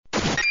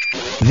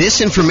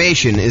This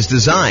information is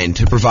designed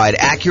to provide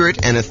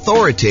accurate and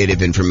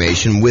authoritative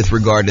information with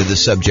regard to the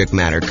subject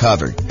matter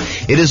covered.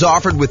 It is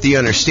offered with the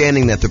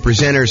understanding that the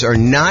presenters are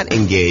not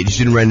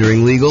engaged in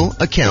rendering legal,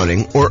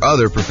 accounting, or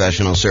other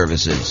professional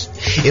services.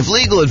 If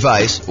legal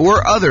advice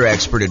or other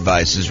expert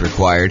advice is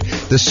required,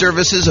 the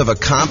services of a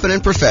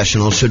competent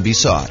professional should be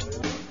sought.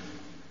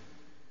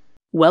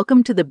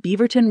 Welcome to the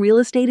Beaverton Real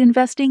Estate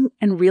Investing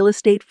and Real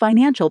Estate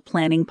Financial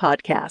Planning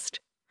Podcast.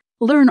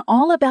 Learn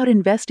all about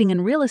investing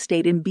in real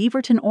estate in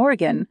Beaverton,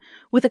 Oregon,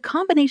 with a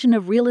combination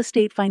of real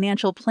estate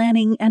financial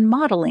planning and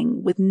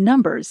modeling with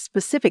numbers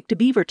specific to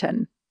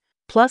Beaverton,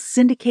 plus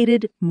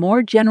syndicated,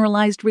 more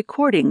generalized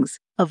recordings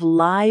of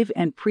live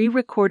and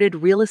pre-recorded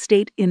real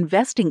estate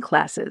investing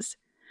classes,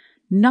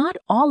 not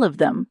all of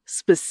them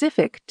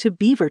specific to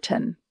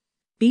Beaverton.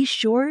 Be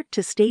sure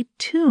to stay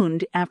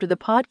tuned after the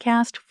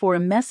podcast for a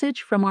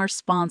message from our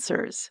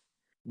sponsors.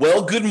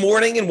 Well, good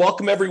morning and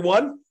welcome,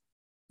 everyone.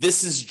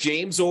 This is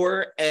James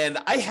Orr, and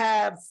I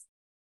have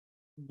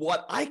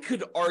what I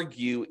could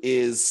argue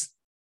is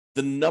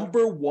the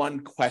number one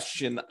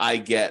question I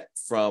get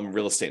from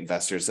real estate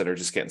investors that are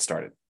just getting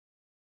started.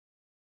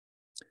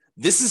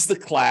 This is the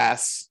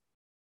class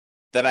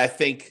that I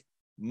think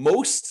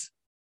most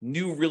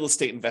new real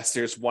estate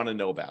investors want to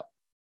know about.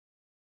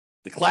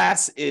 The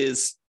class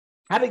is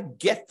how to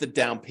get the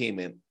down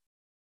payment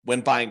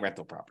when buying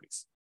rental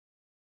properties.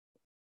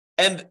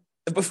 And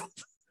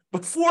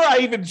before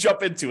I even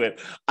jump into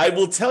it, I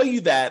will tell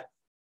you that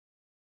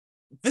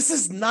this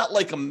is not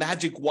like a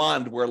magic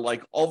wand where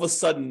like all of a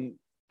sudden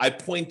I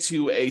point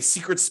to a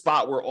secret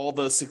spot where all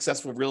the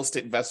successful real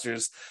estate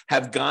investors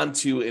have gone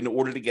to in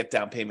order to get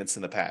down payments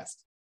in the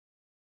past.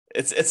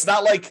 It's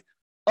not like,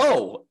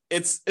 oh,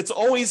 it's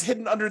always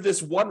hidden under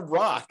this one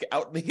rock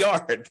out in the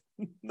yard.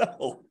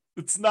 No,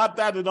 it's not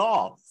that at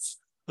all.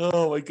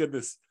 Oh my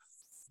goodness.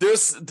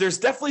 There's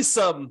definitely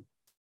some,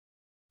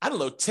 I don't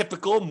know,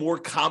 typical, more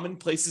common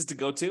places to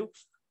go to.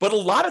 But a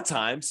lot of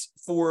times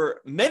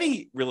for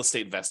many real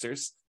estate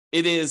investors,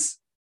 it is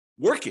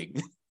working.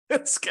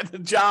 It's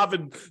getting a job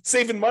and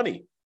saving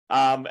money.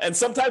 And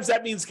sometimes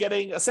that means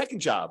getting a second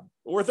job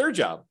or a third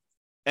job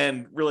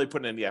and really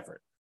putting in the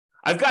effort.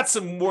 I've got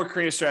some more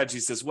creative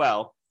strategies as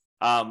well,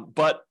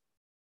 but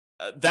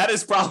that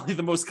is probably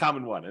the most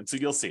common one. And so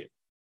you'll see it.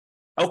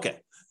 Okay.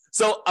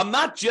 So I'm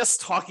not just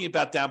talking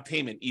about down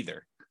payment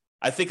either.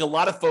 I think a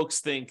lot of folks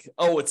think,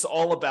 oh, it's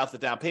all about the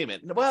down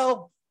payment.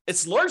 Well,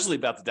 it's largely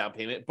about the down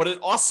payment, but it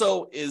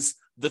also is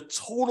the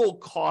total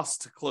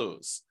cost to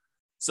close.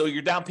 So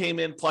your down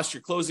payment plus your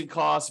closing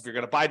costs, if you're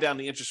going to buy down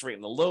the interest rate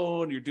in the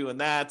loan, you're doing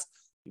that,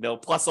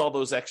 plus all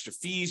those extra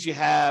fees you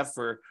have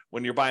for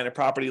when you're buying a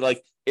property.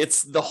 Like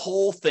it's the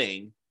whole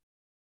thing.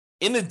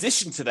 In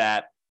addition to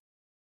that,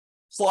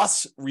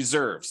 plus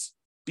reserves,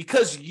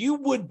 because you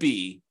would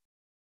be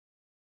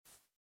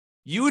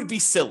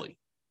silly.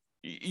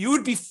 You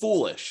would be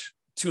foolish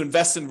to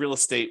invest in real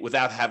estate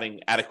without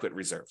having adequate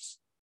reserves.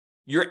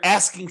 You're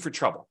asking for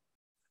trouble.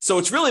 So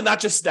it's really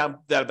not just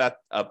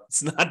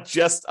it's not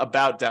just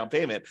about down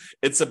payment.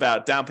 It's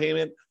about down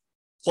payment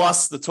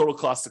plus the total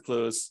cost to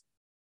close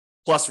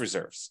plus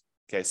reserves.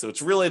 Okay, so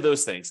it's really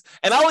those things.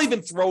 And I'll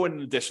even throw in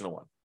an additional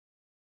one.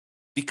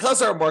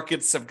 Because our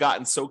markets have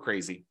gotten so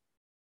crazy,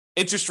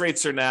 interest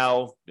rates are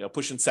now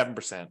pushing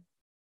 7%.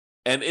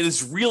 And it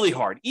is really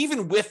hard,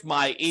 even with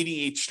my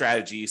 88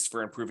 strategies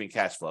for improving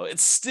cash flow.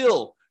 It's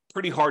still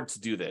pretty hard to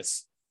do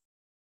this,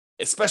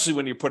 especially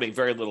when you're putting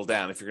very little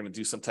down. If you're going to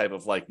do some type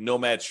of like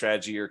nomad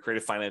strategy or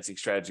creative financing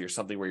strategy or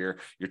something where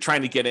you're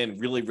trying to get in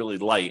really, really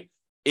light,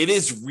 it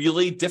is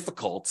really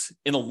difficult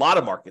in a lot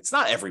of markets,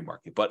 not every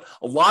market, but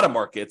a lot of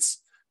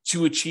markets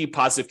to achieve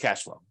positive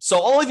cash flow. So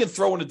I'll even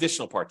throw an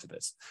additional part to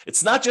this.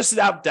 It's not just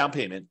about down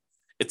payment.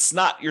 It's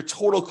not your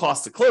total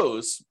cost to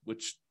close,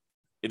 which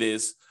it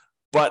is,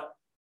 but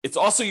it's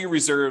also your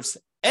reserves.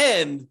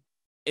 And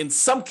in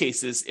some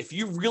cases, if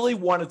you really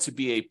wanted to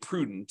be a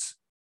prudent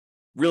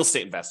real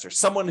estate investor,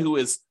 someone who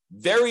is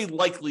very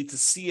likely to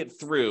see it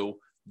through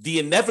the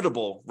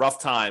inevitable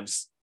rough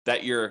times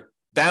that you're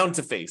bound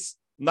to face.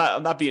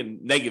 I'm not being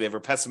negative or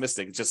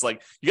pessimistic. It's just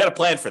like, you got to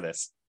plan for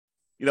this.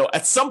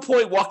 At some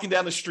point walking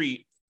down the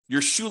street,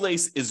 your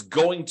shoelace is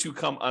going to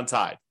come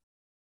untied.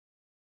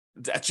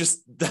 That's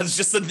just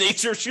the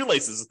nature of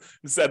shoelaces.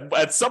 It's that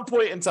at some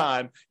point in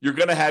time, you're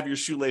going to have your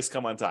shoelace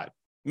come untied.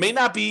 May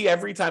not be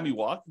every time you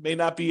walk, may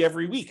not be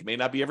every week, may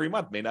not be every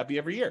month, may not be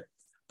every year.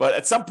 But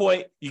at some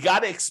point, you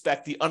got to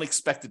expect the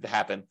unexpected to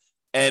happen.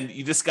 And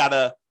you just got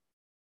to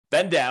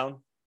bend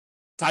down,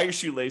 tie your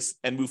shoelace,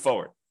 and move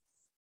forward.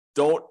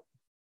 Don't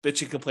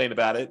bitch and complain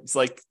about it. It's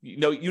like,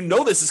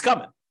 this is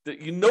coming.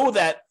 You know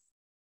that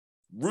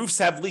roofs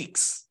have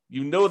leaks.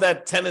 You know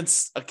that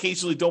tenants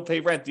occasionally don't pay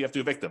rent. You have to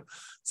evict them.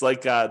 It's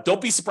like,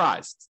 don't be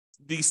surprised.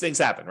 These things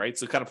happen, right?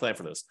 So kind of plan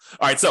for this.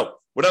 All right. So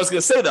what I was going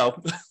to say, though,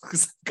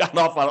 because I've gotten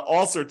off on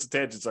all sorts of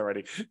tangents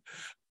already,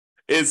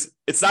 is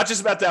it's not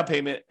just about down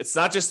payment. It's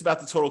not just about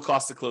the total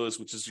cost to close,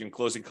 which is your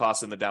closing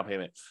costs and the down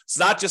payment. It's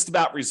not just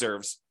about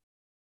reserves.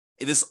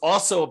 It is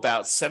also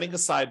about setting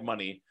aside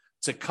money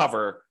to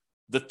cover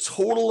the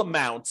total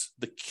amount,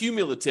 the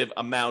cumulative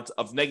amount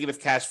of negative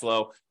cash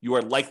flow you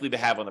are likely to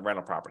have on the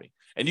rental property.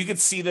 And you can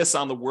see this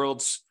on the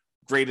world's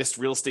greatest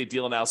real estate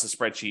deal analysis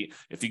spreadsheet.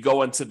 If you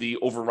go into the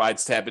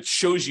overrides tab, it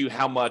shows you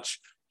how much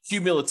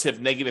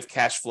cumulative negative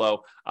cash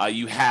flow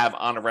you have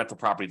on a rental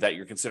property that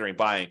you're considering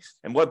buying.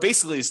 And what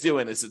basically is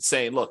doing is it's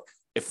saying, look,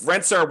 if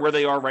rents are where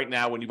they are right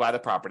now when you buy the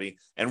property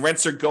and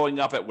rents are going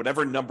up at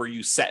whatever number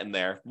you set in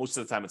there, most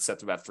of the time it's set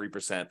to about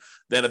 3%,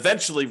 then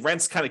eventually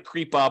rents kind of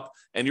creep up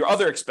and your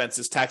other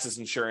expenses, taxes,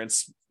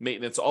 insurance,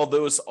 maintenance, all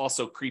those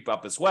also creep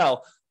up as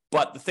well.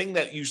 But the thing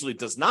that usually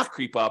does not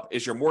creep up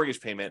is your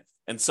mortgage payment.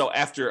 And so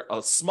after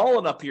a small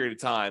enough period of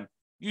time,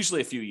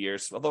 usually a few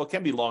years, although it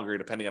can be longer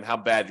depending on how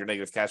bad your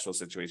negative cash flow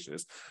situation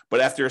is.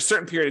 But after a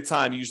certain period of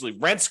time, usually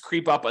rents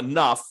creep up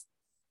enough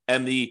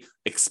and the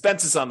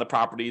expenses on the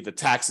property, the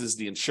taxes,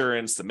 the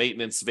insurance, the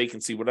maintenance,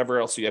 vacancy, whatever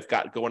else you have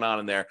got going on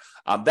in there,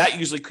 that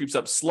usually creeps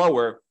up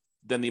slower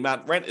than the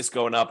amount rent is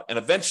going up. And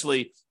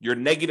eventually your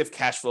negative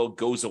cash flow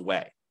goes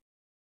away.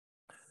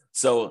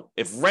 So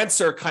if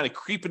rents are kind of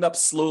creeping up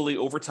slowly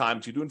over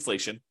time due to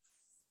inflation,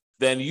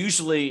 then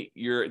usually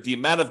the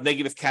amount of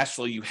negative cash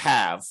flow you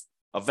have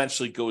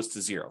eventually goes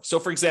to zero. So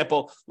for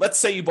example, let's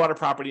say you bought a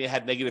property and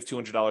had negative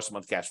 $200 a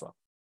month cash flow.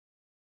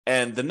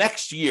 And the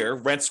next year,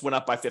 rents went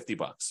up by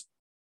 $50.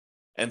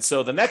 And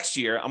so the next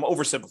year, I'm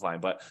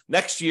oversimplifying, but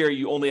next year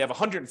you only have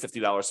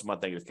 $150 a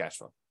month negative cash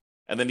flow.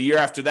 And then the year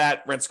after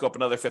that, rents go up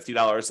another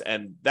 $50.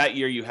 And that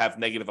year you have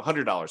negative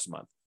 $100 a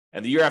month.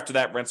 And the year after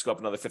that, rents go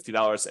up another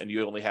 $50 and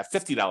you only have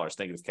 $50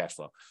 negative cash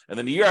flow. And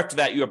then the year after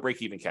that, you have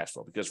break-even cash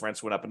flow because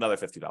rents went up another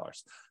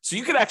 $50. So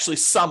you could actually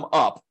sum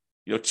up,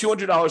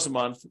 $200 a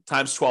month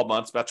times 12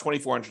 months, about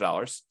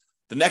 $2,400.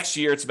 The next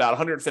year, it's about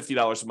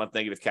 $150 a month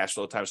negative cash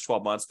flow times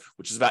 12 months,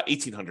 which is about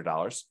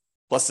 $1,800.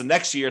 Plus the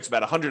next year, it's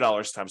about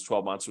 $100 times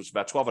 12 months, which is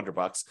about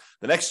 $1,200.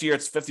 The next year,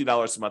 it's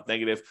 $50 a month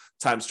negative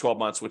times 12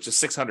 months, which is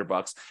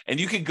 $600. And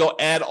you can go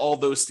add all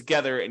those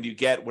together and you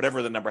get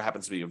whatever the number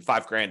happens to be,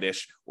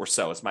 $5,000-ish or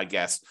so. It's my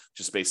guess,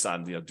 just based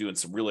on doing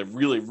some really,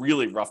 really,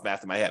 really rough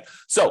math in my head.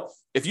 So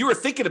if you were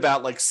thinking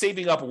about like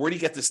saving up, where do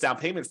you get this down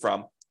payment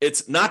from?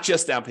 It's not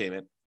just down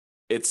payment.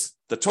 It's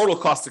the total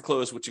cost to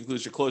close, which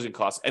includes your closing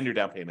costs and your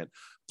down payment,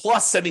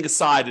 plus setting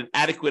aside an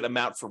adequate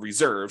amount for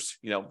reserves,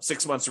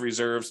 6 months of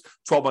reserves,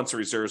 12 months of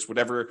reserves,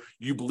 whatever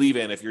you believe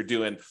in. If you're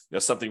doing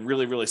something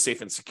really, really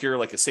safe and secure,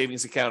 like a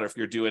savings account, or if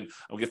you're doing,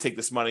 I'm going to take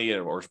this money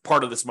or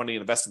part of this money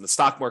and invest in the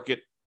stock market.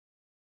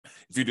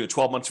 If you're doing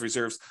 12 months of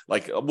reserves,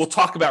 like we'll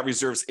talk about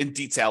reserves in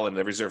detail in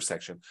the reserve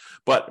section,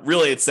 but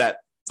really it's that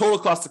total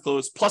cost to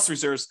close plus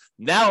reserves.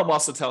 Now I'm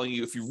also telling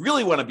you, if you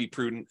really want to be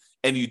prudent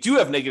and you do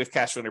have negative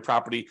cash flow on your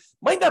property,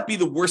 might not be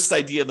the worst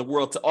idea in the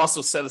world to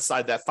also set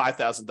aside that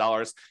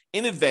 $5,000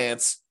 in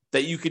advance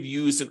that you could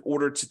use in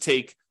order to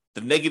take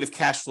the negative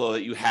cash flow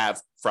that you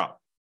have from.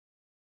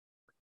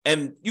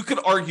 And you could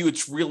argue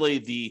it's really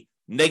the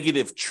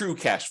negative true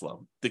cash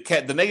flow,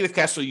 the negative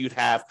cash flow you'd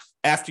have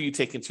after you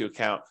take into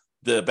account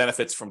the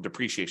benefits from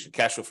depreciation,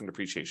 cash flow from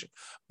depreciation.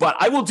 But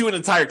I will do an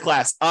entire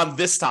class on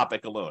this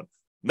topic alone.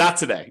 Not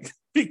today,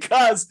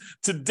 because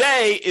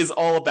today is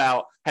all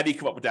about how do you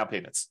come up with down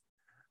payments.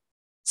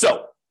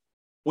 So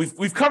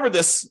we've covered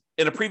this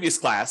in a previous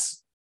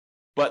class,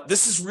 but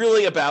this is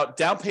really about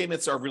down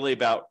payments are really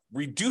about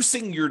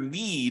reducing your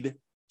need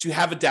to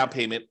have a down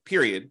payment,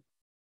 period.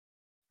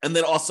 And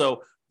then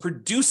also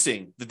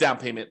producing the down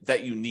payment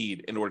that you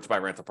need in order to buy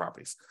rental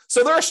properties.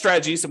 So there are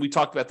strategies, and we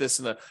talked about this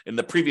in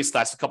the previous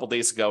class a couple of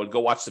days ago, and go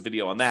watch the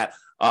video on that,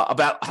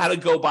 about how to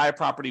go buy a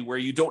property where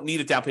you don't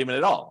need a down payment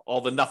at all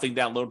the nothing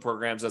down loan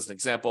programs as an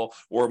example,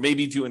 or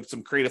maybe doing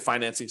some creative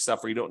financing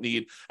stuff where you don't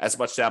need as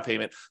much down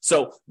payment.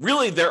 So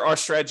really there are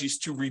strategies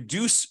to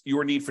reduce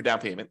your need for down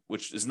payment,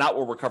 which is not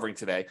what we're covering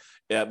today.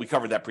 We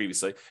covered that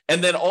previously.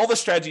 And then all the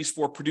strategies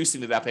for producing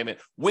the down payment,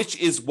 which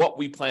is what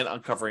we plan on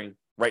covering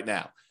right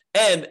now.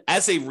 And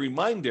as a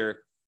reminder,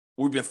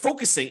 we've been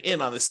focusing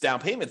in on this down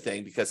payment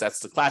thing because that's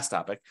the class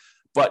topic,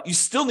 but you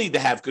still need to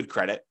have good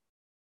credit.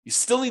 You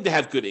still need to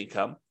have good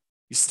income.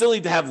 You still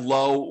need to have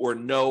low or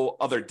no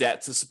other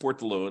debt to support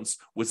the loans,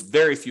 with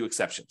very few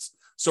exceptions.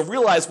 So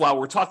realize while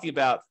we're talking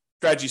about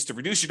strategies to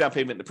reduce your down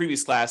payment in the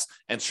previous class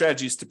and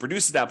strategies to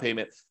produce a down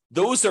payment,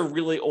 those are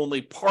really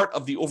only part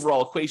of the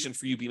overall equation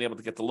for you being able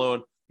to get the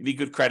loan. You need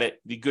good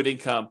credit, you need good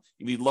income,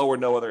 you need low or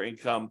no other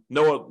income,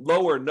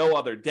 low or no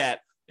other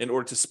debt in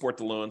order to support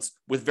the loans,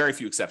 with very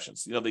few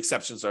exceptions. The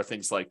exceptions are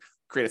things like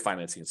creative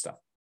financing and stuff.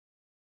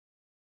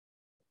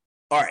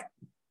 All right.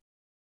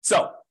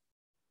 So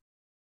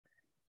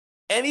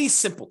any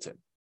simpleton,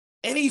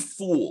 any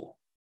fool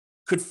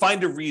could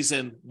find a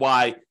reason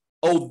why,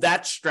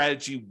 that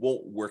strategy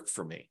won't work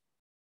for me.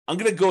 I'm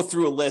going to go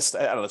through a list.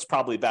 I don't know, it's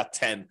probably about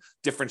 10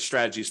 different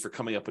strategies for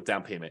coming up with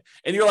down payment.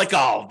 And you're like,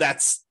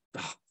 that's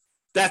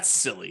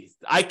silly.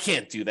 I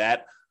can't do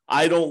that.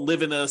 I don't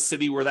live in a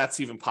city where that's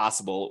even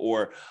possible,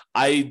 or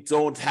I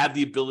don't have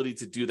the ability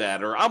to do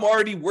that, or I'm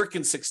already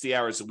working 60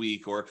 hours a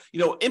week, or,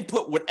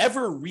 input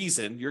whatever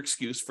reason, your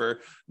excuse for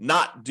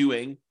not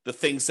doing the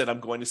things that I'm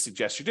going to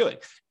suggest you're doing.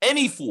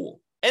 Any fool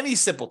Any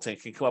simpleton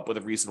can come up with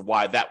a reason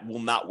why that will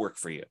not work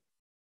for you.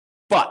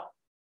 But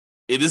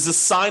it is a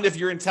sign of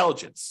your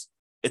intelligence.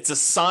 It's a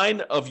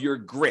sign of your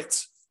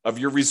grit, of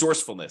your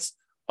resourcefulness,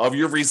 of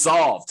your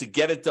resolve to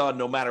get it done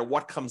no matter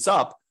what comes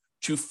up,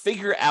 to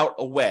figure out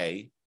a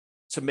way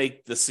to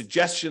make the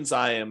suggestions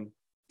I am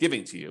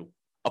giving to you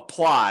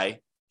apply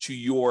to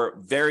your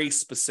very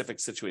specific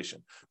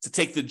situation. To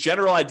take the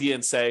general idea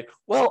and say,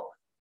 well,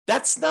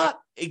 that's not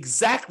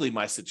exactly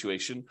my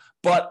situation,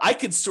 but I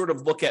could sort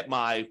of look at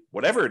my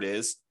whatever it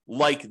is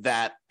like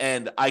that,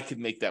 and I could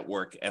make that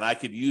work, and I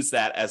could use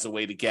that as a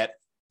way to get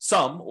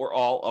some or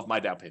all of my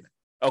down payment.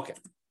 Okay.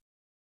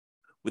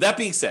 With that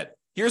being said,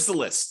 here's the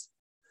list.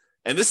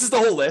 And this is the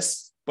whole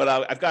list, but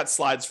I've got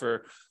slides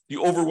for the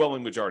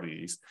overwhelming majority of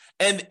these.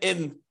 And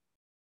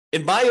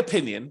in my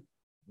opinion,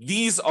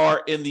 these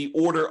are in the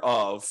order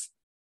of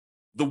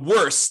the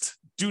worst,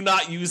 do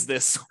not use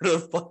this sort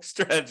of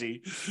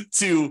strategy,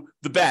 to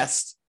the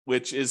best,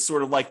 which is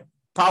sort of like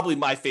probably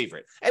my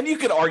favorite. And you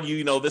could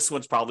argue, this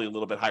one's probably a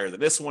little bit higher than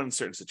this one in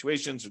certain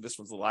situations, or this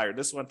one's a little higher than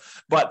this one.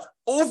 But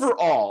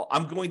overall,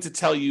 I'm going to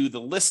tell you the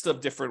list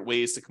of different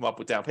ways to come up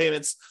with down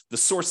payments, the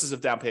sources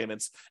of down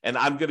payments, and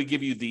I'm going to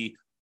give you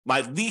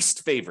my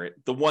least favorite,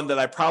 the one that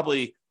I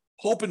probably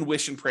hope and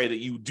wish and pray that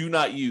you do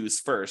not use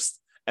first.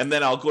 And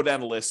then I'll go down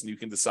the list and you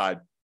can decide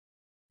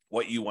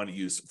what you want to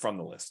use from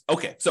the list.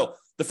 Okay, so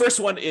the first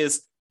one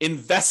is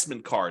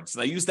investment cards.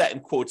 And I use that in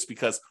quotes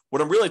because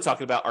what I'm really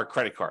talking about are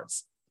credit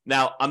cards.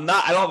 Now, I don't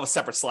have a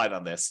separate slide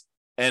on this,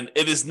 and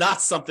it is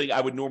not something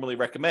I would normally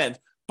recommend,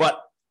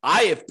 but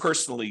I have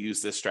personally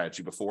used this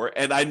strategy before,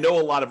 and I know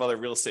a lot of other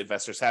real estate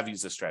investors have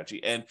used this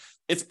strategy, and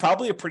it's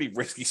probably a pretty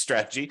risky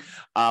strategy,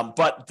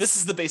 but this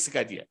is the basic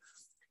idea.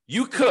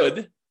 You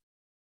could,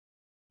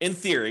 in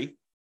theory,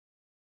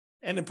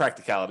 and in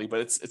practicality, but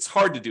it's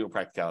hard to do in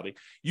practicality,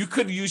 you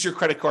could use your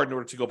credit card in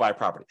order to go buy a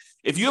property.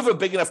 If you have a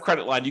big enough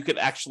credit line, you could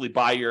actually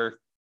buy your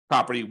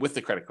property with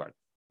the credit card,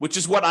 which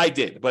is what I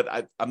did,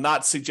 but I'm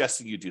not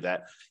suggesting you do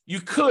that. You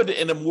could,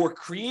 in a more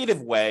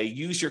creative way,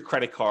 use your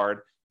credit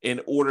card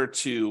in order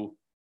to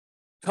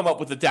come up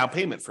with a down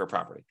payment for a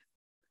property.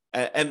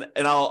 And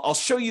I'll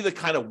show you the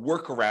kind of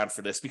workaround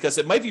for this, because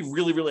it might be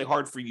really, really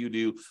hard for you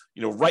to,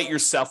 write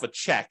yourself a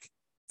check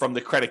from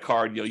the credit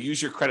card,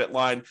 use your credit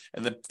line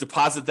and then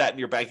deposit that in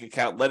your bank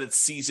account, let it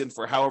season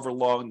for however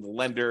long the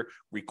lender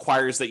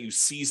requires that you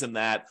season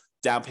that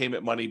down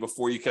payment money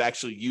before you can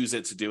actually use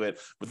it to do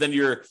it. But then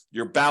your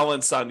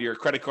balance on your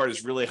credit card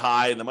is really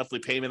high and the monthly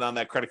payment on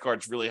that credit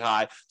card is really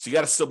high. So you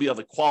got to still be able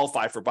to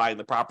qualify for buying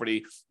the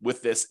property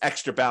with this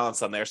extra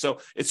balance on there. So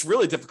it's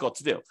really difficult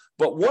to do.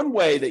 But one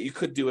way that you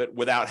could do it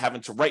without having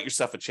to write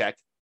yourself a check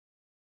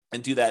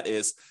and do that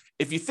is,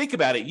 if you think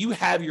about it, you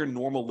have your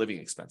normal living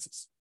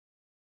expenses.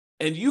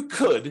 And you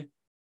could,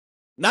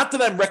 not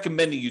that I'm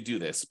recommending you do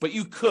this, but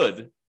you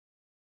could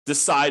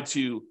decide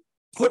to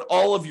put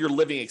all of your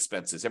living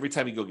expenses, every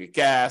time you go get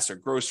gas or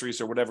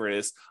groceries or whatever it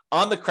is,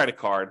 on the credit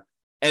card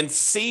and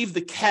save the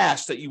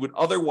cash that you would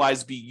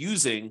otherwise be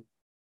using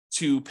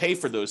to pay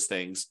for those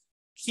things.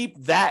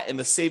 Keep that in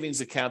the savings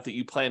account that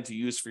you plan to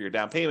use for your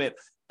down payment,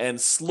 and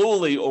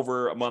slowly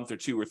over a month or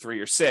 2 or 3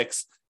 or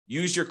 6,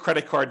 use your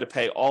credit card to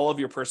pay all of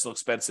your personal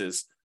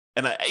expenses.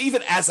 And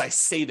even as I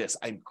say this,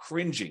 I'm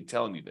cringing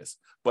telling you this.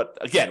 But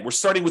again, we're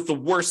starting with the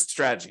worst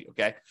strategy,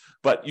 okay?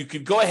 But you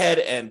could go ahead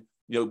and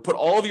put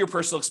all of your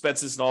personal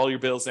expenses and all your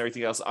bills and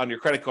everything else on your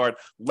credit card.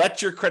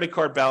 Let your credit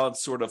card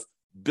balance sort of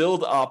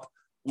build up.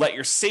 Let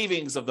your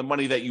savings of the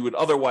money that you would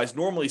otherwise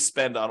normally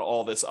spend on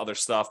all this other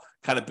stuff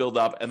kind of build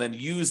up, and then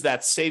use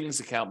that savings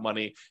account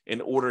money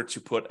in order to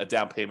put a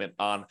down payment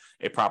on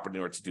a property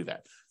in order to do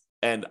that.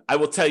 And I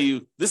will tell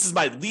you, this is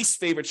my least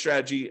favorite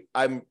strategy.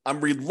 I'm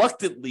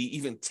reluctantly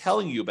even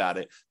telling you about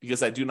it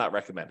because I do not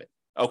recommend it.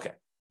 Okay,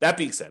 that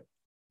being said,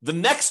 the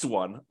next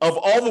one of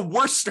all the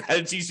worst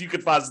strategies you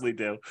could possibly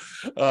do,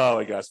 oh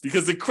my gosh,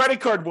 because the credit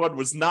card one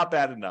was not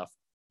bad enough.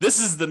 This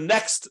is the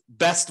next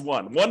best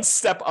one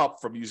step up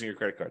from using your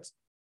credit cards.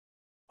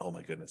 Oh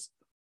my goodness.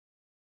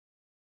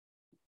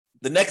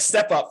 The next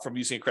step up from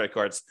using your credit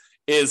cards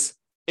is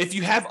if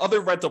you have other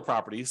rental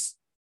properties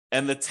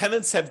and the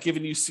tenants have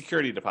given you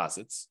security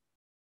deposits,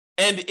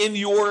 and in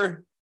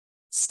your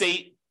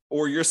state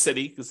or your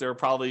city, because there are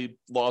probably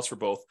laws for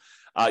both,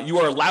 you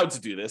are allowed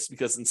to do this,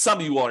 because in some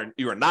you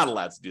are not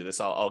allowed to do this.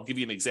 I'll give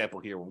you an example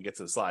here when we get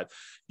to the slide.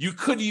 You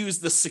could use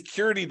the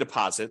security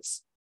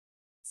deposits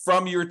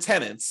from your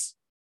tenants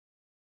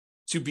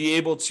to be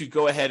able to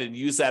go ahead and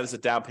use that as a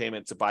down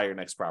payment to buy your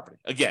next property.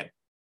 Again,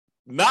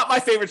 not my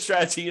favorite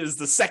strategy. It is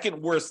the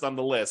second worst on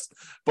the list,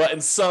 but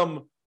in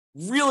some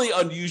really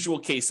unusual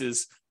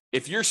cases,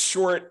 if you're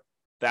short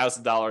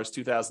 $1,000,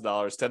 $2,000,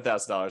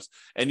 $10,000,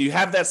 and you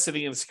have that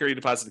sitting in a security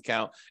deposit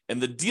account,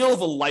 and the deal of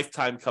a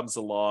lifetime comes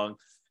along,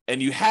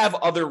 and you have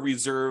other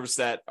reserves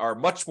that are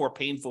much more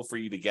painful for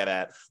you to get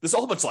at. There's a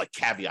whole bunch of like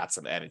caveats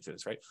I'm adding to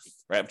this, right?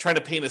 I'm trying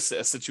to paint a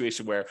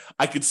situation where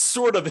I could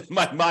sort of, in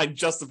my mind,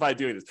 justify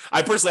doing this.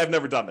 I personally have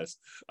never done this,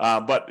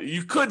 but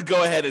you could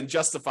go ahead and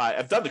justify.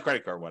 I've done the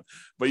credit card one,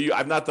 but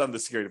I've not done the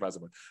security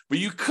deposit one. But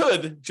you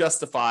could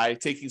justify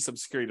taking some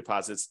security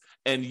deposits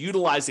and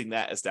utilizing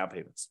that as down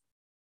payments.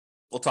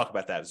 We'll talk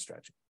about that as a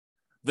strategy.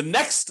 The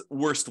next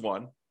worst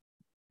one,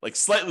 like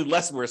slightly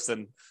less worse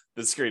than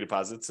the security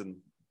deposits and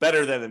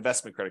better than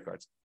investment credit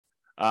cards,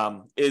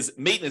 is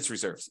maintenance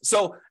reserves.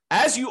 So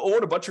as you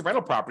own a bunch of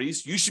rental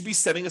properties, you should be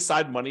setting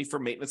aside money for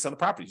maintenance on the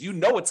properties. You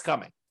know it's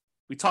coming.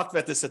 We talked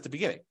about this at the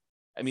beginning.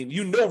 I mean,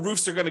 you know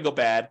roofs are going to go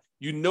bad.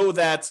 You know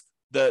that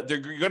you're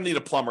going to need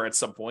a plumber at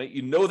some point.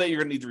 You know that you're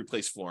going to need to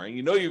replace flooring.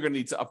 You know you're going to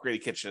need to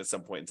upgrade a kitchen at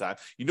some point in time.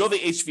 You know the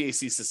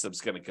HVAC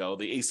system's going to go,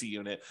 the AC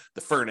unit,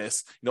 the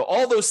furnace.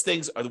 All those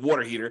things are the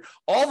water heater.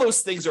 All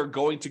those things are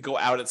going to go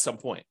out at some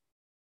point.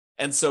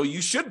 And so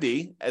you should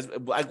be,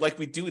 like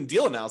we do in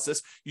deal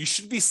analysis, you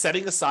should be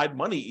setting aside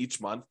money each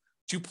month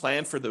to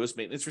plan for those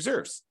maintenance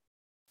reserves.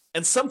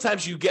 And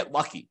sometimes you get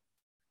lucky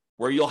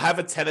where you'll have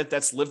a tenant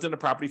that's lived in a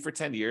property for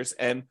 10 years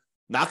and,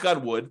 knock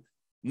on wood,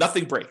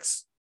 nothing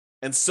breaks.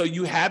 And so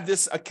you have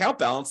this account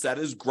balance that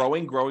is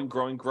growing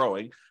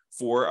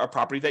for a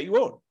property that you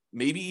own.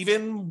 Maybe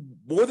even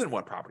more than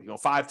one property,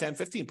 5, 10,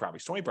 15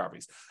 properties, 20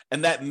 properties.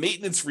 And that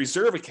maintenance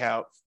reserve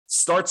account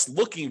starts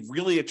looking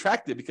really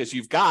attractive because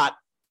you've got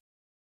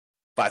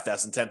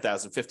 $5,000, $10,000,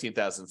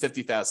 $15,000,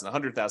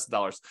 $50,000,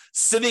 $100,000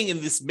 sitting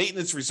in this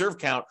maintenance reserve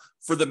account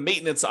for the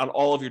maintenance on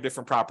all of your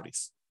different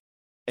properties.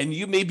 And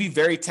you may be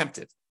very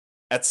tempted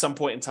at some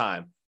point in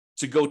time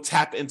to go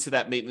tap into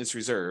that maintenance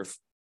reserve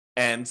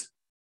and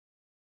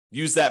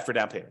use that for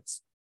down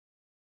payments.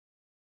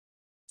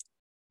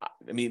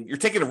 I mean, you're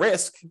taking a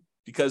risk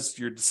because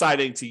you're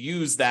deciding to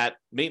use that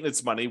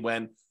maintenance money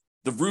when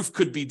the roof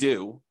could be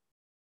due.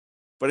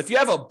 But if you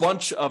have a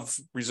bunch of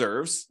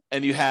reserves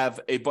and you have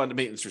a bunch of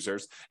maintenance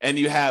reserves and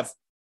you have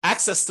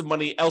access to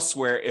money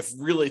elsewhere, if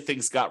really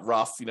things got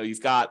rough,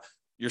 you've got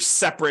your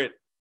separate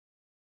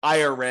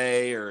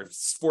IRA or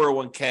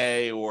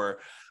 401k, or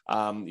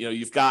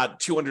you've got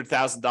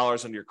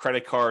 $200,000 on your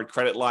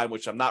credit line,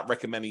 which I'm not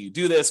recommending you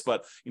do this,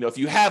 but if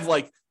you have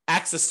like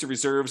access to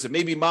reserves and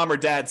maybe mom or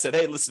dad said,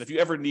 hey, listen, if you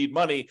ever need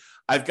money,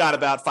 I've got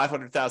about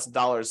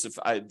 $500,000 if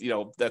I,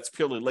 that's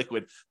purely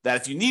liquid,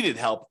 that if you needed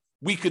help,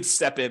 we could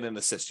step in and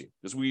assist you,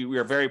 because we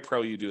are very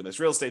pro you doing this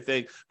real estate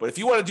thing. But if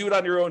you want to do it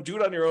on your own, do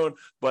it on your own.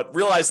 But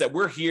realize that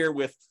we're here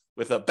with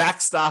a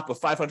backstop of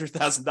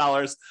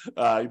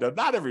 $500,000.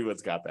 Not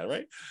everyone's got that,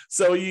 right?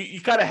 So you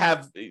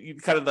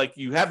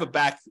have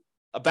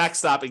a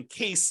backstop in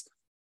case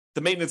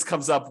the maintenance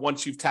comes up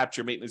once you've tapped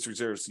your maintenance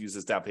reserves to use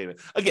as down payment.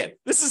 Again,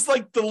 this is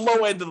like the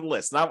low end of the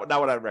list, not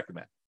what I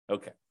recommend.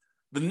 Okay.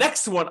 The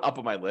next one up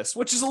on my list,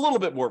 which is a little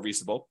bit more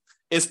reasonable,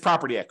 is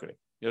property equity.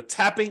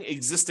 Tapping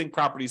existing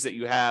properties that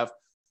you have,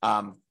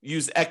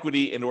 use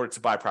equity in order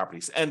to buy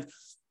properties. And,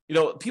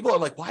 people are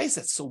like, why is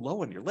that so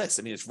low on your list?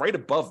 I mean, it's right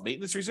above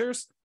maintenance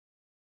reserves.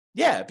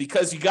 Yeah,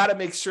 because you got to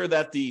make sure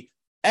that the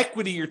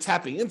equity you're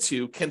tapping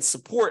into can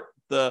support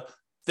the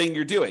thing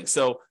you're doing.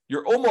 So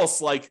you're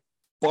almost like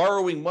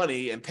borrowing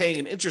money and paying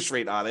an interest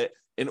rate on it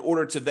in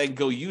order to then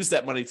go use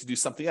that money to do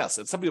something else.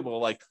 And some people are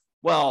like,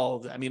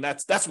 well, I mean,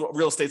 that's what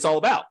real estate's all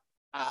about.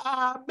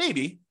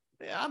 Maybe.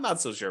 Yeah, I'm not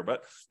so sure,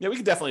 but we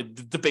can definitely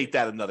debate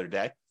that another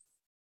day.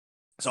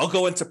 So I'll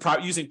go into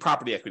using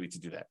property equity to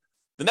do that.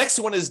 The next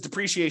one is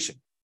depreciation.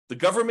 The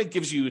government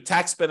gives you a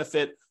tax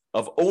benefit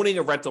of owning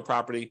a rental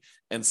property.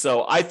 And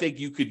so I think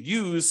you could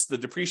use the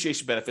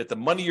depreciation benefit, the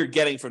money you're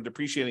getting from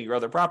depreciating your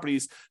other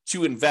properties,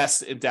 to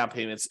invest in down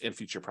payments in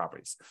future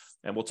properties.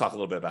 And we'll talk a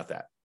little bit about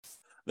that.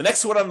 The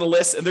next one on the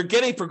list, and they're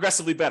getting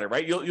progressively better,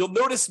 right? You'll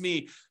notice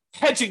me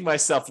hedging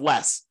myself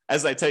less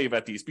as I tell you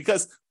about these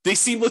because they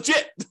seem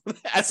legit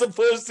as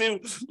opposed to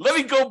let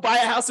me go buy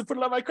a house and put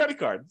it on my credit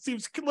card. It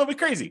seems a little bit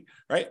crazy,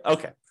 right?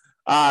 Okay.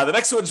 The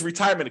next one is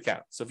retirement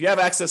account. So if you have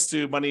access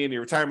to money in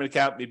your retirement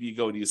account, maybe you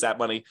go and use that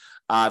money.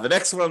 The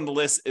next one on the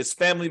list is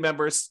family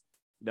members.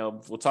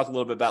 We'll talk a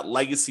little bit about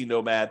legacy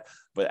nomad,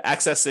 but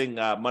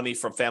accessing money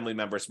from family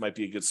members might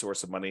be a good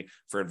source of money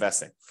for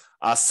investing.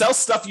 Sell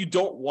stuff you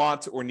don't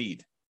want or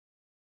need.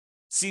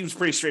 Seems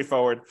pretty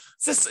straightforward.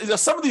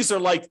 Some of these are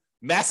like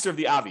master of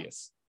the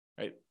obvious,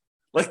 right?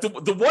 Like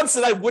the ones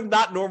that I would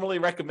not normally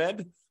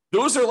recommend,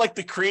 those are like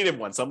the creative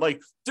ones. I'm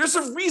like, there's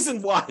a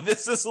reason why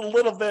this is a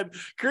little bit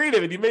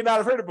creative, and you may not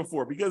have heard it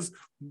before because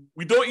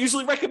we don't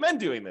usually recommend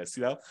doing this,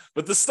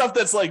 But the stuff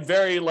that's like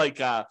very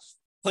like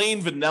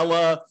plain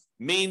vanilla,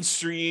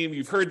 mainstream,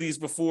 you've heard these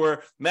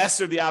before,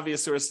 master of the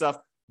obvious sort of stuff.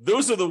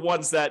 Those are the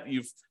ones that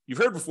you've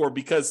heard before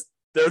because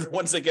they're the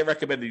ones that get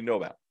recommended you know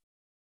about.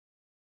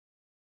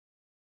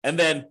 And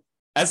then,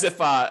 as if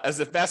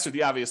master of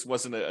the obvious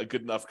wasn't a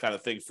good enough kind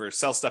of thing for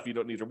sell stuff you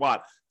don't need or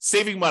want,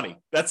 saving money.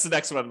 That's the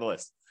next one on the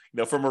list.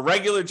 From a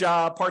regular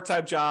job,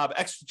 part-time job,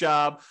 extra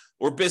job,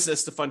 or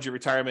business to fund your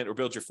retirement or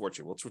build your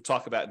fortune, which we'll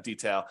talk about in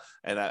detail.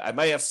 And I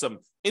might have some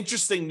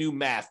interesting new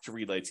math to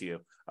relay to you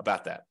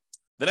about that.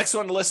 The next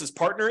one on the list is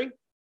partnering,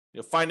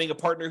 finding a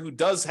partner who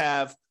does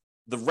have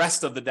the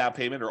rest of the down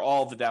payment or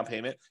all of the down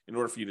payment in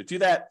order for you to do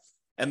that.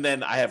 And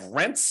then I have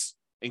rents,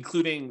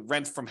 including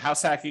rent from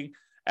house hacking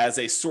as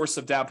a source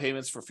of down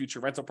payments for future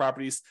rental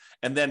properties.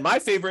 And then my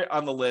favorite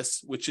on the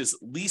list, which is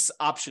lease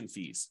option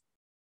fees.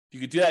 You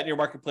could do that in your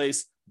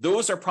marketplace.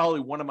 Those are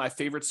probably one of my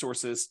favorite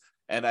sources,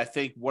 and I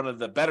think one of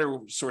the better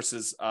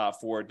sources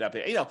for down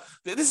payment.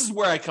 This is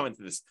where I come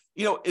into this.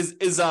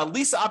 Is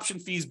lease option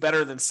fees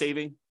better than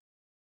saving?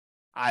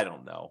 I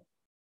don't know.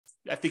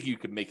 I think you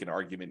could make an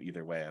argument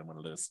either way on one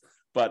of those,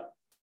 but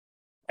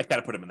I kind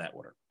of put them in that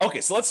order.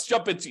 Okay, so let's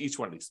jump into each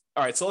one of these.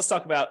 All right, so let's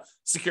talk about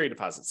security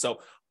deposits.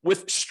 So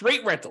with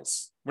straight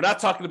rentals, we're not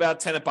talking about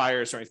tenant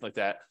buyers or anything like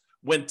that.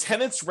 When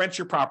tenants rent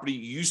your property,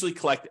 you usually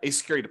collect a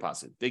security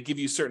deposit. They give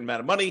you a certain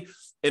amount of money.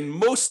 In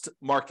most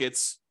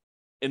markets,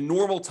 in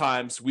normal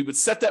times, we would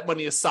set that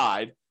money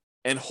aside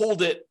and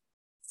hold it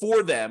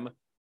for them,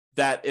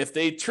 that if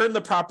they turn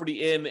the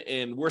property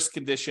in worse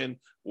condition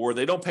or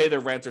they don't pay their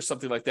rent or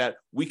something like that,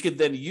 we could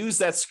then use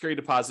that security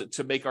deposit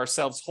to make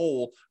ourselves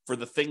whole for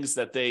the things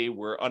that they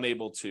were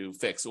unable to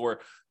fix.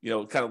 Or,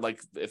 kind of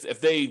like if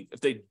they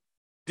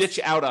ditch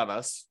out on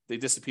us, they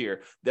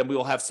disappear, then we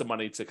will have some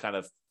money to kind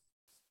of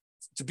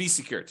to be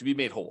secure, to be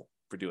made whole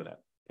for doing that.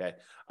 Okay.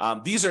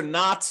 These are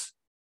not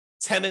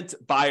tenant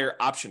buyer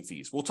option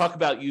fees. We'll talk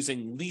about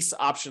using lease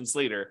options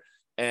later.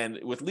 And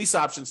with lease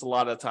options, a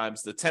lot of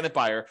times the tenant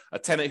buyer, a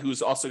tenant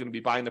who's also going to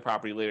be buying the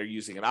property later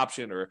using an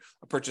option or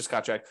a purchase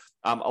contract,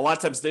 a lot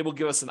of times they will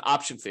give us an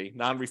option fee,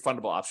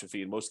 non-refundable option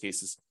fee in most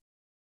cases.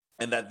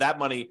 And that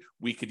money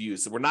we could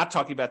use. So we're not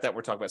talking about that.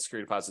 We're talking about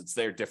security deposits.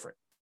 They're different.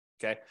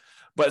 Okay.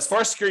 But as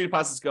far as security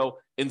deposits go,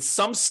 in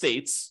some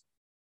states,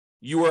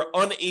 you are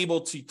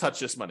unable to touch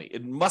this money.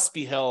 It must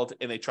be held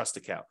in a trust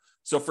account.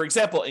 So for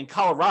example, in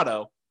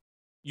Colorado,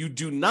 you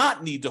do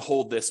not need to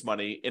hold this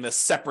money in a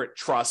separate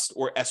trust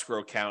or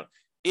escrow account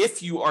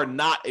if you are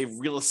not a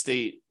real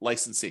estate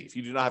licensee. If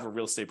you do not have a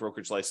real estate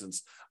brokerage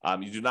license,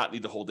 you do not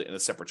need to hold it in a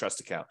separate trust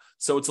account.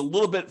 So it's a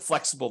little bit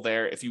flexible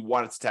there if you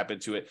wanted to tap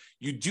into it.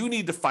 You do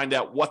need to find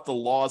out what the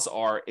laws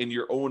are in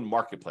your own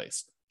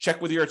marketplace.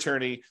 Check with your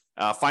attorney,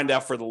 find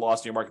out for the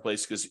laws in your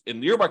marketplace, because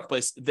in your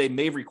marketplace, they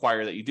may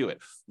require that you do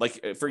it. Like,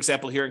 for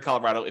example, here in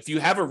Colorado, if you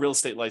have a real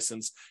estate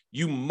license,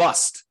 you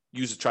must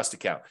use a trust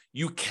account.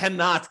 You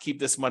cannot keep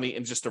this money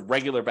in just a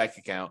regular bank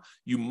account.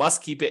 You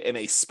must keep it in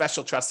a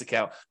special trust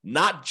account,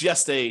 not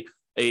just a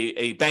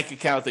bank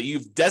account that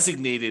you've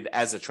designated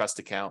as a trust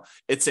account.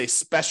 It's a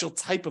special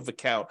type of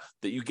account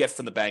that you get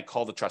from the bank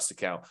called a trust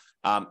account,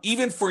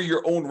 even for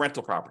your own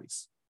rental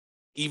properties,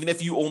 even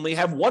if you only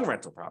have one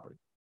rental property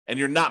and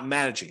you're not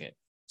managing it.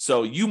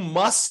 So you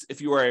must, if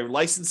you are a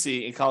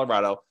licensee in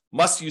Colorado,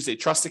 must use a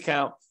trust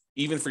account,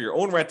 even for your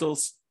own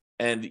rentals.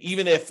 And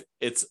even if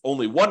it's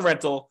only one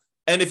rental,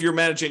 and if you're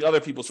managing other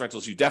people's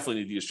rentals, you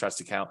definitely need to use trust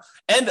account.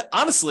 And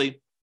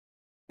honestly,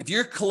 if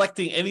you're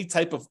collecting any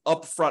type of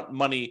upfront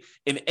money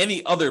in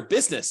any other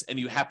business and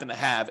you happen to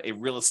have a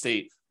real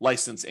estate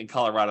license in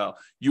Colorado,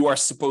 you are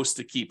supposed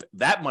to keep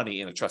that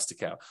money in a trust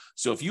account.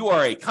 So if you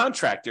are a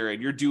contractor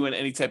and you're doing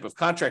any type of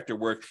contractor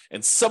work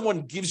and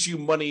someone gives you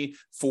money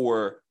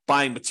for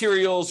buying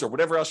materials or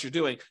whatever else you're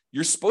doing,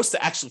 you're supposed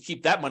to actually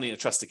keep that money in a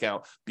trust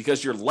account,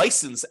 because your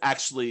license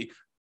actually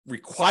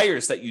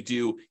requires that you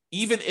do,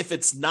 even if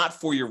it's not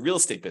for your real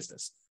estate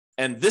business.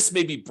 And this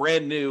may be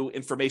brand new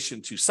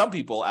information to some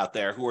people out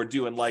there who are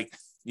doing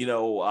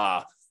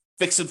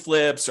fix and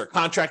flips or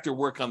contractor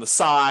work on the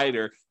side,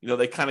 or,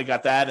 they kind of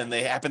got that and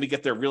they happen to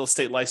get their real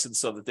estate license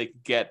so that they can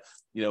get,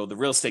 the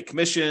real estate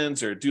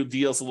commissions or do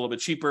deals a little bit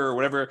cheaper or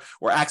whatever,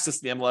 or access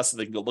to the MLS so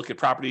they can go look at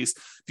properties.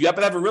 If you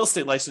happen to have a real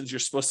estate license, you're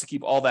supposed to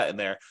keep all that in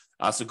there.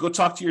 So go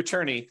talk to your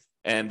attorney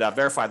and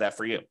verify that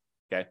for you.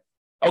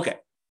 Okay.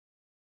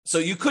 So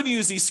you could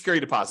use these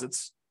security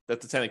deposits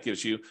that the tenant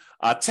gives you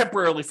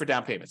temporarily for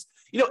down payments.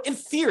 In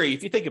theory,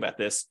 if you think about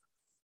this,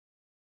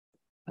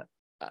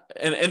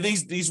 and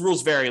these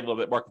rules vary a little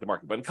bit market to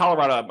market, but in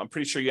Colorado, I'm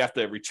pretty sure you have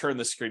to return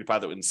the security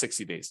deposit within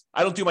 60 days.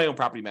 I don't do my own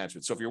property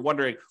management. So if you're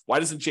wondering, why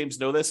doesn't James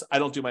know this? I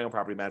don't do my own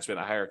property management.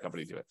 I hire a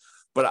company to do it.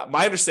 But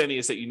my understanding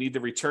is that you need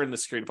to return the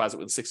security deposit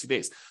within 60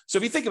 days. So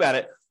if you think about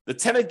it, the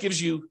tenant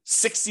gives you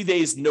 60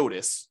 days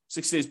notice,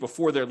 60 days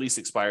before their lease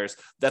expires,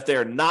 that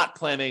they're not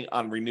planning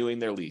on renewing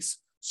their lease.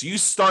 So you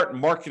start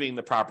marketing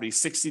the property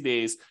 60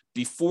 days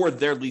before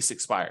their lease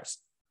expires.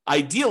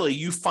 Ideally,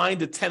 you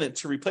find a tenant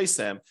to replace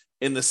them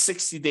in the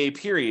 60-day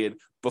period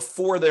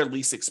before their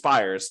lease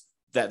expires,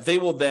 that they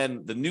will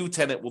then, the new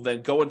tenant will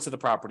then go into the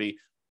property,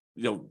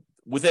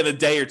 within a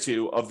day or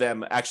two of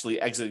them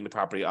actually exiting the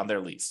property on their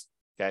lease.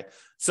 Okay.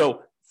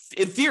 So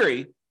in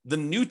theory, the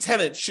new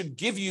tenant should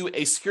give you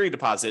a security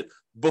deposit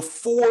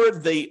before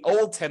the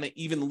old tenant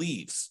even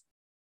leaves.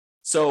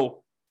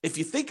 So if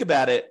you think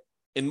about it,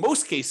 in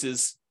most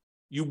cases,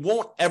 you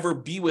won't ever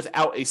be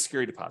without a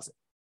security deposit,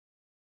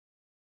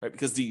 right?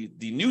 Because the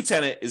new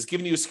tenant is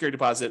giving you a security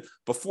deposit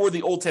before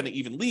the old tenant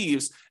even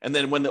leaves. And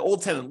then when the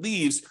old tenant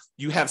leaves,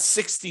 you have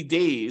 60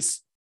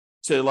 days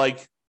to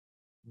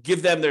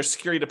give them their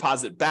security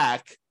deposit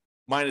back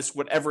minus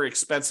whatever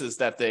expenses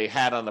that they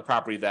had on the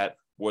property that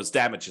was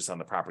damages on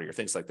the property or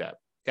things like that.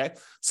 Okay.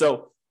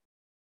 So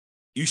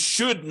you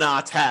should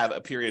not have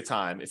a period of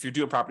time, if you're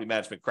doing property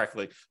management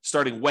correctly,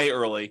 starting way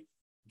early,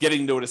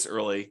 getting notice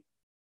early,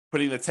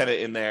 putting the tenant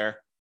in there,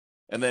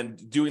 and then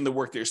doing the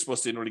work that you're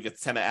supposed to in order to get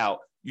the tenant out.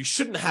 You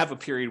shouldn't have a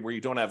period where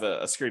you don't have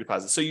a security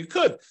deposit. So you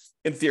could,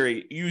 in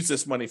theory, use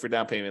this money for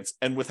down payments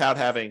and without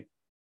having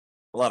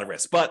a lot of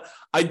risk. But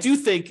I do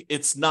think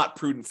it's not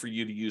prudent for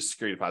you to use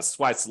security deposits. That's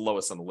why it's the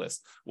lowest on the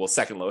list. Well,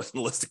 second lowest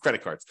on the list of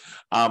credit cards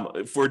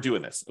for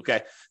doing this,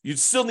 okay? You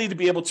still need to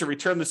be able to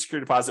return the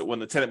security deposit when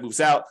the tenant moves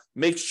out.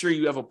 Make sure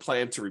you have a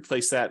plan to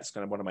replace that. It's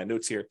kind of one of my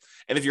notes here.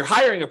 And if you're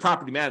hiring a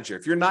property manager,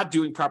 if you're not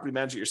doing property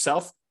management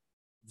yourself,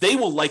 they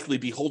will likely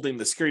be holding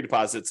the security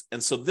deposits.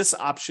 And so this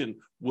option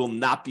will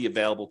not be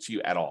available to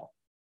you at all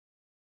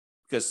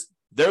because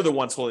they're the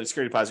ones holding the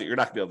security deposit. You're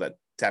not going to be able to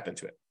tap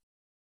into it.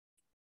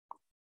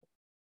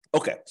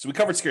 Okay, so we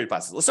covered security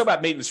deposits. Let's talk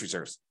about maintenance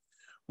reserves.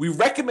 We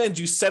recommend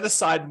you set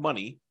aside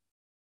money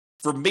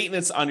for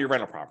maintenance on your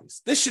rental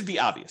properties. This should be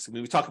obvious. I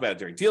mean, we talk about it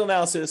during deal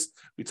analysis.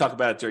 We talk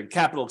about it during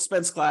capital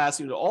expense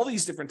class. All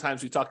these different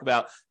times we talk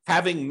about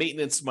having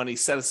maintenance money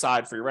set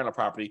aside for your rental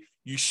property.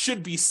 You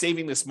should be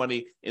saving this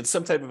money in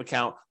some type of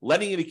account,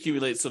 letting it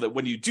accumulate so that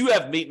when you do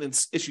have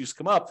maintenance issues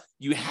come up,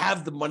 you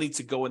have the money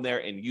to go in there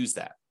and use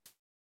that.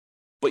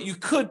 But you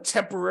could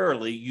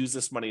temporarily use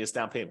this money as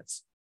down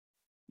payments.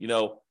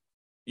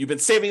 You've been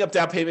saving up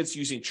down payments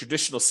using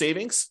traditional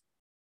savings,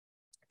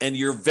 and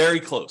you're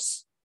very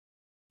close.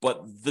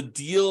 But the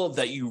deal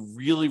that you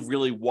really,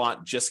 really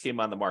want just came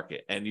on the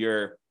market, and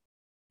you're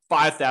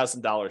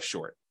 $5,000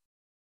 short.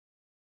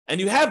 And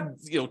you have,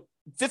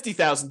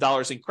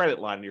 $50,000 in credit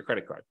line in your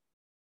credit card,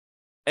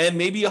 and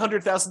maybe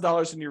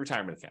 $100,000 in your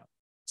retirement account.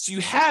 So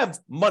you have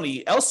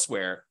money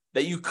elsewhere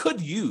that you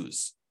could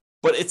use,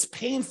 but it's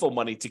painful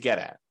money to get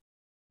at.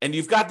 And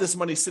you've got this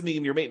money sitting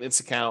in your maintenance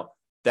account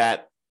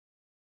that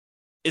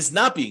is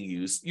not being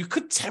used. You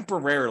could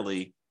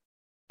temporarily,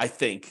 I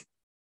think,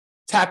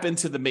 tap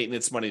into the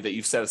maintenance money that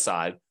you've set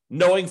aside,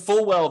 knowing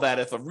full well that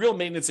if a real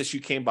maintenance issue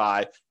came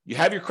by, you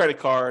have your credit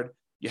card,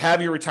 you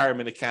have your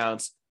retirement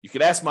accounts, you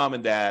could ask mom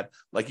and dad,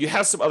 you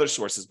have some other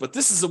sources. But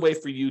this is a way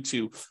for you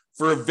to,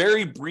 for a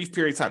very brief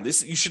period of time,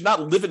 you should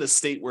not live in a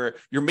state where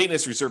your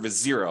maintenance reserve is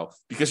zero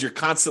because you're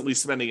constantly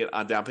spending it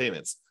on down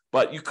payments.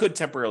 But you could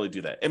temporarily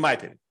do that, in my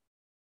opinion.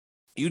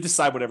 You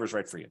decide whatever's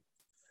right for you.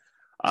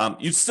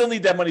 You still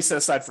need that money set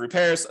aside for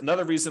repairs.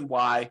 Another reason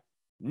why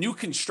new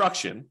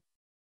construction,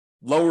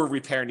 lower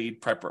repair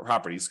need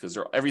properties, because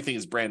everything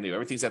is brand new,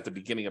 everything's at the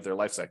beginning of their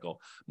life cycle,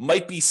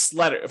 might be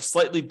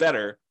slightly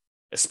better,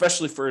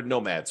 especially for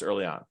nomads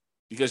early on,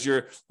 because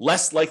you're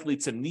less likely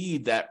to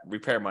need that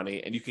repair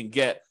money, and you can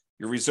get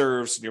your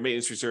reserves and your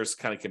maintenance reserves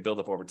kind of can build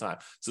up over time.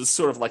 So this is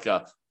sort of like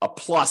a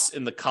plus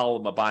in the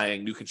column of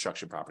buying new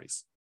construction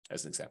properties,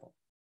 as an example.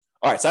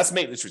 All right, so that's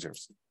maintenance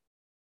reserves.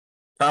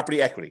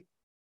 Property equity.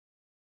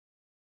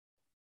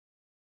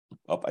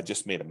 Oh, I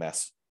just made a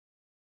mess.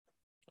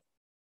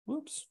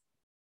 Whoops.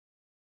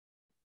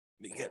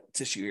 Let me get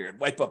tissue here and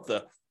wipe up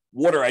the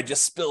water I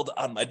just spilled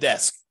on my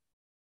desk.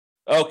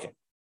 Okay.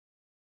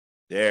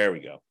 There we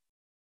go.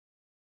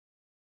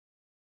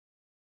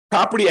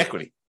 Property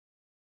equity.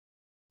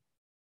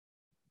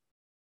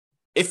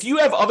 If you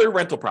have other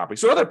rental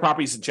properties, or other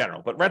properties in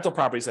general, but rental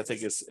properties I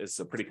think is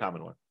a pretty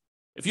common one.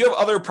 If you have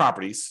other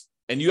properties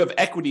and you have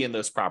equity in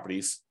those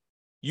properties,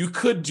 you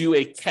could do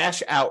a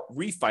cash out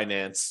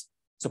refinance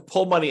to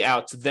pull money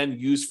out to then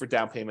use for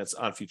down payments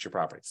on future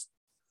properties.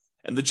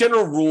 And the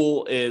general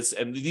rule is,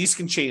 and these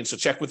can change, so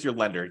check with your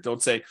lender.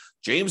 Don't say,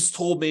 James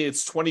told me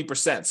it's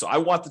 20%, so I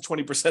want the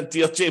 20%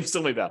 deal James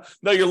told me about.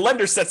 No, your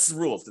lender sets the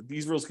rules.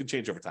 These rules can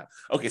change over time.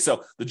 Okay,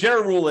 so the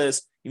general rule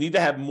is you need to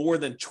have more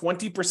than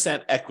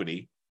 20%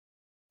 equity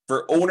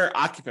for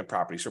owner-occupant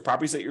properties, for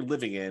properties that you're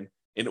living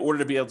in order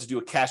to be able to do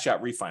a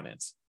cash-out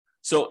refinance.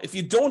 So if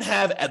you don't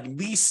have at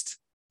least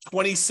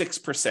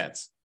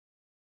 26%,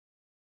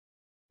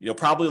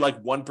 probably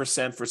like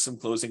 1% for some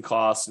closing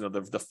costs,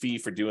 the fee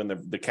for doing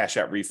the cash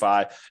out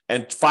refi,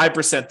 and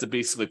 5% to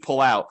basically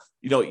pull out.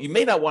 You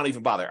may not want to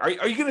even bother. Are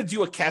you going to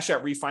do a cash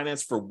out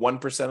refinance for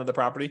 1% of the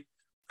property?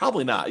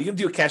 Probably not. You're going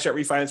to do a cash out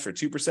refinance for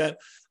 2%.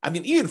 I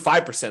mean, even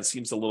 5%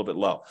 seems a little bit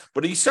low.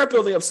 But if you start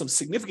building up some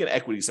significant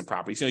equities in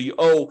properties, you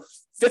owe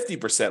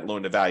 50%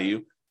 loan to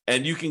value,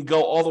 and you can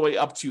go all the way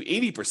up to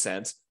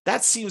 80%.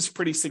 That seems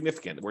pretty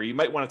significant, where you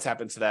might want to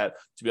tap into that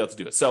to be able to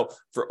do it. So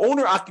for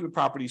owner occupant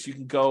properties, you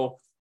could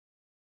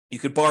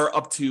borrow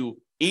up to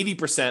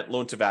 80%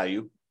 loan to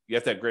value. You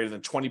have to have greater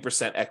than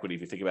 20% equity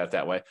if you think about it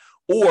that way.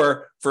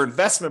 Or for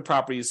investment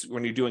properties,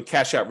 when you're doing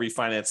cash out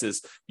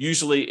refinances,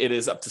 usually it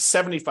is up to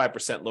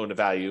 75% loan to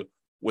value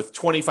with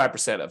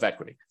 25% of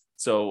equity.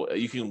 So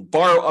you can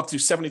borrow up to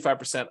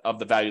 75% of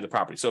the value of the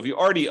property. So if you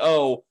already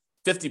owe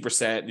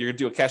 50%, you're going to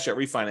do a cash out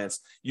refinance,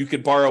 you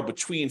could borrow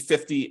between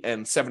 50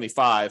 and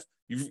 75.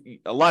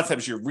 A lot of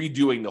times you're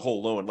redoing the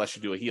whole loan unless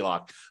you do a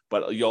HELOC,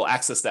 but you'll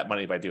access that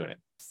money by doing it.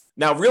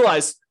 Now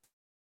realize,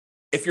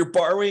 if you're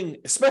borrowing,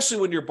 especially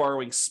when you're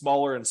borrowing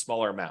smaller and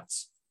smaller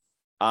amounts,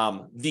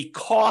 the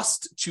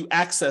cost to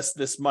access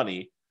this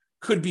money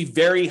could be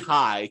very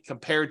high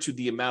compared to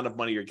the amount of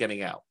money you're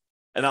getting out.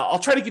 And I'll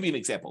try to give you an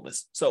example of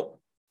this. So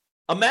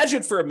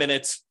imagine for a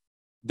minute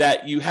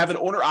that you have an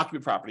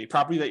owner-occupant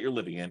property that you're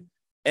living in,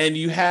 and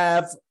you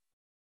have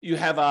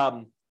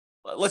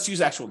let's use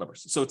actual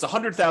numbers. So it's a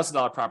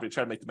 $100,000 property,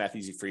 try to make the math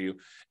easy for you,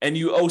 and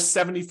you owe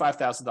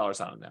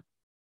 $75,000 on it now.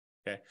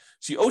 Okay,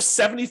 so you owe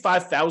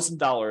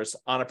 $75,000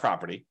 on a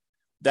property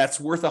that's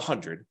worth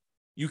 $100,000.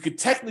 You could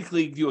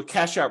technically do a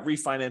cash out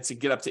refinance and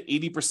get up to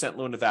 80%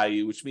 loan to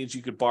value, which means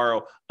you could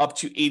borrow up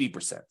to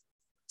 80%.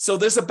 So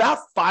there's about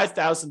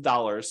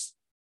 $5,000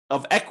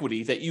 of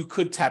equity that you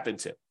could tap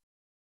into.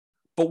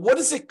 But what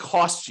does it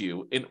cost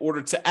you in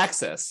order to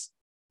access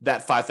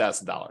that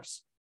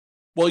 $5,000?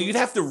 Well, you'd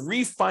have to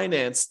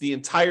refinance the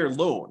entire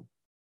loan.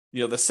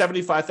 The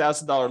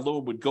 $75,000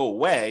 loan would go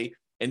away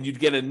and you'd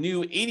get a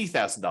new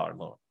 $80,000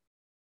 loan.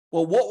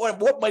 Well,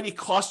 what might it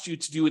cost you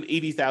to do an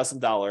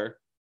 $80,000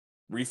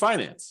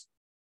 refinance?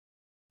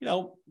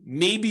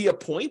 Maybe a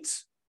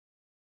point.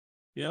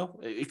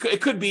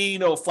 It could be,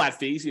 flat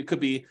fees. It could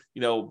be,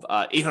 $800,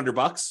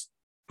 $1,200,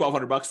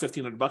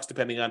 $1,500,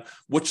 depending on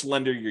which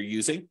lender you're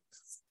using.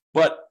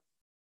 But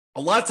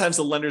a lot of times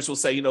the lenders will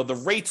say, the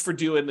rate for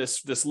doing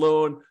this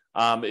loan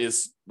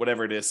is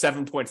whatever it is,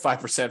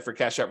 7.5% for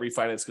cash out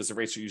refinance, because the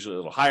rates are usually a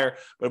little higher,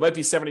 but it might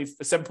be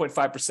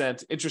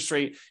 7.5% interest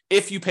rate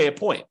if you pay a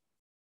point.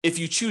 If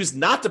you choose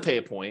not to pay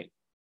a point,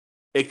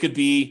 it could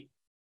be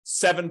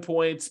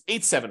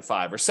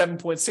 7.875 or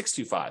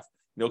 7.625.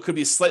 It could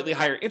be a slightly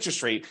higher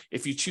interest rate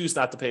if you choose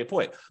not to pay a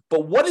point.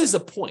 But what is a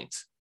point?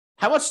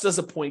 How much does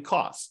a point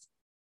cost?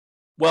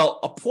 Well,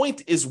 a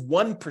point is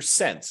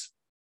 1%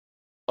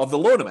 of the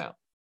loan amount.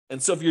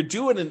 And so if you're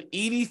doing an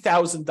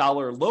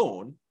 $80,000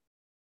 loan,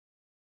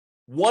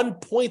 1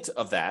 point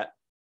of that,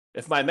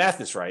 if my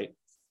math is right,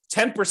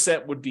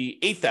 10% would be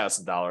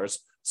 $8,000.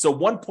 So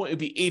 1 point would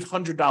be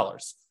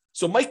 $800.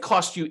 So it might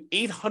cost you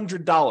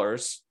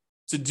 $800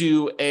 to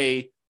do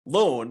a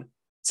loan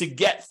to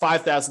get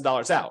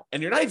 $5,000 out.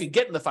 And you're not even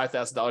getting the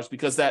 $5,000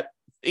 because that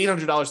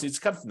 $800 needs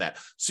to come from that.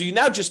 So you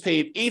now just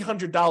paid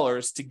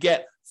 $800 to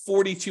get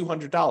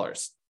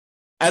 $4,200.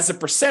 As a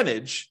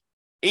percentage,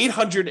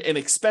 $800 in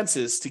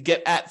expenses to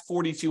get at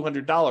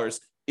 $4,200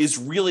 is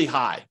really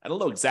high. I don't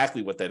know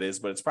exactly what that is,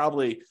 but it's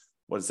probably,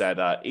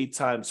 8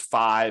 times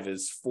 5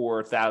 is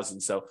 4,000.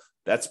 So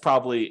that's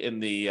probably in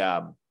the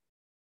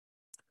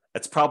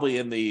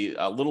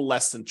little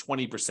less than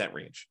 20%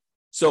 range.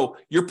 So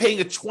you're paying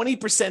a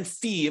 20%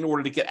 fee in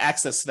order to get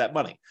access to that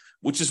money,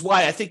 which is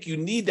why I think you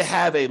need to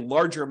have a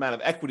larger amount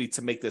of equity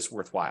to make this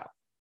worthwhile.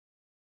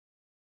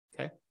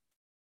 Okay.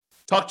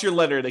 Talk to your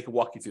lender. They can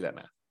walk you through that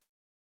math.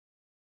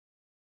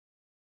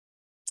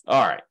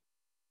 All right.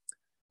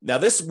 Now,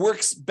 this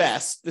works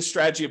best. This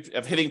strategy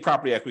of hitting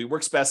property equity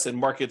works best in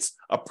markets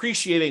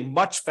appreciating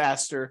much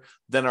faster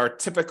than our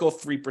typical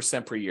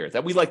 3% per year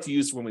that we like to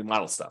use when we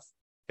model stuff.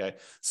 Okay.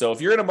 So if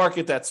you're in a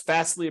market that's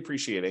fastly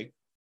appreciating,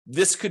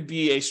 this could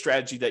be a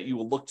strategy that you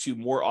will look to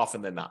more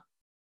often than not.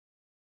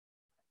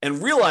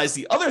 And realize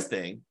the other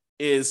thing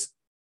is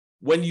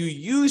when you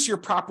use your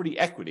property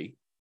equity,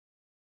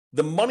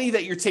 the money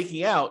that you're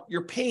taking out,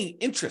 you're paying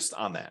interest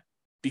on that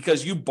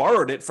because you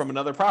borrowed it from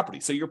another property.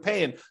 So you're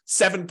paying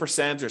 7%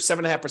 or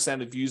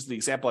 7.5%, if you use the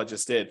example I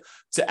just did,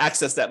 to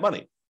access that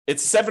money.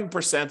 It's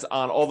 7%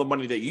 on all the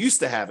money that you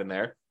used to have in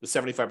there, the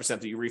 75%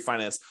 that you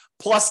refinanced,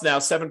 plus now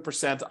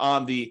 7%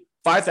 on the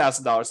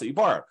 $5,000 that you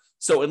borrowed.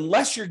 So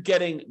unless you're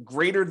getting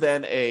greater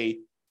than a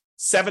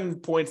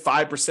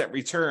 7.5%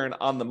 return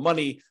on the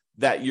money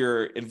that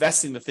you're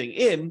investing the thing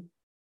in,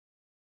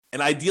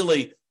 and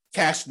ideally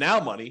cash now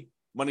money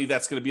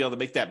that's going to be able to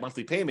make that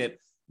monthly payment,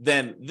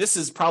 then this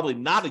is probably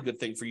not a good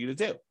thing for you to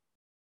do.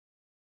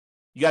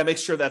 You got to make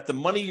sure that the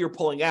money you're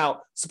pulling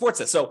out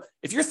supports it. So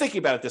if you're thinking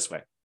about it this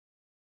way,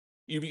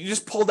 you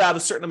just pulled out a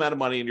certain amount of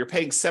money and you're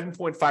paying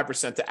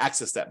 7.5% to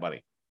access that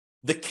money.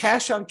 The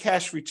cash on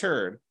cash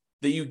return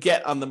that you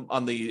get on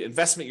the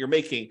investment you're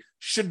making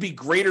should be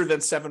greater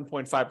than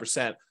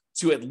 7.5%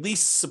 to at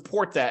least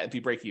support that and be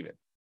break even.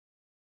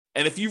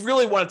 And if you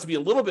really want it to be a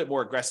little bit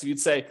more aggressive, you'd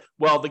say,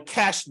 well, the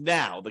cash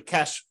now, the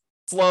cash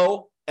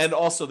flow, and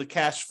also the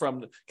cash flow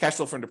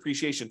from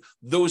depreciation,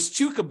 those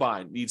two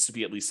combined needs to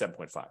be at least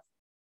 7.5.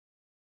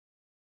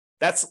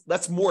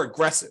 That's more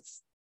aggressive,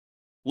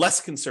 less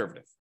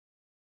conservative.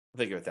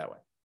 Think of it that way.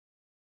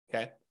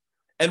 Okay.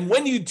 And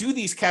when you do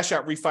these cash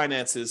out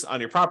refinances on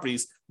your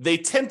properties, they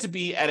tend to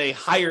be at a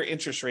higher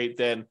interest rate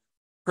than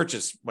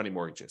purchase money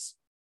mortgages.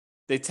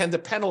 They tend to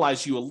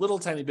penalize you a little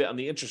tiny bit on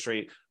the interest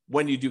rate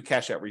when you do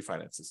cash out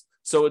refinances.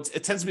 So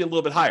it tends to be a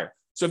little bit higher.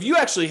 So if you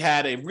actually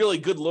had a really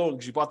good loan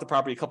because you bought the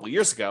property a couple of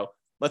years ago,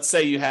 let's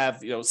say you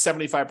have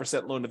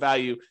 75% loan to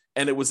value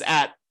and it was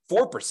at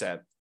 4%.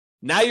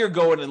 Now you're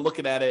going and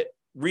looking at it,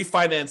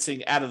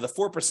 refinancing out of the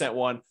 4%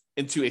 one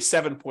into a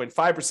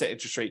 7.5%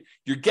 interest rate.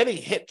 You're getting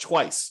hit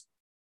twice.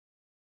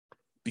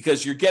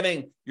 Because you're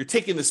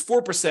taking this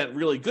 4%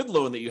 really good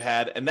loan that you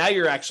had, and now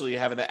you're actually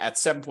having it at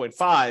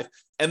 7.5,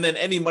 and then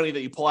any money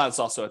that you pull out is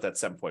also at that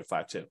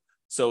 7.5 too.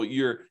 So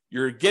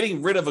you're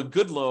getting rid of a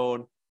good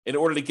loan in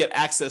order to get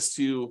access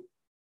to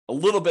a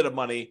little bit of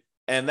money,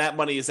 and that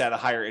money is at a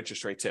higher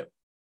interest rate too.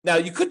 Now,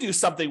 you could do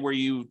something where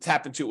you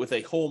tap into it with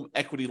a home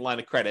equity line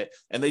of credit,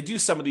 and they do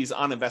some of these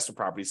on investment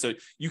properties. So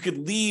you could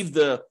leave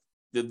the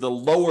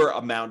lower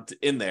amount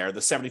in there, the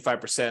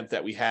 75%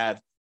 that we had.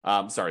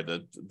 Because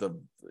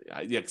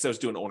I was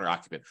doing owner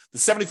occupant. The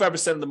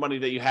 75% of the money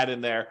that you had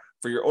in there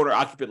for your owner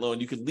occupant loan,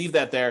 you could leave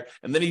that there,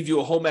 and then you do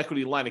a home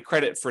equity line of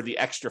credit for the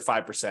extra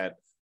 5%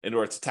 in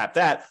order to tap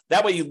that.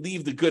 That way you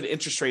leave the good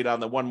interest rate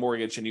on the one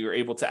mortgage and you're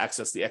able to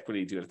access the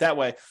equity to do it that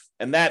way.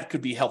 And that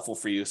could be helpful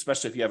for you,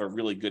 especially if you have a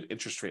really good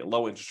interest rate,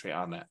 low interest rate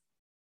on that.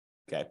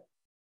 Okay.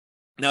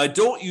 Now, I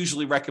don't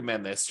usually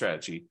recommend this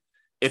strategy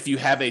if you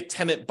have a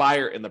tenant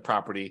buyer in the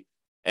property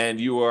and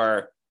you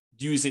are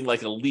using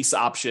like a lease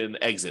option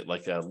exit,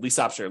 like a lease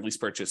option or lease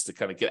purchase to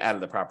kind of get out of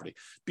the property,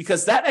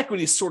 because that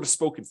equity is sort of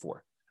spoken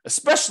for,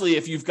 especially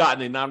if you've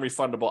gotten a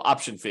non-refundable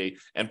option fee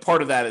and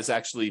part of that is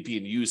actually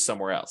being used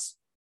somewhere else.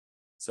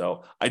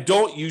 So I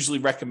don't usually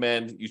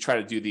recommend you try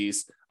to do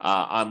these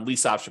on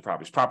lease option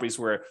properties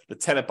where the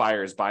tenant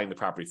buyer is buying the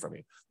property from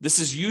you. This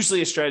is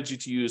usually a strategy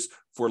to use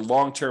for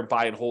long-term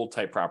buy and hold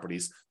type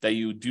properties that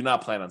you do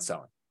not plan on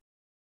selling.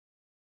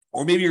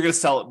 Or maybe you're going to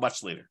sell it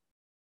much later.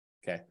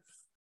 Okay.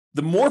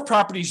 The more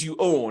properties you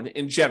own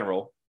in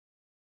general,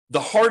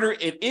 the harder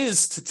it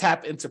is to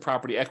tap into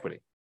property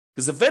equity.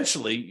 Because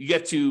eventually you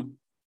get to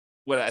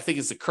what I think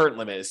is the current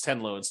limit is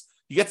 10 loans.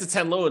 You get to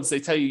 10 loans, they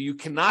tell you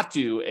cannot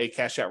do a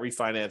cash out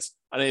refinance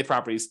on any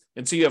properties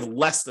until you have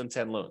less than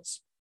 10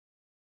 loans.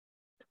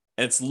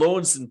 And it's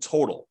loans in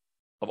total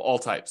of all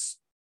types.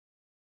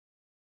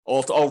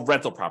 All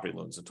rental property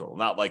loans in total,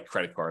 not like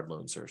credit card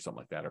loans or something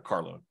like that, or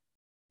car loan.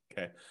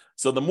 Okay.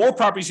 So the more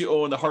properties you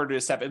own, the harder it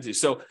is to tap into.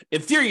 So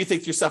in theory, you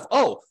think to yourself,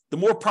 oh, the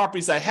more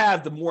properties I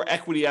have, the more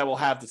equity I will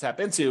have to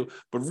tap into.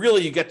 But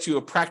really, you get to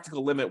a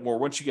practical limit where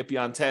once you get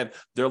beyond 10,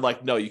 they're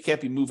like, no, you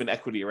can't be moving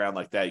equity around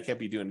like that. You can't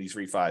be doing these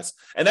refis.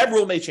 And that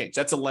rule may change.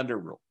 That's a lender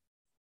rule.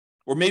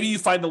 Or maybe you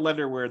find a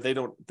lender where they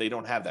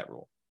don't have that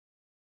rule.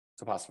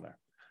 It's a possibility.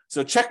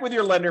 So check with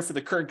your lender for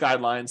the current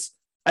guidelines,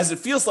 as it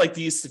feels like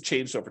these have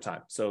changed over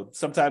time. So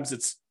sometimes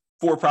it's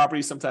 4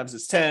 properties, sometimes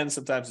it's 10,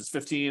 sometimes it's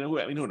 15.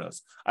 I mean, who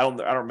knows? I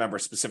don't remember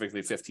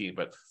specifically 15,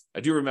 but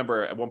I do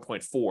remember at one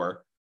point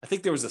 4. I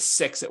think there was a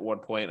 6 at one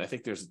point. I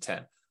think there's a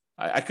 10.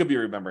 I could be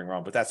remembering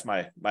wrong, but that's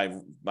my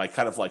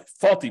kind of like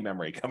faulty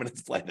memory coming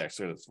into play next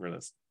for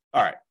this.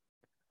 All right.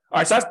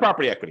 So that's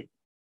property equity.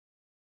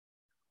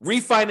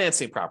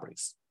 Refinancing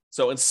properties.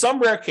 So in some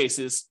rare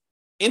cases,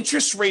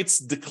 interest rates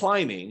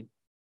declining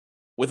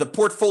with a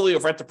portfolio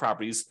of rental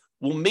properties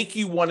will make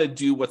you want to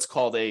do what's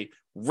called a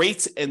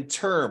rate and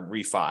term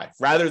refi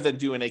rather than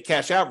doing a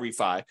cash out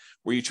refi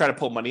where you try to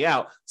pull money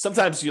out.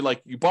 Sometimes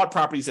you bought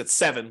properties at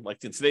 7,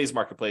 like in today's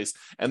marketplace,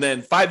 and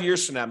then 5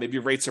 years from now, maybe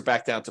your rates are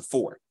back down to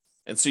 4.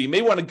 And so you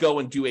may want to go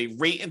and do a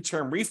rate and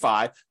term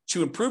refi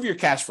to improve your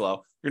cash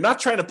flow. You're not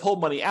trying to pull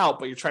money out,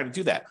 but you're trying to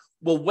do that.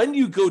 Well, when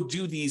you go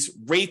do these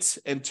rates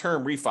and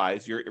term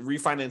refis, you're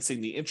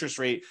refinancing the interest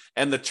rate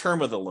and the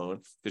term of the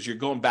loan because you're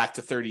going back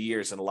to 30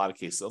 years in a lot of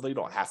cases, although you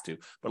don't have to.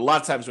 But a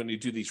lot of times when you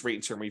do these rate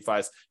and term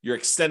refis, you're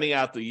extending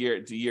out the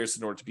years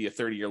in order to be a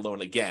 30-year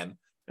loan again.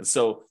 And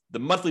so the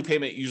monthly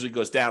payment usually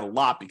goes down a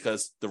lot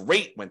because the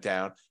rate went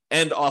down.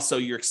 And also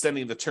you're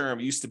extending the term.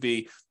 It used to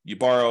be you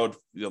borrowed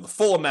the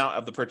full amount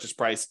of the purchase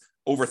price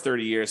over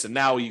 30 years. And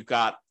now you've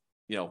got,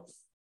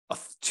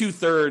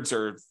 2/3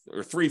 or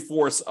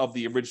 3/4 of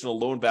the original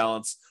loan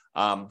balance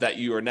that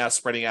you are now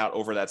spreading out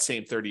over that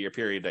same 30-year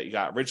period that you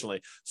got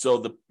originally. So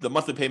the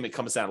monthly payment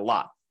comes down a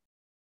lot.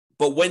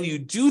 But when you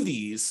do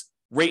these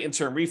rate and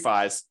term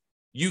refis,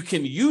 you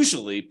can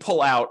usually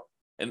pull out,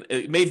 and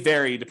it may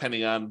vary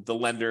depending on the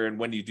lender and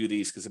when you do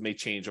these because it may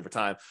change over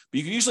time, but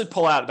you can usually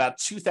pull out about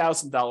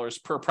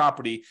 $2,000 per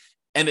property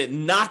and it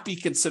not be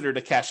considered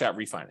a cash out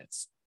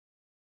refinance.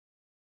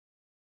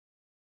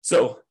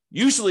 So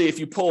usually if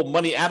you pull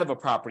money out of a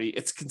property,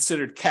 it's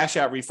considered cash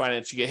out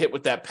refinance. You get hit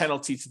with that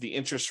penalty to the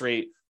interest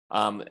rate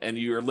and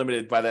you're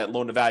limited by that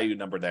loan to value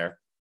number there.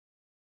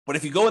 But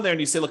if you go in there and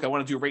you say, look, I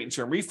want to do a rate and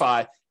term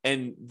refi,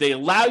 and they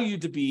allow you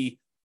to be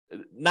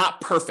not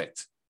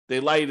perfect. They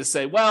allow you to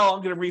say, well,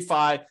 I'm going to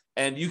refi,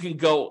 and you can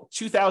go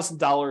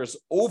 $2,000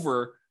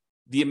 over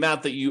the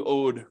amount that you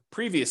owed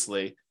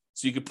previously.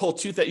 So you could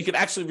you could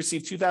actually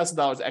receive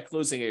 $2,000 at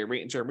closing a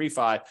rate and term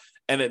refi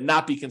and it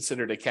not be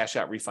considered a cash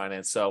out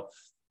refinance. So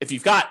if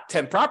you've got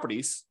 10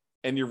 properties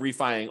and you're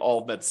refining all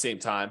of them at the same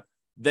time,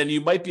 then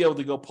you might be able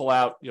to go pull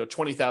out,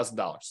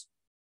 $20,000,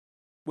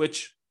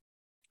 which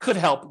could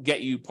help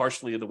get you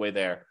partially the way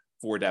there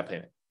for down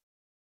payment.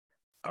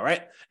 All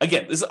right.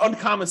 Again, this is an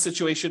uncommon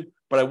situation,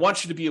 but I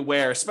want you to be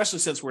aware, especially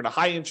since we're in a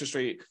high interest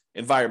rate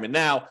environment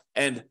now,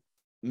 and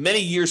many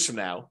years from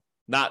now,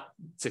 not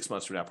 6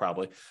 months from now,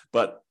 probably,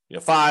 but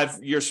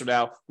 5 years from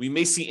now, we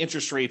may see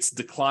interest rates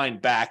decline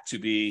back to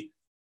be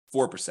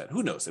 4%.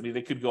 Who knows? I mean,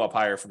 they could go up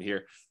higher from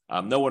here.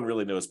 No one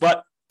really knows.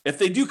 But if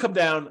they do come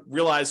down,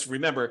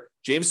 remember,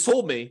 James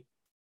told me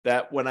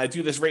that when I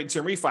do this rate and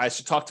term refi, I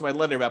should talk to my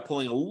lender about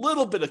pulling a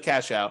little bit of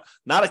cash out,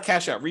 not a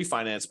cash out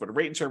refinance, but a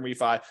rate and term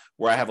refi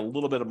where I have a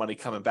little bit of money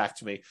coming back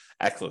to me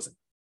at closing.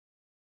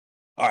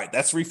 All right,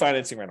 that's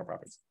refinancing rental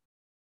properties.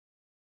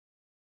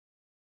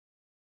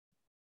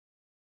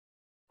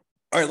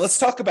 All right, let's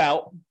talk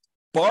about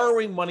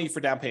borrowing money for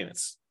down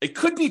payments. It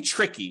could be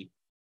tricky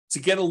to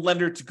get a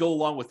lender to go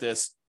along with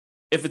this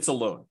if it's a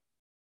loan,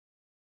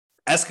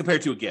 as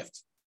compared to a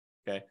gift,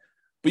 okay?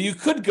 But you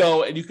could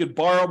go and you could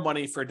borrow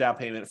money for a down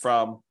payment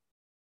from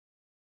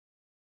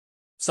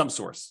some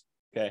source,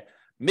 okay?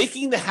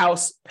 Making the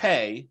house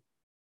pay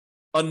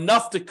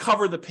enough to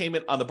cover the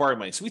payment on the borrowing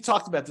money. So we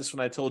talked about this when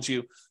I told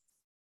you,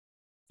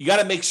 you got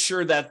to make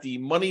sure that the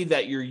money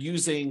that you're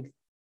using,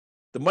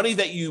 the money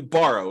that you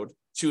borrowed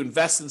to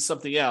invest in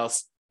something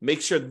else,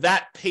 make sure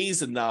that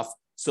pays enough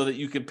so that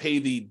you can pay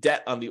the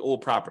debt on the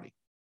old property.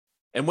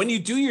 And when you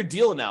do your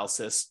deal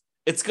analysis,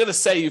 it's going to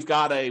say you've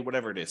got a,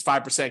 whatever it is,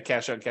 5%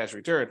 cash on cash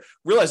return.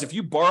 Realize if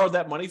you borrowed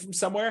that money from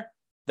somewhere,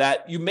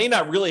 that you may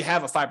not really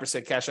have a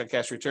 5% cash on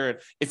cash return.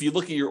 If you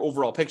look at your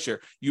overall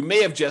picture, you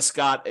may have just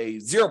got a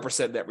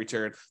 0% net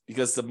return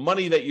because the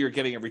money that you're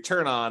getting a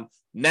return on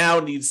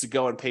now needs to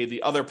go and pay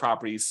the other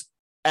property's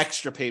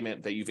extra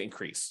payment that you've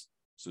increased.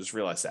 So just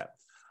realize that.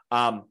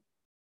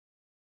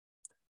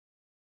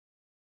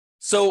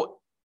 So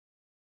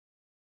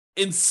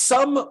in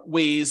some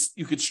ways,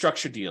 you could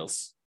structure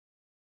deals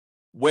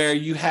where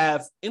you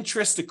have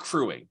interest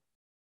accruing.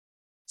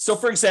 So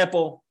for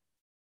example,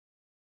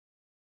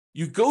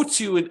 you go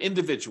to an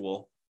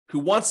individual who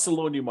wants to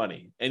loan you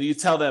money and you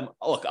tell them,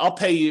 look, I'll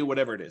pay you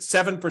whatever it is,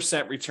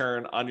 7%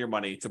 return on your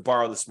money to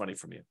borrow this money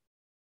from you.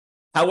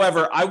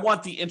 However, I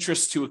want the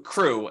interest to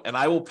accrue and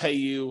I will pay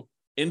you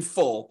in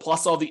full,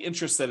 plus all the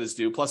interest that is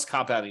due, plus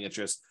compounding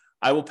interest.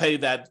 I will pay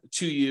that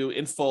to you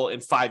in full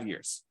in 5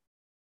 years.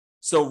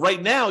 So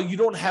right now, you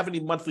don't have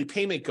any monthly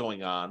payment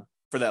going on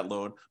for that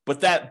loan,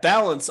 but that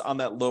balance on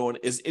that loan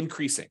is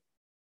increasing.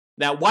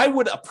 Now, why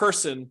would a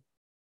person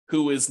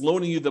who is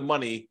loaning you the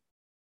money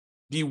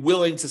be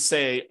willing to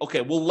say,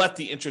 okay, we'll let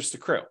the interest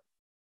accrue?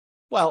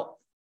 Well,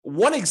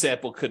 one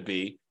example could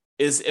be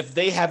is if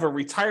they have a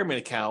retirement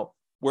account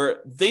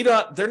where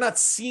they're not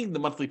seeing the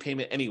monthly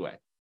payment anyway.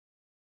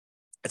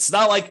 It's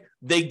not like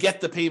they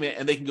get the payment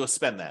and they can go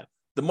spend that.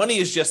 The money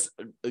is just,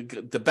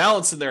 the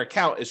balance in their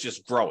account is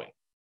just growing,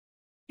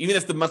 even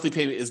if the monthly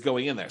payment is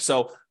going in there.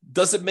 So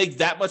does it make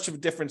that much of a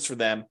difference for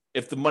them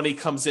if the money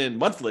comes in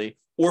monthly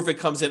or if it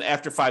comes in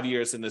after 5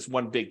 years in this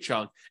one big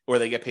chunk where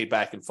they get paid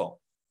back in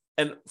full?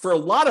 And for a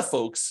lot of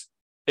folks,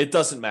 it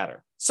doesn't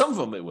matter. Some of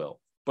them it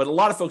will, but a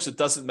lot of folks, it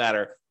doesn't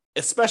matter,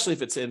 especially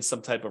if it's in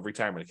some type of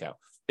retirement account.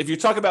 If you're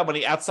talking about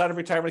money outside of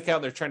retirement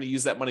account, they're trying to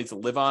use that money to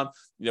live on.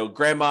 You know,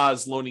 grandma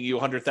is loaning you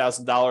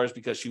 $100,000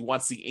 because she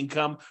wants the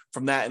income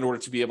from that in order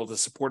to be able to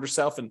support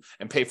herself and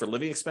pay for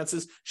living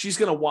expenses. She's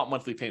going to want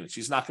monthly payments.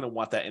 She's not going to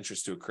want that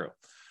interest to accrue.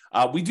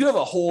 We do have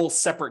a whole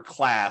separate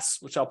class,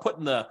 which I'll put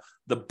in the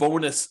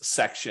bonus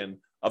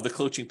section of the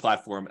coaching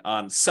platform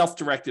on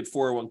self-directed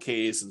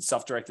 401ks and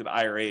self-directed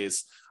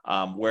IRAs,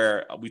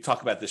 where we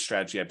talk about this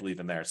strategy, I believe,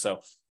 in there. So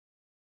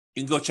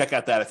you can go check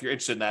out that if you're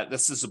interested in that.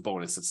 This is a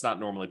bonus. It's not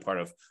normally part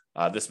of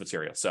this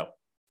material. So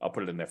I'll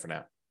put it in there for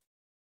now.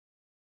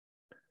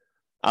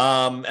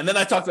 And then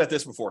I talked about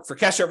this before. For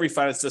cash out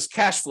refinance, does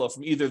cash flow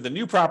from either the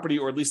new property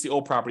or at least the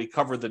old property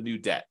cover the new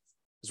debt?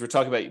 Because we're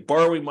talking about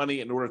borrowing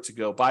money in order to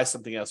go buy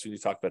something else. We need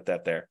to talk about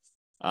that there.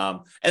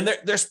 And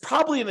there's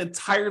probably an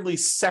entirely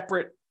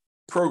separate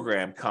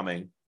program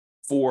coming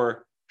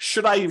for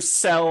should I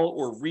sell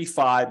or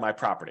refi my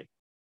property?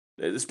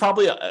 It's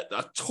probably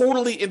a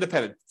totally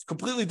independent,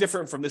 completely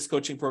different from this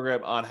coaching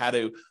program on how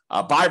to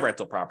buy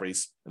rental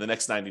properties in the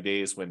next 90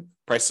 days when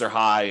prices are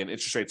high and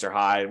interest rates are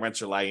high and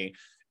rents are lagging.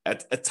 An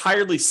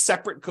entirely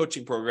separate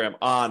coaching program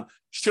on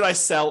should I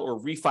sell or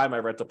refi my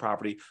rental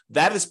property?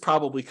 That is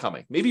probably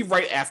coming, maybe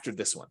right after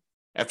this one.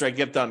 After I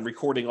get done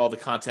recording all the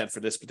content for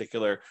this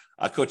particular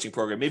coaching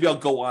program, maybe I'll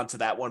go on to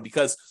that one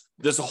because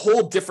there's a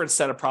whole different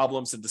set of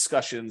problems and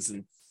discussions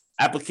and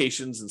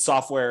applications and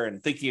software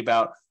and thinking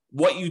about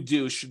what you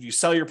do. Should you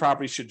sell your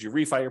property? Should you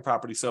refi your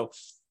property? So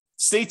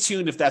stay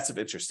tuned if that's of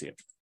interest to you.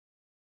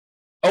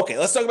 Okay,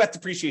 let's talk about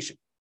depreciation.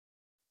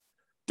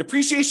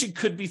 Depreciation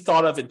could be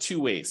thought of in two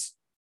ways.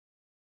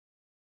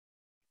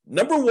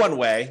 Number one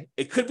way,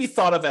 it could be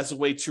thought of as a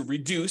way to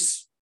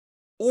reduce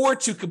or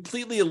to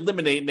completely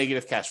eliminate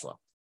negative cash flow.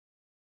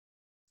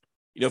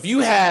 You know, if you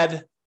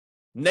had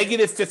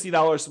negative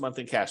 $50 a month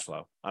in cash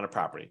flow on a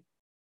property,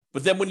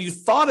 but then when you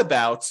thought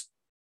about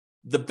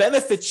the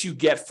benefits you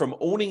get from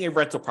owning a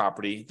rental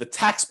property, the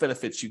tax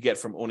benefits you get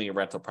from owning a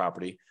rental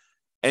property,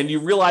 and you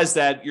realize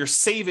that you're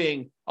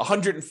saving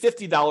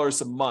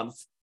 $150 a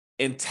month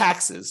in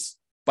taxes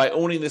by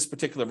owning this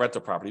particular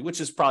rental property, which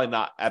is probably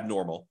not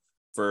abnormal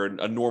for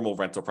a normal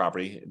rental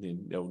property,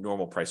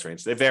 normal price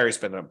range. They vary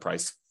depending on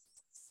price.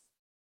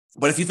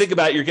 But if you think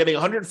about it, you're getting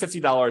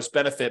 $150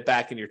 benefit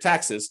back in your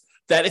taxes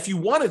that if you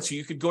wanted to,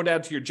 you could go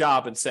down to your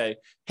job and say,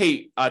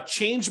 hey,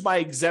 change my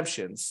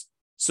exemptions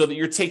so that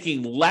you're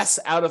taking less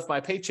out of my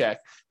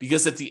paycheck,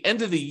 because at the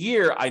end of the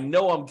year, I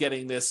know I'm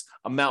getting this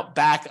amount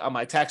back on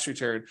my tax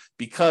return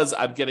because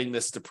I'm getting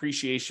this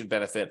depreciation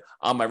benefit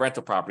on my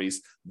rental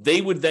properties. They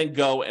would then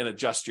go and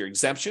adjust your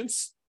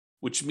exemptions,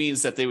 which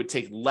means that they would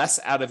take less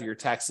out of your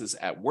taxes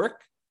at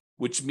work,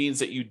 which means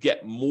that you'd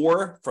get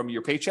more from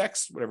your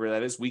paychecks, whatever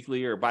that is,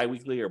 weekly or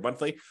biweekly or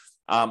monthly,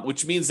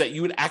 which means that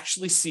you would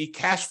actually see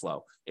cash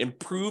flow,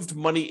 improved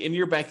money in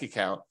your bank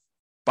account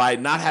by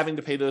not having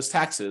to pay those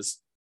taxes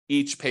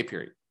each pay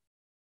period.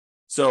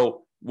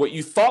 So what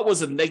you thought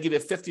was a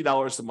negative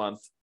 $50 a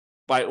month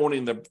by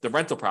owning the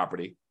rental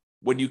property,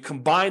 when you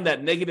combine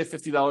that negative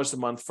 $50 a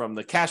month from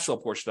the cash flow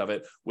portion of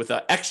it with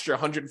an extra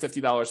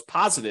 $150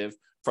 positive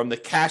from the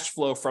cash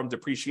flow from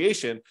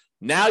depreciation,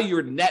 now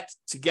you're net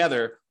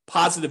together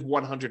positive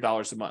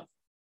 $100 a month.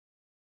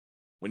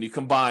 When you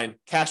combine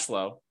cash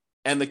flow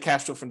and the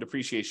cash flow from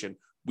depreciation,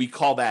 we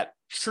call that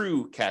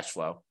true cash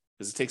flow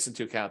because it takes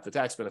into account the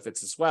tax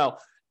benefits as well.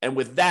 And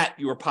with that,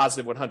 you are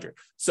positive 100.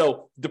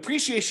 So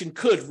depreciation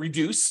could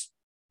reduce,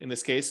 in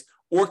this case,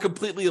 or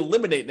completely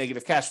eliminate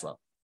negative cash flow.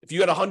 If you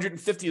had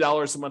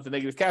 $150 a month of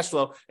negative cash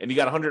flow and you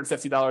got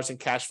 $150 in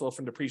cash flow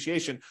from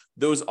depreciation,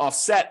 those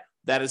offset.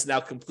 That is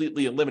now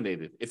completely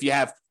eliminated. If you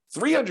have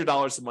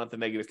 $300 a month of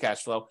negative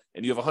cash flow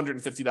and you have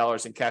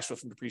 $150 in cash flow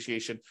from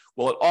depreciation,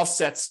 well, it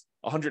offsets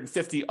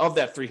 150 of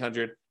that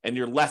 300 and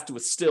you're left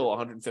with still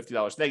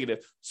 $150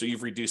 negative. So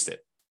you've reduced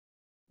it.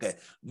 Okay.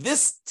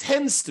 This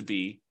tends to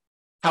be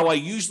how I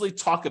usually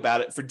talk about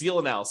it for deal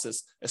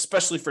analysis,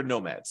 especially for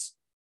nomads.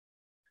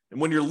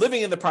 And when you're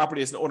living in the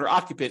property as an owner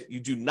occupant, you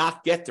do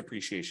not get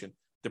depreciation.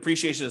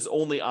 Depreciation is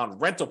only on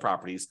rental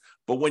properties.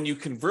 But when you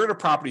convert a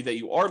property that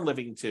you are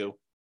living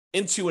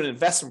into an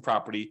investment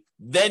property,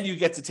 then you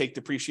get to take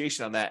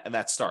depreciation on that, and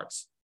that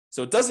starts.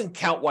 So it doesn't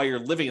count while you're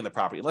living in the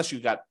property, unless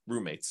you've got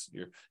roommates.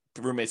 Your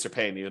roommates are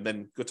paying you, and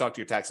then go talk to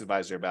your tax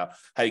advisor about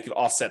how you can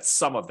offset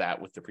some of that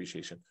with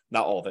depreciation,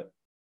 not all of it.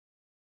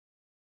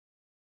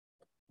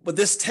 But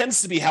this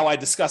tends to be how I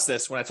discuss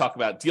this when I talk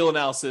about deal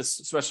analysis,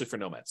 especially for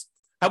nomads.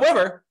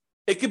 However,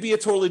 it could be a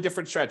totally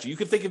different strategy. You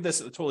could think of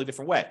this in a totally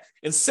different way.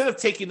 Instead of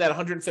taking that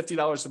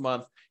 $150 a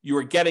month you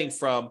are getting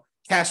from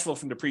cash flow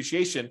from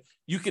depreciation,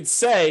 you could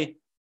say,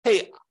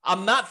 hey,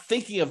 I'm not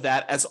thinking of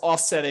that as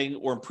offsetting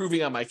or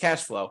improving on my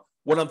cash flow.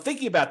 What I'm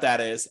thinking about that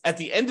is at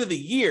the end of the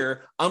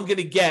year, I'm going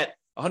to get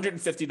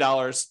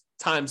 $150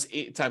 times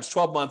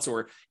 12 months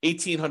or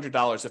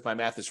 $1,800 if my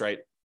math is right.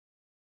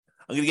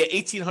 I'm going to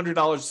get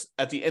 $1,800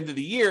 at the end of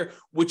the year,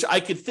 which I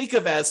could think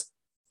of as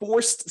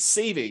forced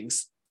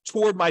savings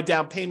toward my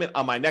down payment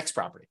on my next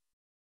property.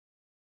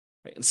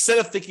 Right? Instead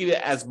of thinking of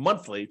it as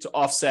monthly to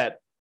offset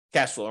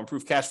cash flow,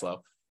 improve cash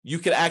flow, you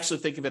could actually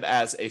think of it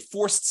as a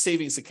forced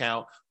savings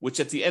account, which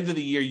at the end of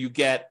the year, you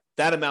get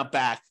that amount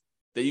back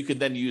that you can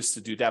then use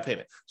to do down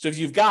payment. So if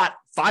you've got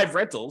 5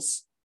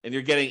 rentals and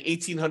you're getting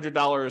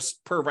 $1,800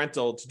 per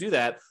rental to do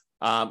that,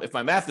 if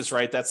my math is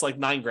right, that's like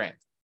 $9,000.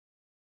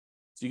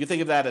 So you can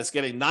think of that as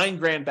getting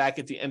 $9,000 back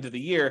at the end of the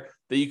year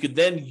that you could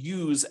then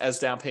use as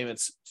down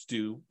payments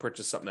to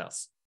purchase something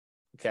else.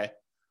 Okay.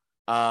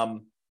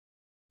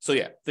 So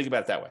yeah, think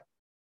about it that way.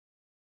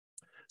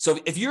 So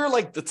if you're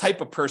like the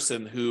type of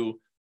person who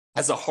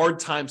has a hard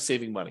time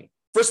saving money,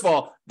 first of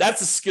all,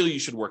 that's a skill you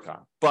should work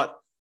on. But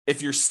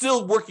if you're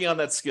still working on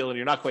that skill and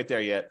you're not quite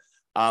there yet,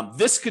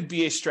 this could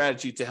be a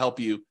strategy to help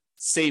you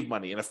save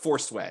money in a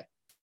forced way.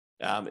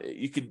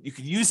 You could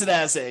use it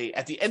as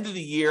at the end of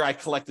the year, I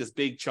collect this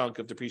big chunk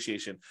of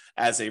depreciation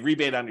as a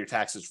rebate on your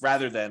taxes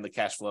rather than the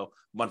cash flow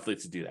monthly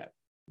to do that.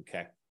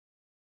 Okay.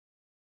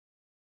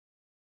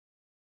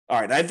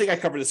 All right. I think I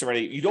covered this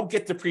already. You don't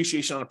get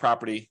depreciation on a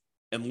property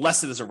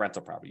unless it is a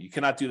rental property. You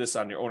cannot do this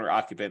on your owner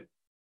occupant.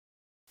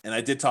 And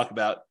I did talk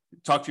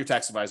to your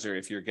tax advisor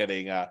if you're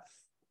getting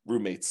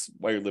roommates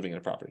while you're living in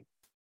a property.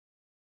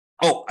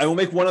 Oh, I will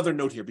make one other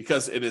note here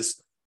because it is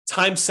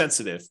time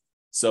sensitive.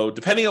 So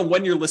depending on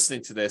when you're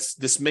listening to this,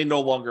 this may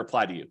no longer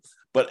apply to you.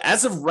 But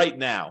as of right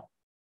now,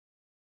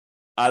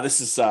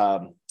 this is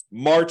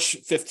March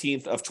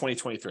 15th of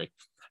 2023.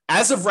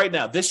 As of right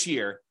now, this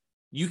year,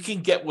 you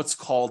can get what's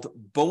called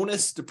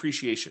bonus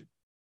depreciation.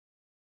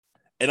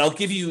 And I'll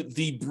give you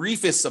the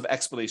briefest of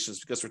explanations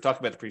because we're talking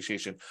about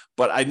depreciation,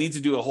 but I need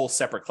to do a whole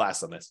separate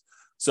class on this.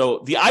 So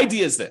the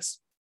idea is this.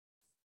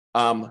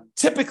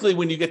 Typically,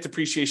 when you get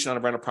depreciation on a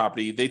rental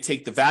property, they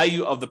take the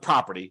value of the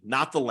property,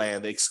 not the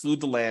land. They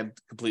exclude the land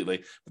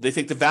completely, but they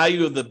take the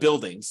value of the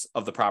buildings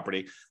of the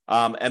property,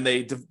 and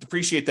they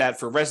depreciate that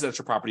for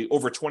residential property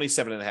over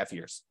 27 and a half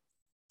years.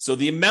 So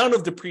the amount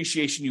of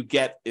depreciation you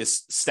get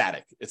is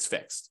static. It's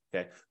fixed.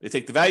 Okay. They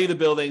take the value of the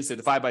buildings, they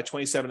divide by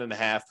 27 and a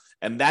half,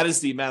 and that is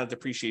the amount of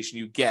depreciation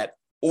you get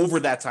over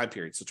that time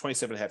period. So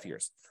 27 and a half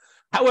years.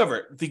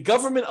 However, the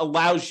government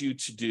allows you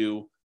to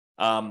do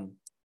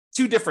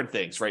two different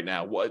things right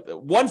now.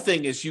 One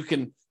thing is you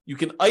can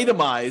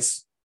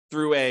itemize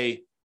through a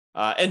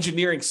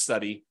engineering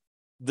study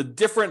the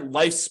different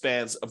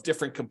lifespans of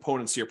different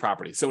components of your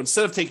property. So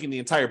instead of taking the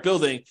entire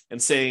building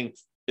and saying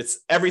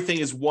everything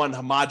is one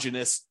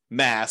homogeneous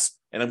mass,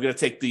 and I'm going to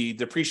take the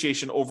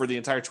depreciation over the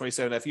entire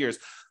 27.5 years.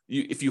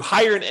 If you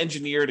hire an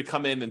engineer to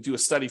come in and do a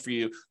study for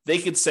you, they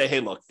could say, hey,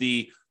 look,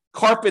 the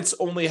carpets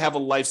only have a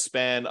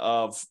lifespan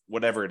of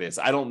whatever it is.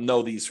 I don't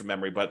know these from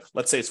memory, but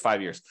let's say it's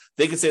 5 years.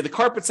 They can say the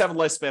carpets have a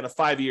lifespan of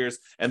 5 years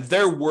and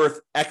they're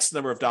worth X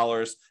number of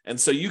dollars. And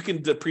so you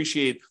can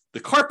depreciate the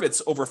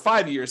carpets over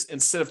 5 years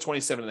instead of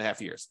 27.5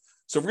 years.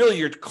 So really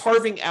you're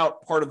carving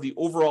out part of the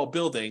overall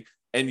building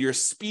and you're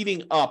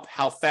speeding up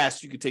how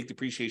fast you can take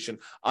depreciation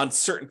on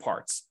certain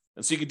parts.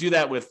 And so you could do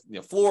that with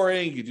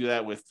flooring, you could do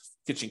that with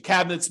kitchen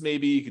cabinets,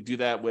 maybe you could do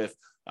that with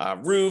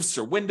roofs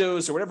or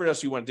windows or whatever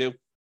else you want to do.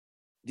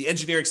 The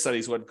engineering study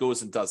is what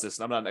goes and does this,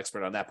 and I'm not an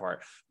expert on that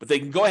part, but they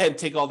can go ahead and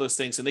take all those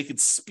things and they can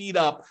speed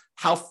up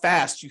how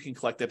fast you can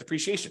collect that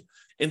depreciation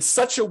in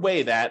such a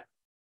way that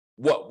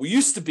what we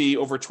used to be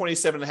over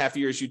 27.5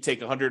 years, you'd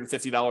take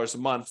 $150 a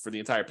month for the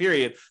entire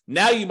period.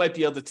 Now you might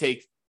be able to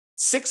take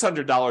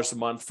 $600 a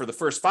month for the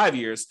first 5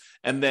 years,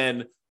 and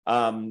then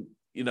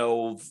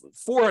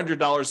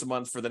 $400 a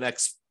month for the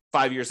next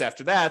 5 years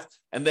after that.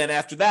 And then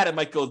after that, it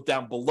might go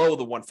down below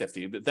the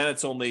 150, but then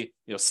it's only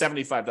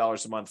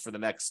 $75 a month for the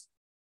next,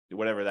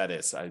 whatever that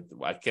is. I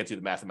can't do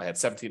the math in my head,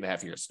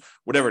 17.5 years,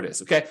 whatever it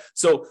is. Okay.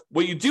 So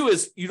what you do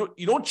is you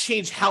don't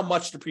change how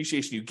much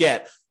depreciation you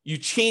get. You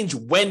change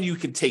when you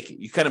can take it.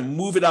 You kind of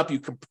move it up,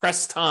 you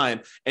compress time,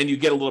 and you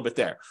get a little bit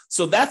there.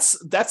 So that's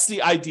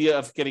the idea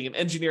of getting an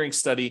engineering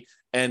study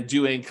and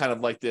doing kind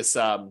of like this,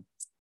 I'm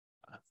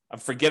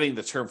forgetting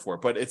the term for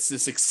it, but it's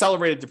this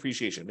accelerated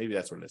depreciation. Maybe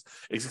that's what it is.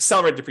 It's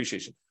accelerated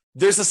depreciation.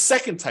 There's a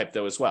second type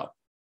though as well.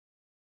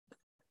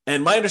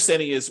 And my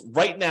understanding is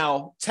right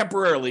now,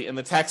 temporarily in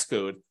the tax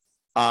code,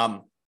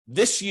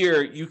 this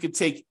year you could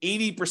take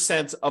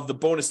 80% of the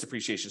bonus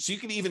depreciation. So you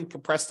can even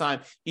compress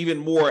time even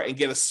more and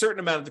get a certain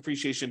amount of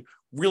depreciation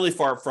really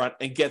far up front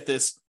and get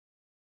this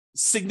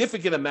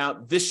significant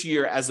amount this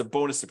year as a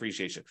bonus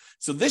depreciation.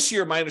 So this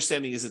year, my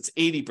understanding is it's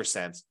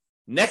 80%.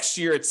 Next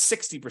year, it's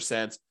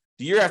 60%.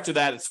 The year after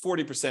that, it's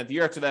 40%. The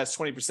year after that, it's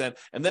 20%.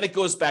 And then it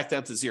goes back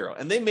down to zero.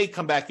 And they may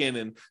come back in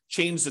and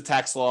change the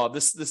tax law.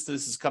 This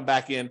has come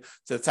back in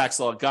to the tax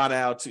law, gone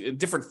out in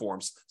different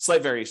forms,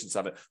 slight variations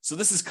of it. So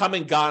this is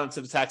coming, gone into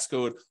the tax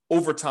code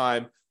over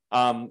time.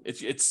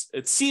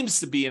 It seems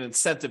to be an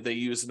incentive they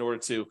use in order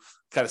to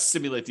kind of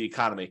stimulate the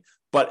economy.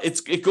 But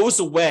it goes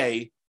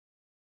away.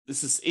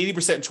 This is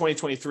 80% in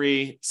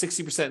 2023,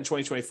 60% in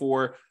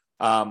 2024,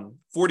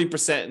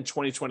 40% in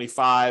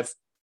 2025,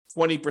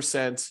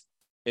 20%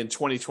 in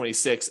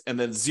 2026, and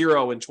then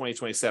zero in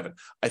 2027.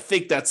 I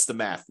think that's the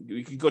math.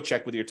 You can go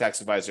check with your tax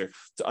advisor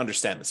to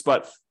understand this,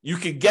 but you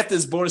can get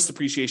this bonus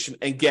depreciation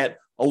and get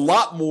a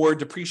lot more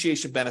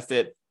depreciation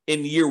benefit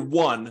in year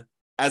one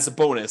as a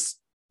bonus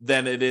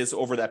than it is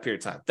over that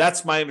period of time.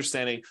 That's my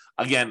understanding.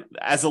 Again,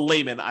 as a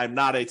layman, I'm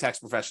not a tax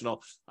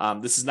professional.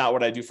 This is not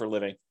what I do for a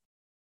living,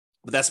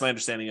 but that's my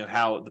understanding of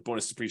how the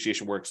bonus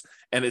depreciation works.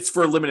 And it's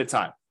for a limited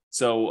time.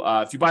 So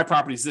if you buy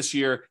properties this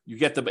year, you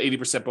get the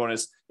 80%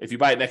 bonus. If you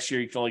buy it next year,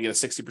 you can only get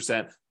a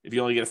 60%. If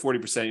you only get a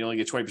 40%, you only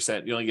get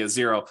 20%, you only get a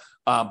zero.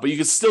 But you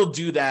can still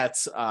do that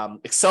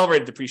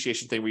accelerated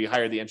depreciation thing where you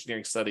hire the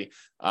engineering study.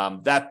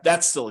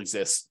 That still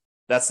exists.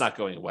 That's not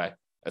going away,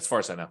 as far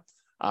as I know.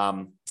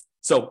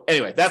 So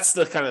anyway, that's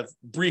the kind of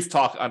brief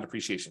talk on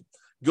depreciation.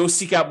 Go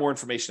seek out more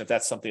information if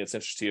that's something that's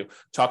interesting to you.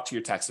 Talk to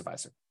your tax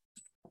advisor.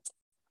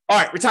 All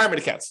right, retirement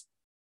accounts.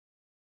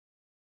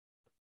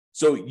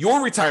 So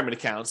your retirement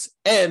accounts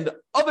and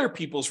other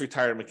people's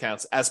retirement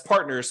accounts as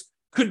partners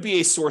could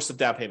be a source of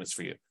down payments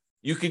for you.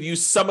 You could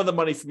use some of the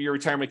money from your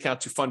retirement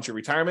account to fund your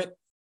retirement,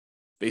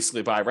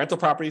 basically buy rental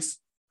properties.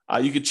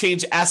 You could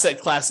change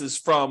asset classes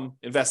from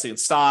investing in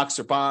stocks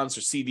or bonds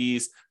or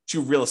CDs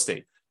to real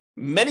estate.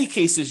 Many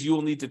cases, you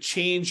will need to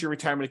change your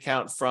retirement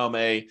account from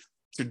a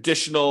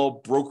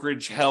traditional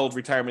brokerage-held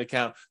retirement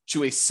account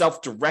to a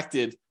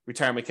self-directed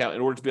retirement account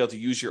in order to be able to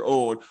use your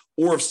own,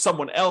 or if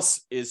someone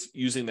else is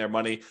using their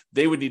money,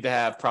 they would need to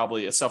have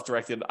probably a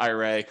self-directed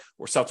IRA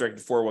or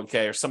self-directed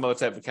 401k or some other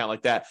type of account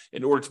like that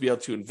in order to be able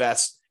to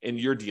invest in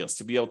your deals,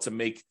 to be able to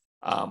make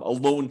a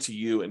loan to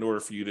you in order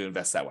for you to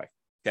invest that way.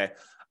 Okay.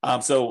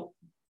 So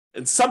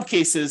in some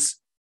cases,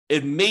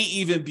 it may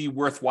even be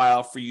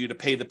worthwhile for you to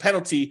pay the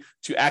penalty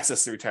to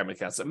access the retirement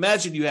accounts.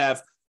 Imagine you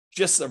have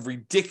just a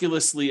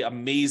ridiculously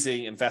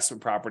amazing investment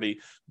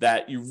property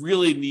that you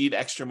really need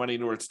extra money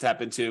in order to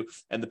tap into.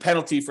 And the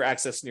penalty for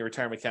accessing your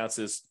retirement accounts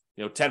is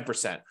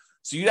 10%.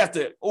 So you'd have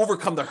to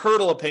overcome the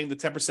hurdle of paying the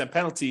 10%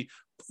 penalty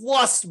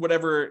plus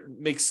whatever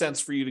makes sense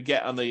for you to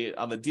get on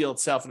the deal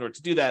itself in order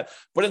to do that.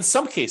 But in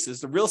some cases,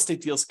 the real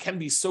estate deals can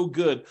be so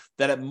good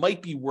that it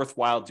might be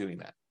worthwhile doing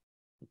that.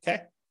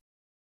 Okay.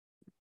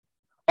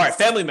 All right,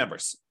 family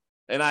members.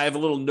 And I have a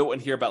little note in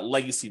here about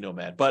legacy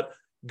nomad, but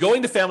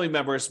going to family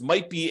members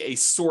might be a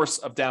source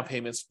of down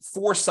payments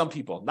for some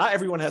people. Not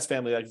everyone has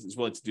family that is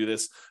willing to do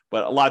this,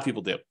 but a lot of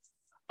people do.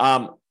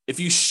 If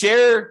you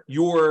share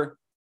your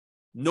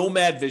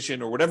nomad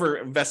vision or whatever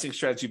investing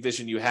strategy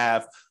vision you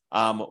have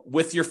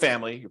with your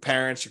family, your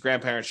parents, your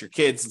grandparents, your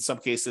kids in some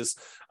cases,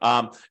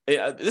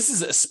 this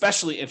is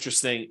especially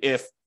interesting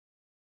if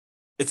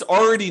it's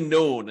already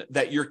known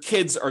that your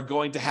kids are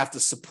going to have to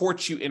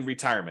support you in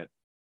retirement.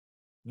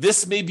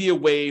 This may be a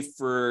way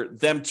for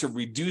them to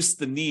reduce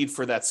the need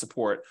for that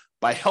support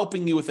by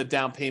helping you with a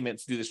down payment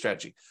to do the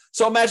strategy.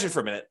 So imagine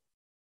for a minute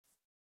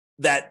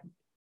that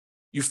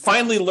you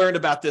finally learned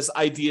about this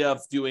idea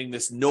of doing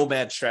this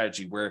nomad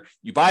strategy where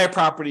you buy a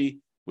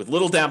property with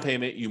little down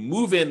payment, you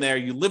move in there,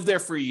 you live there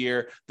for a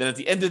year, then at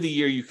the end of the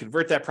year, you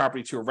convert that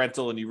property to a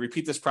rental and you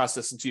repeat this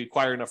process until you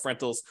acquire enough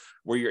rentals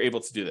where you're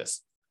able to do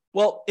this.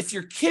 Well, if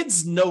your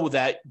kids know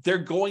that they're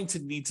going to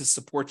need to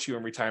support you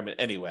in retirement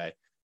anyway,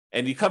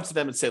 and you come to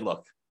them and say,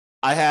 look,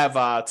 I have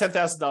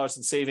 $10,000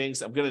 in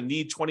savings. I'm going to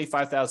need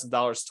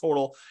 $25,000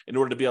 total in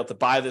order to be able to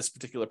buy this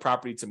particular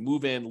property, to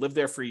move in, live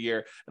there for a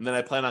year, and then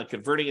I plan on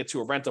converting it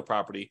to a rental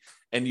property.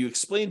 And you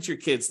explain to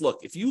your kids, look,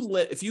 if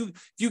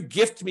you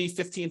gift me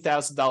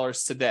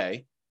 $15,000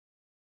 today,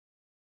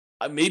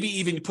 maybe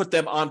even put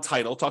them on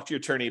title, talk to your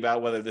attorney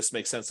about whether this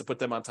makes sense to put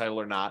them on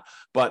title or not,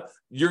 but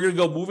you're going to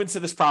go move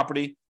into this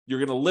property. You're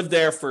going to live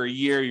there for a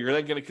year. You're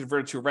then going to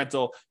convert it to a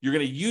rental. You're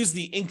going to use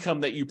the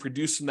income that you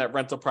produce from that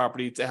rental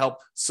property to help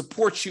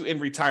support you in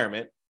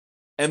retirement.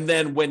 And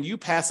then when you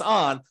pass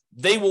on,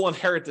 they will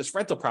inherit this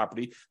rental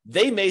property.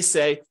 They may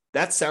say,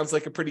 that sounds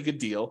like a pretty good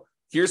deal.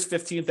 Here's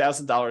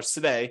 $15,000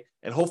 today,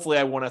 and hopefully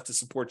I won't have to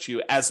support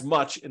you as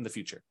much in the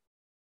future.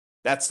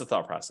 That's the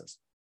thought process.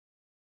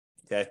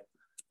 Okay.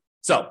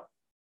 So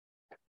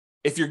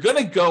if you're going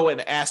to go and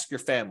ask your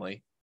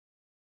family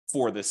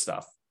for this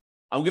stuff,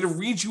 I'm going to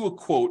read you a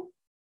quote,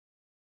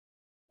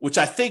 which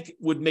I think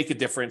would make a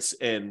difference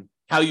in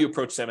how you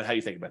approach them and how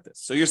you think about this.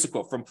 So here's the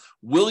quote from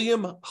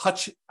William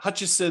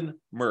Hutchison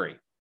Murray.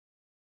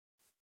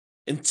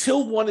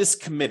 Until one is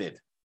committed,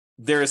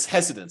 there is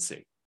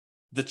hesitancy,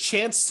 the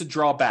chance to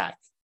draw back,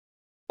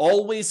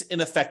 always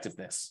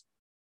ineffectiveness.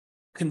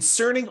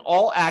 Concerning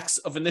all acts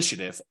of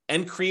initiative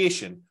and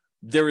creation,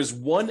 there is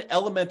one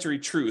elementary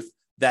truth,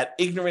 that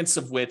ignorance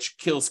of which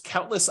kills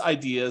countless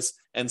ideas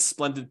and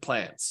splendid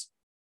plans.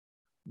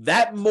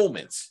 That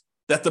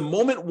the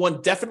moment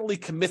one definitely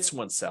commits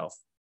oneself,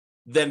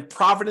 then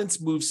providence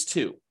moves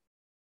too.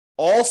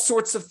 All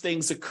sorts of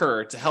things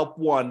occur to help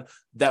one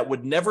that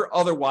would never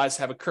otherwise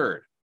have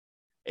occurred.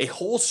 A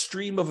whole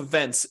stream of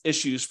events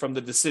issues from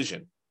the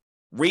decision,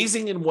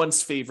 raising in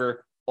one's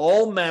favor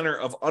all manner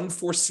of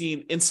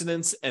unforeseen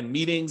incidents and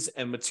meetings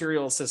and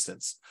material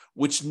assistance,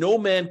 which no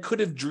man could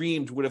have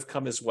dreamed would have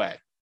come his way.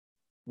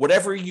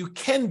 Whatever you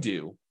can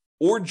do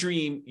or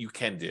dream you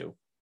can do,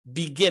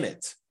 begin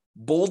it.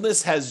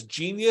 Boldness has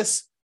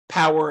genius,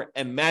 power,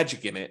 and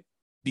magic in it.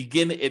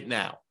 Begin it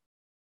now.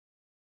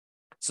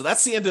 So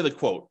that's the end of the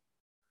quote.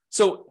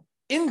 So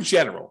in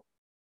general,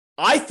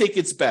 I think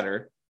it's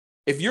better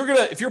if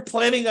you're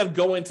planning on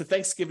going to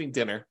Thanksgiving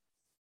dinner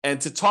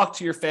and to talk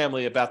to your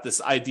family about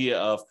this idea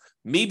of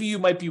maybe you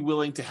might be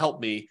willing to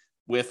help me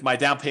with my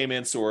down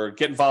payments or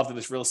get involved in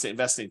this real estate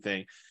investing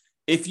thing.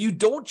 If you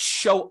don't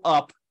show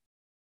up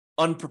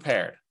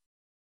unprepared,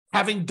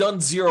 having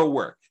done zero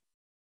work,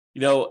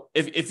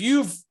 if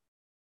you've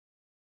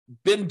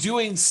been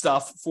doing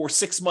stuff for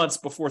 6 months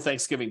before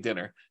Thanksgiving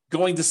dinner,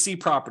 going to see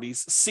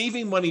properties,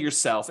 saving money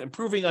yourself,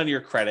 improving on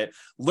your credit,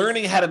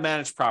 learning how to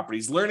manage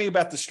properties, learning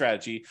about the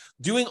strategy,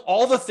 doing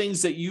all the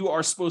things that you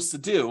are supposed to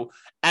do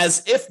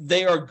as if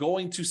they are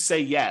going to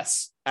say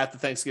yes at the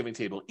Thanksgiving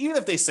table, even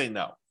if they say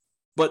no.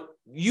 But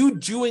you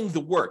doing the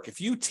work, if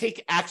you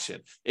take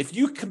action, if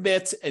you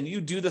commit and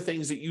you do the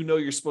things that you know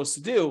you're supposed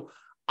to do,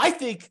 I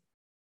think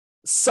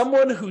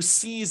someone who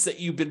sees that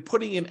you've been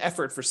putting in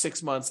effort for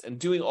 6 months and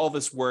doing all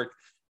this work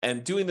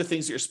and doing the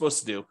things that you're supposed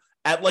to do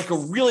at like a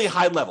really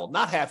high level,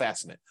 not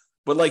half-assing it,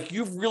 but like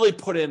you've really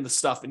put in the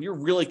stuff and you're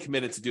really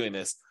committed to doing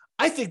this,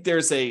 I think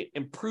there's a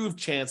improved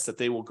chance that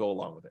they will go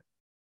along with it.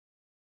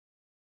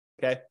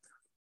 Okay.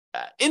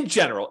 In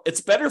general,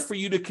 it's better for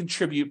you to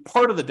contribute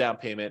part of the down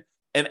payment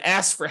and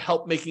ask for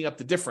help making up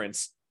the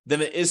difference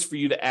than it is for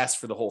you to ask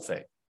for the whole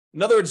thing.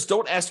 In other words,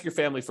 don't ask your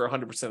family for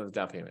 100% of the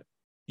down payment.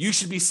 You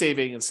should be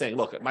saving and saying,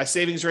 look, my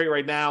savings rate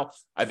right now,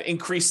 I've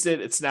increased it.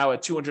 It's now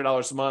at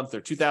 $200 a month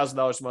or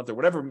 $2,000 a month or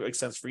whatever makes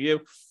sense for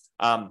you.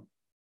 And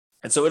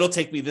so it'll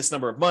take me this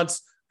number of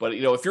months. But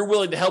if you're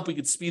willing to help, we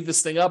can speed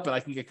this thing up and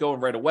I can get going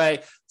right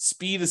away.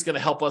 Speed is going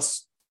to help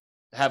us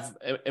have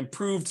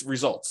improved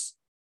results.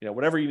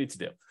 Whatever you need to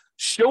do.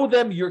 Show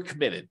them you're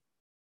committed.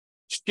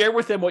 Share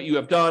with them what you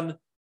have done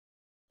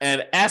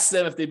and ask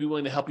them if they'd be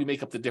willing to help you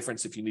make up the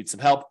difference if you need some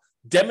help.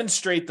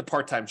 Demonstrate the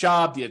part-time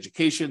job, the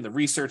education, the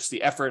research,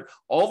 the effort,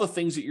 all the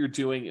things that you're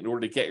doing in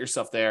order to get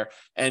yourself there.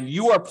 And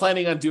you are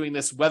planning on doing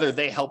this whether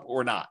they help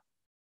or not.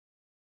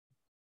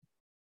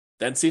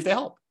 Then see if they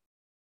help.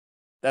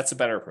 That's a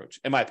better approach,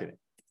 in my opinion.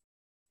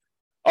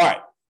 All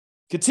right.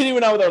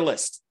 Continuing on with our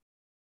list.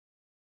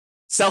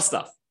 Sell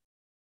stuff.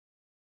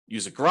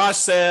 Use a garage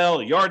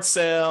sale, a yard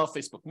sale,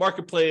 Facebook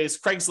Marketplace,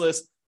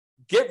 Craigslist.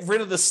 Get rid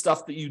of the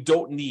stuff that you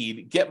don't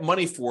need. Get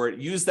money for it.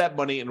 Use that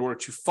money in order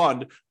to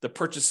fund the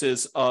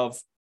purchases of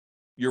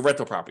your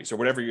rental properties or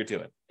whatever you're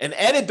doing. An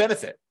added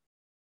benefit,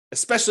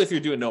 especially if you're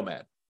doing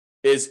nomad,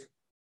 is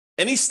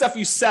any stuff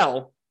you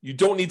sell, you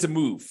don't need to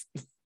move.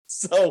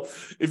 So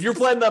if you're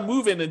planning on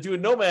moving and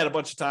doing nomad a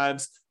bunch of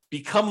times,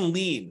 become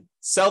lean.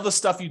 Sell the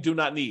stuff you do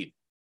not need.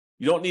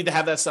 You don't need to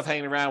have that stuff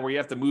hanging around where you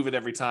have to move it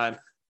every time.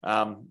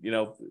 Go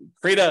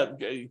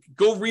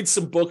read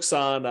some books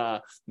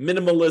on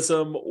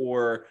minimalism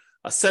or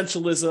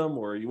essentialism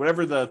or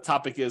whatever the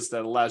topic is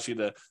that allows you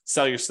to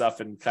sell your stuff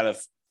and kind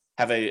of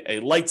have a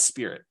light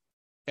spirit.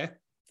 Okay.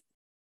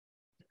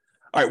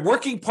 All right.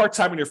 Working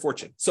part-time on your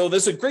fortune. So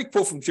there's a great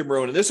quote from Jim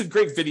Rohn, and there's a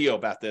great video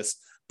about this,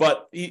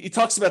 but he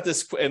talks about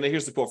this. And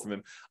here's the quote from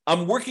him.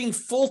 I'm working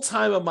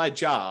full-time on my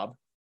job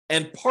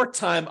and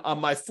part-time on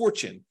my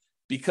fortune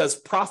because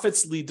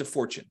profits lead to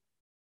fortune.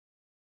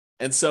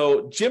 And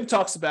so Jim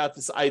talks about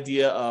this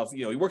idea of,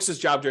 he works his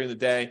job during the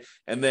day,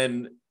 and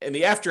then in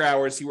the after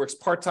hours, he works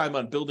part-time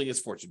on building his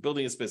fortune,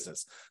 building his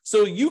business.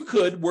 So you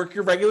could work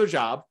your regular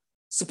job,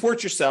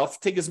 support yourself,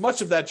 take as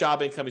much of that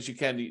job income as you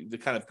can to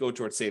kind of go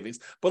towards savings.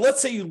 But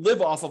let's say you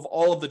live off of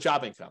all of the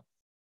job income,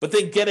 but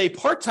then get a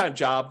part-time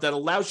job that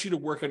allows you to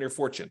work on your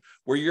fortune,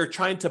 where you're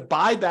trying to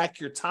buy back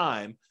your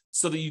time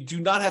so that you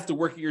do not have to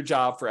work at your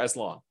job for as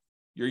long.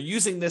 You're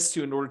using this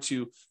in order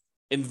to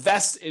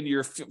invest in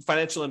your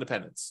financial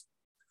independence.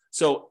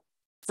 So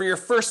for your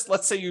first,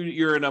 let's say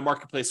you're in a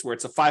marketplace where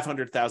it's a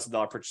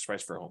 $500,000 purchase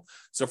price for a home.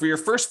 So for your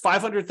first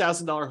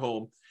 $500,000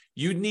 home,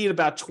 you need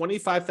about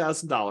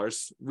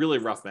 $25,000, really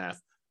rough math,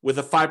 with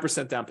a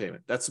 5% down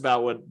payment. That's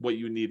about what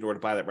you need in order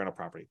to buy that rental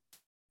property.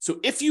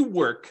 So if you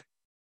work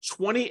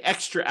 20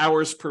 extra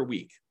hours per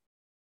week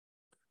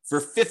for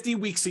 50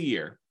 weeks a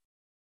year,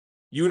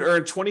 you would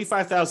earn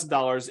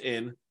 $25,000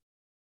 in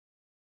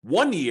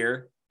 1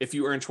 year if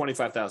you earn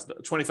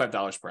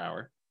 $25 per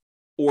hour,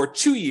 or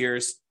 2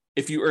 years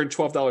if you earn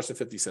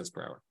 $12.50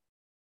 per hour.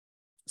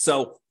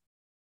 So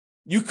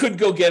you could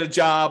go get a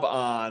job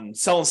on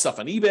selling stuff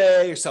on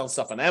eBay or selling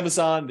stuff on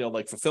Amazon,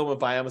 like fulfillment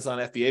by Amazon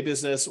FBA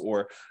business,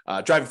 or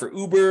driving for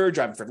Uber,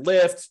 driving for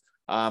Lyft,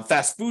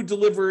 fast food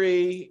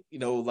delivery,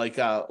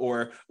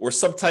 or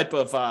some type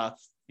of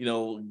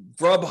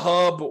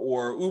Grubhub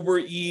or Uber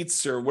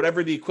Eats or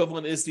whatever the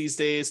equivalent is these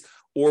days,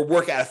 or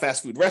work at a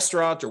fast food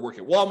restaurant, or work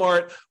at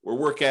Walmart, or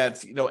work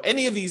at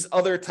any of these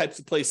other types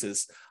of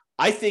places.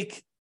 I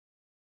think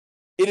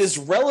it is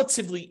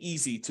relatively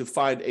easy to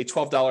find a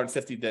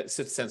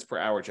 $12.50 per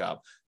hour job.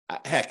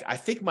 Heck, I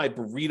think my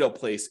burrito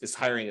place is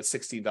hiring at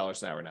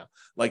 $16 an hour now.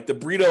 Like the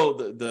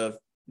burrito, the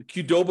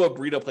Qdoba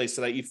burrito place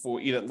that I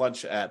eat at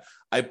lunch at,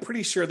 I'm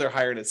pretty sure they're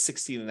hiring at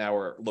 $16 an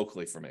hour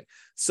locally for me.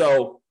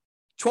 So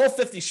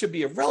 $12.50 should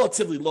be a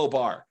relatively low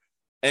bar.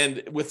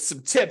 And with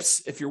some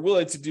tips, if you're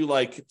willing to do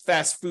like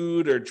fast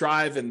food or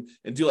drive and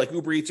do like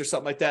Uber Eats or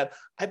something like that,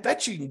 I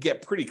bet you can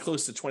get pretty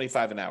close to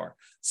 $25 an hour.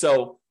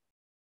 So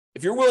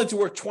if you're willing to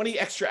work 20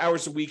 extra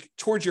hours a week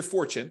towards your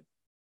fortune,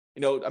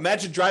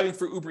 imagine driving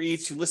for Uber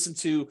Eats. You listen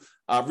to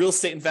real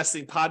estate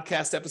investing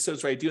podcast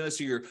episodes, right? Doing this,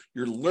 so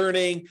you're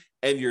learning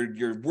and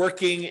you're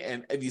working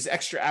and these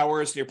extra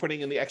hours, and you're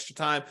putting in the extra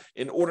time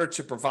in order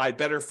to provide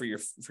better for your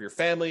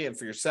family and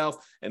for yourself,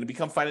 and to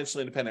become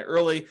financially independent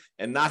early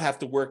and not have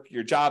to work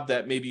your job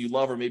that maybe you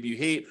love or maybe you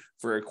hate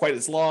for quite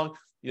as long.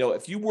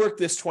 If you work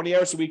this 20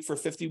 hours a week for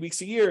 50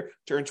 weeks a year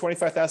to earn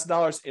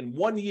 $25,000 in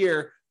 1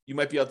 year, you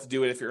might be able to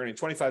do it if you're earning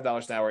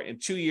 $25 an hour. In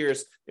 2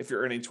 years, if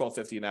you're earning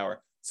 $12.50 an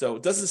hour. So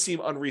it doesn't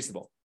seem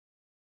unreasonable.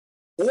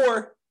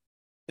 Or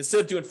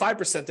instead of doing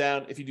 5%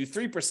 down, if you do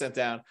 3%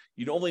 down,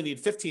 you'd only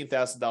need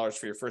 $15,000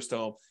 for your first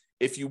home.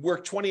 If you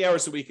work 20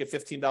 hours a week at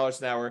 $15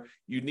 an hour,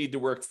 you need to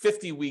work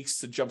 50 weeks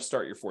to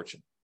jumpstart your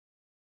fortune.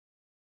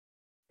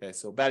 Okay,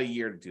 so about a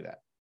year to do that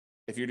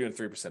if you're doing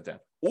 3% down.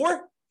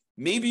 Or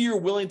maybe you're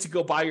willing to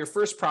go buy your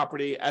first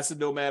property as a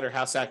nomad or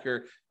house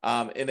hacker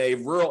in a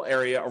rural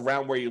area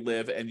around where you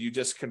live, and you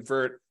just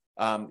convert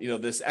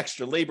this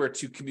extra labor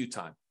to commute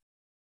time.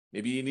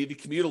 Maybe you need to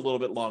commute a little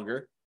bit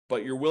longer,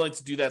 but you're willing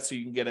to do that so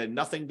you can get a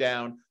nothing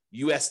down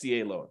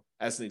USDA loan,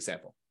 as an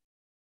example.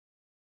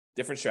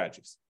 Different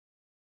strategies.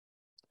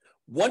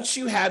 Once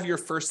you have your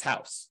first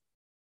house,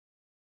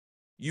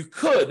 you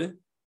could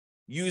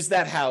use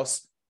that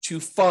house to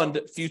fund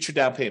future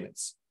down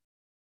payments,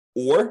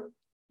 or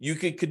you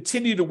could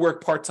continue to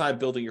work part-time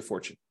building your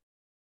fortune.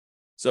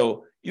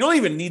 So you don't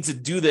even need to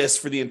do this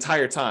for the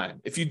entire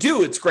time. If you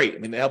do, it's great.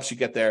 It helps you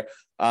get there.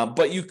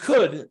 But you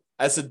could,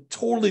 as a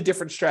totally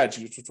different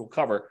strategy, which we'll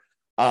cover,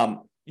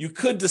 you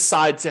could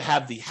decide to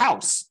have the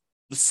house,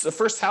 the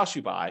first house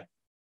you buy,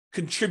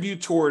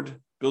 contribute toward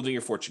building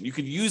your fortune. You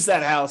could use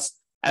that house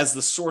as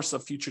the source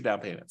of future down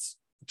payments,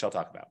 which I'll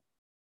talk about.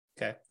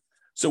 Okay.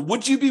 So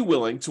would you be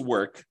willing to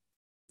work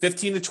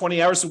 15 to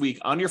 20 hours a week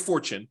on your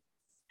fortune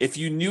if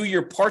you knew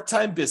your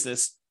part-time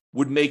business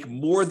would make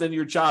more than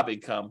your job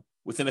income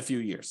within a few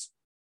years?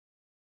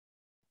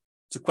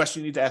 It's a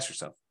question you need to ask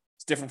yourself.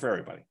 It's different for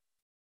everybody.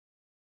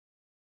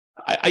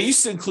 I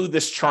used to include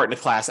this chart in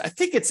a class. I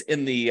think it's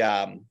in the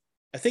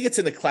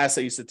class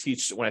I used to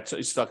teach when I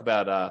used to talk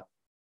about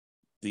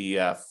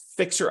the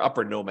Fixer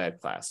Upper Nomad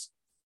class.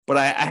 But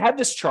I had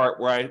this chart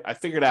where I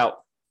figured out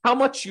how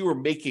much you were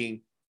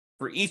making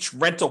for each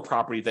rental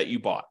property that you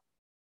bought.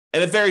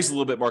 And it varies a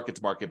little bit market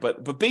to market,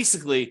 but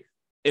basically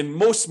in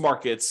most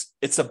markets,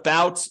 it's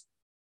about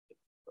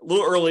a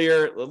little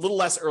earlier, a little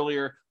less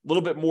earlier, a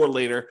little bit more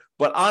later,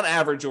 but on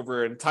average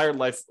over an entire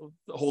life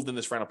holding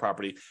this rental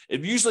property,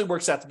 it usually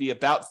works out to be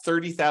about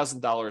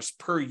 $30,000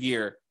 per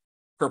year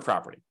per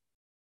property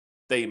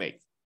that you make.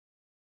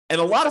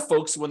 And a lot of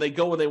folks, when they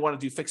want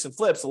to do fix and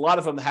flips, a lot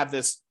of them have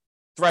this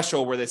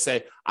threshold where they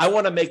say, I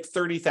want to make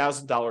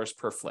 $30,000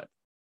 per flip.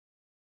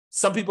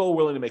 Some people are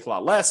willing to make a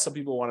lot less. Some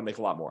people want to make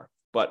a lot more.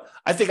 But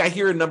I think I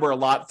hear a number a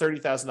lot,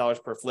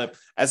 $30,000 per flip,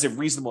 as a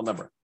reasonable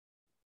number.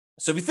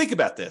 So if you think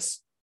about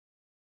this,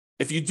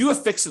 if you do a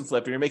fix and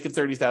flip and you're making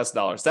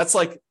 $30,000, that's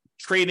like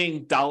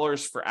trading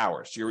dollars for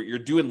hours. You're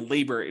doing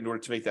labor in order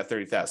to make that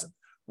 $30,000.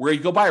 Where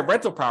you go buy a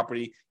rental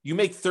property, you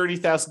make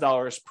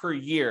 $30,000 per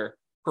year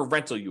per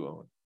rental you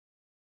own.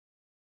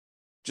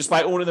 Just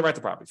by owning the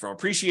rental property, from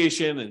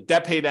appreciation and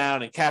debt pay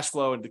down and cash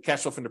flow and the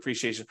cash flow from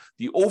depreciation,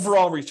 the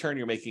overall return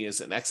you're making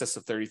is in excess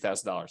of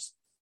 $30,000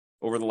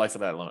 over the life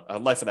of that loan,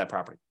 life of that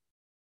property.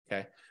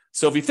 Okay,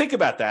 so if you think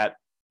about that,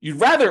 you'd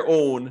rather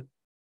own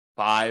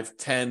 5,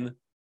 10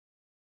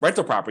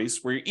 rental properties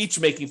where you're each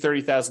making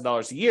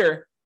 $30,000 a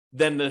year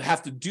than to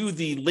have to do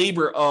the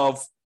labor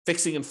of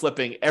fixing and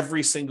flipping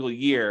every single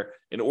year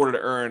in order to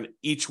earn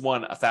each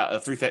one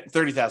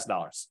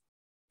 $30,000.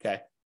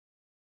 Okay.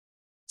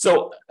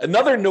 So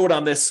another note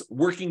on this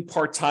working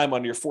part-time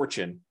on your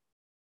fortune,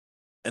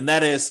 and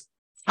that is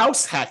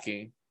house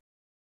hacking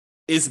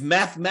is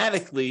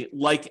mathematically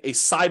like a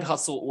side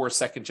hustle or a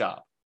second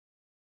job.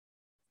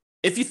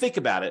 If you think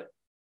about it,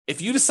 if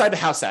you decide to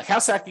house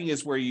hacking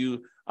is where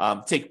you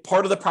take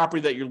part of the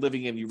property that you're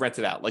living in, you rent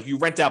it out. Like you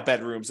rent out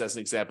bedrooms as an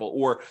example,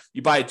 or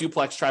you buy a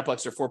duplex,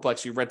 triplex, or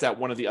fourplex, you rent out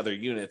one of the other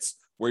units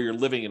where you're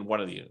living in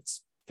one of the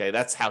units. Okay,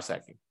 that's house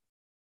hacking.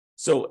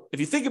 So if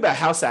you think about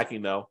house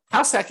hacking, though,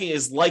 house hacking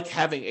is like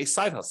having a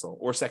side hustle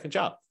or second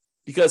job.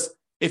 Because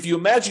if you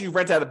imagine you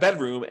rent out a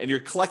bedroom and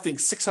you're collecting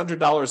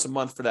 $600 a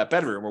month for that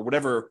bedroom, or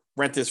whatever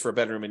rent is for a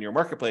bedroom in your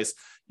marketplace,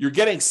 you're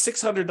getting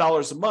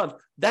 $600 a month.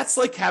 That's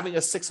like having a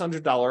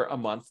 $600 a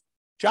month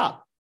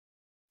job,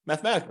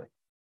 mathematically.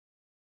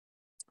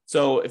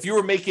 So if you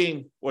were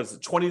making,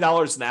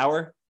 $20 an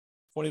hour,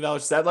 $20,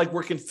 is that like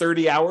working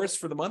 30 hours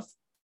for the month?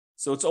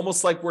 So it's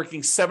almost like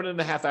working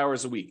 7.5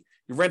 hours a week.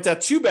 You rent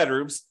out 2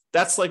 bedrooms,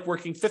 that's like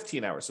working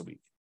 15 hours a week.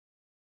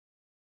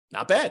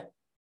 Not bad.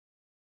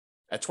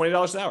 At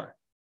 $20 an hour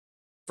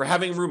for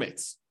having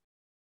roommates.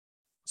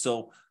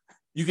 So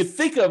you could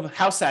think of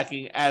house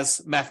hacking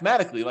as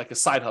mathematically like a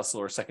side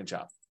hustle or a second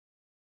job.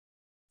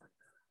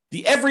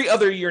 The every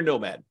other year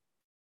nomad.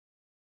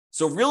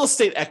 So real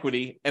estate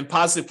equity and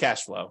positive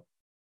cash flow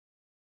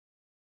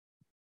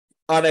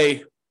on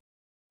a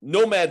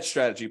nomad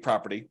strategy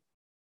property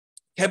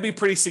can be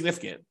pretty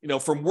significant. You know,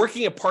 from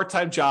working a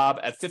part-time job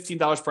at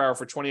 $15 per hour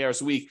for 20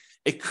 hours a week,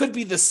 it could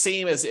be the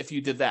same as if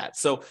you did that.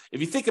 So if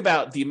you think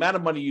about the amount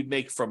of money you'd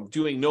make from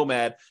doing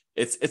nomad,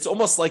 it's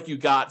almost like you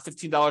got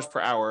 $15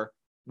 per hour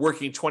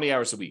working 20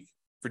 hours a week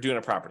for doing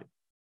a property.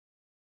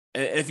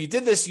 And if you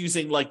did this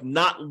using like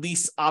not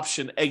lease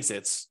option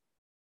exits,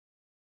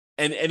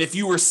 and if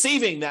you were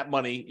saving that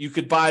money, you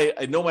could buy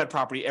a nomad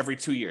property every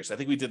 2 years. I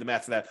think we did the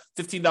math for that.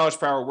 $15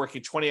 per hour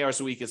working 20 hours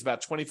a week is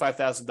about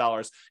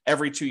 $25,000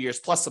 every 2 years,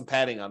 plus some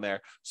padding on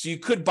there. So you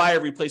could buy a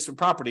replacement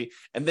property,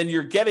 and then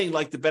you're getting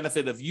like the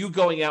benefit of you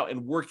going out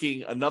and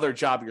working another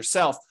job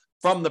yourself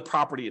from the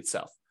property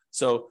itself.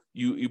 So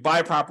you buy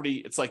a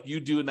property, it's like you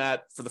doing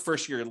that for the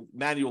first year,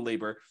 manual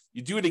labor.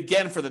 You do it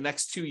again for the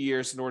next 2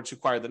 years in order to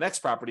acquire the next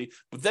property,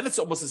 but then it's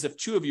almost as if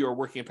 2 of you are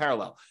working in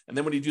parallel. And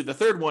then when you do the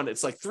third one,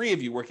 it's like 3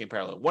 of you working in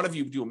parallel. 1 of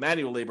you do a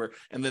manual labor,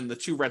 and then the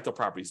 2 rental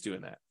properties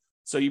doing that.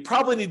 So you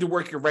probably need to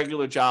work your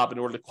regular job in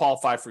order to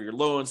qualify for your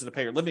loans and to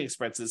pay your living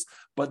expenses,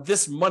 but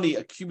this money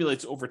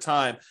accumulates over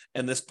time,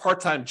 and this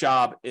part-time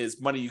job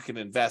is money you can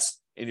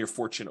invest in your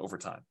fortune over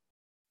time.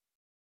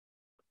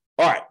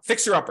 All right,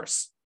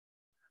 fixer-uppers.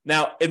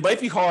 Now, it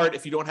might be hard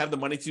if you don't have the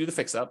money to do the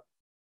fix-up.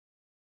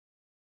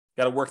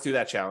 Got to work through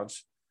that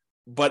challenge.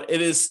 But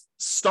it is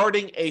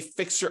starting a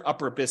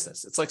fixer-upper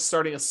business. It's like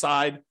starting a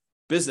side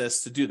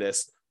business to do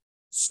this.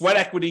 Sweat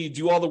equity, you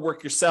do all the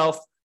work yourself.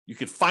 You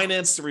could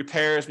finance the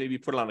repairs, maybe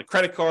put it on a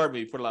credit card,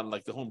 maybe put it on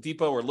like the Home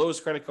Depot or Lowe's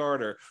credit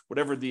card or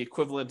whatever the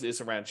equivalent is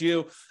around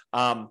you.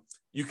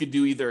 You could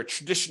do either a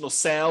traditional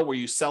sale where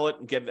you sell it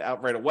and get it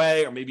out right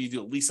away, or maybe you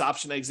do a lease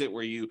option exit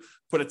where you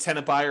put a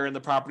tenant buyer in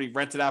the property,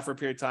 rent it out for a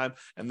period of time,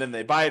 and then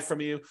they buy it from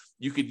you.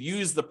 You could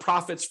use the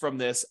profits from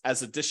this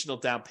as additional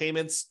down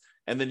payments,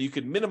 and then you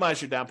could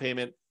minimize your down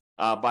payment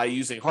by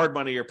using hard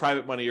money or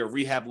private money or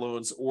rehab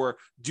loans, or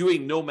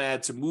doing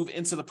nomad to move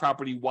into the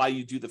property while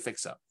you do the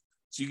fix-up.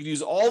 So you can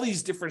use all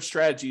these different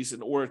strategies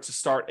in order to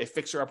start a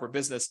fixer-upper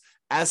business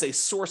as a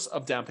source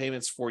of down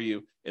payments for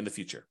you in the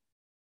future.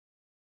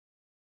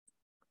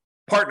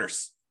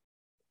 Partners.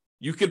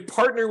 You could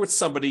partner with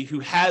somebody who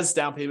has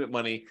down payment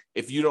money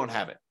if you don't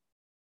have it.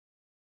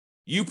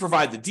 You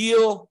provide the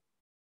deal,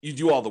 you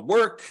do all the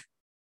work,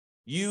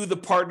 you, the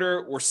partner,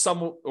 or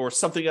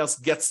something else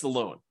gets the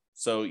loan.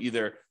 So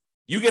either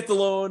You get the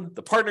loan,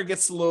 the partner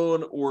gets the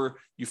loan, or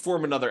you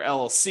form another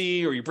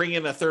LLC, or you bring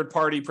in a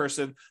third-party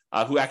person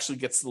who actually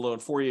gets the loan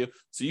for you.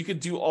 So you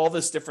could do all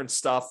this different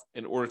stuff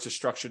in order to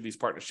structure these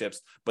partnerships,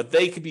 but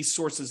they could be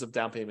sources of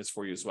down payments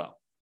for you as well.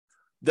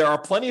 There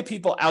are plenty of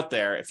people out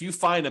there, if you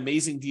find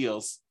amazing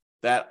deals,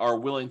 that are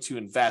willing to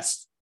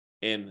invest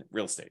in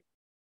real estate.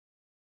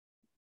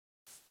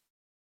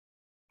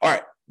 All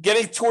right,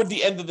 getting toward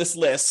the end of this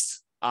list,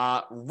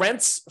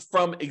 rents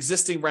from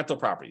existing rental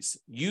properties.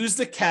 Use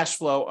the cash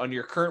flow on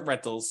your current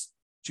rentals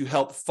to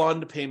help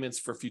fund payments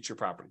for future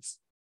properties.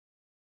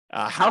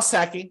 House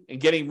hacking and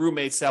getting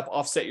roommates to help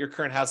offset your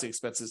current housing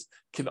expenses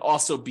can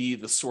also be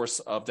the source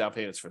of down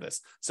payments for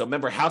this. So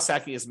remember, house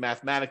hacking is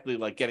mathematically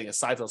like getting a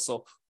side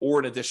hustle or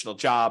an additional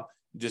job.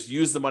 You just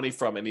use the money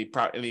from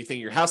anything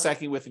you're house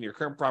hacking with in your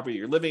current property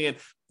you're living in,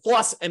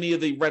 plus any of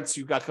the rents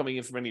you've got coming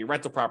in from any of your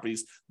rental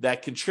properties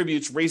that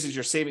contributes, raises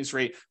your savings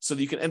rate so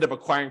that you can end up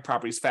acquiring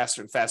properties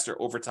faster and faster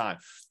over time.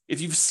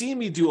 If you've seen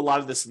me do a lot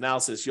of this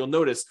analysis, you'll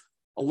notice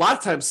a lot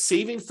of times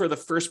saving for the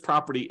first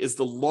property is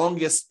the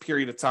longest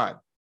period of time.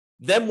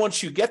 Then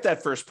once you get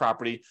that first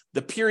property,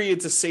 the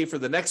period to save for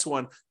the next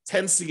one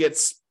tends to get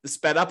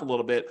sped up a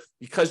little bit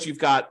because you've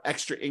got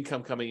extra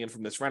income coming in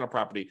from this rental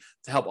property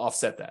to help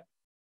offset that.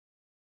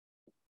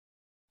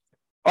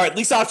 All right,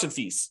 lease option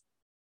fees.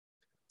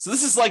 So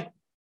this is like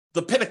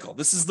the pinnacle.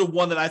 This is the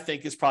one that I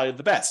think is probably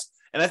the best.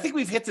 And I think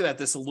we've hinted at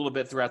this a little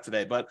bit throughout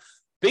today, but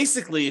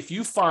basically if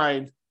you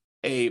find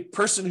a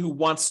person who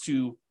wants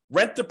to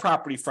rent the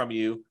property from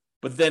you,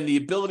 but then the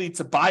ability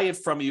to buy it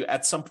from you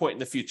at some point in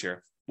the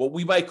future, what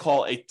we might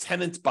call a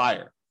tenant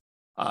buyer.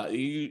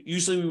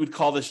 Usually we would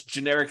call this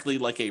generically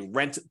like a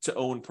rent to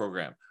own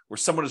program, where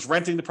someone is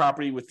renting the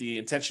property with the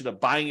intention of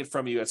buying it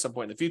from you at some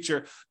point in the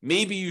future.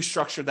 Maybe you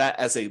structure that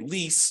as a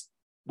lease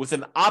with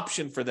an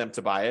option for them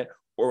to buy it,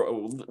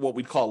 or what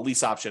we'd call a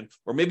lease option,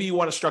 or maybe you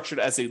want to structure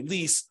it as a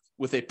lease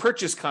with a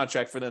purchase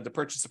contract for them to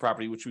purchase the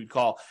property, which we'd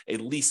call a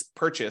lease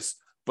purchase.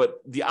 But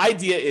the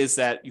idea is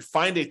that you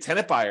find a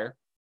tenant buyer,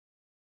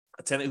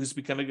 a tenant who's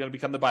going to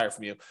become the buyer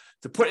from you,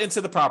 to put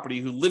into the property,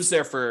 who lives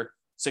there for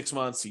 6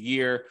 months, a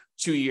year,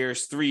 2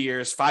 years, 3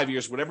 years, 5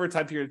 years, whatever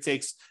time period it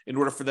takes in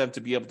order for them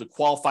to be able to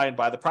qualify and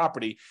buy the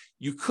property.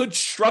 You could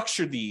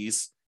structure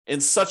these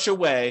in such a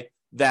way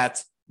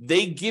that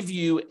they give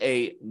you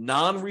a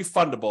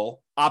non-refundable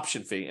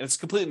option fee, and it's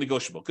completely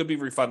negotiable. It could be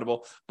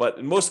refundable, but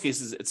in most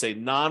cases, it's a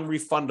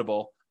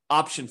non-refundable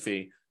option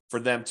fee for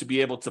them to be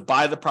able to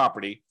buy the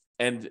property.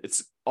 And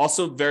it's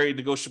also very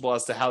negotiable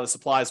as to how this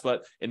applies,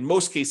 but in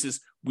most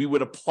cases, we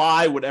would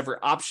apply whatever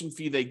option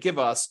fee they give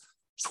us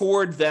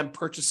toward them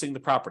purchasing the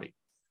property.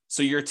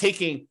 So you're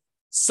taking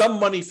some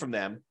money from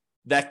them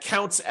that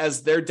counts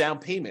as their down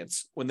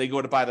payments when they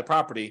go to buy the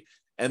property,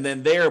 and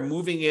then they're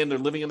moving in, they're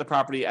living in the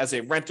property as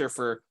a renter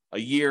for a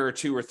year or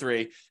 2 or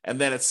 3, and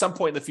then at some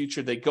point in the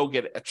future, they go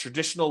get a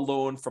traditional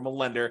loan from a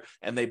lender,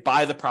 and they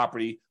buy the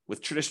property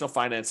with traditional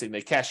financing,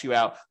 they cash you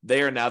out,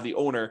 they are now the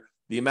owner.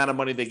 The amount of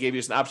money they gave you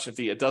as an option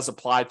fee, it does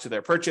apply to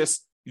their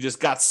purchase. You just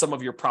got some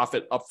of your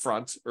profit up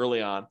front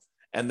early on,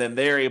 and then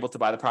they're able to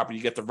buy the property.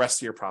 You get the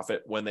rest of your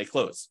profit when they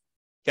close,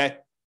 okay?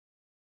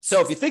 So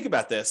if you think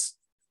about this,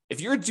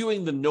 if you're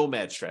doing the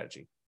nomad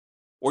strategy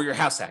or you're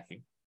house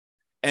hacking,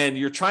 and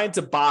you're trying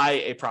to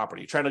buy a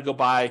property, trying to go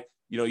buy,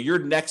 your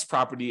next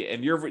property,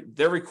 and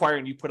they're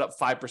requiring you put up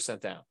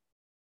 5% down.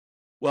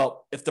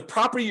 Well, if the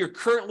property you're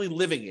currently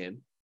living in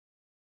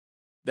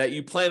that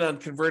you plan on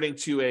converting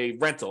to a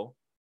rental,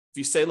 if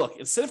you say, look,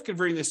 instead of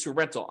converting this to a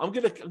rental, I'm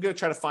gonna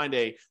try to find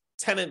a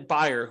tenant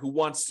buyer who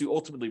wants to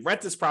ultimately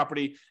rent this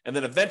property and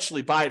then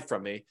eventually buy it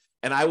from me.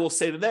 And I will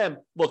say to them,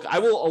 look, I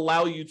will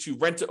allow you to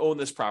rent to own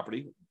this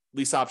property,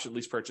 lease option,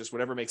 lease purchase,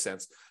 whatever makes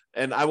sense.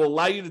 And I will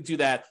allow you to do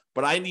that,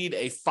 but I need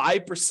a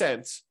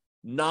 5%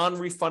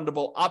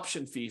 non-refundable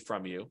option fee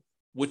from you,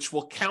 which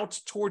will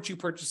count towards you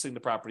purchasing the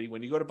property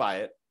when you go to buy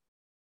it,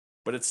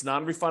 but it's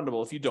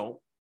non-refundable if you don't,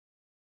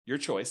 your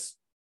choice.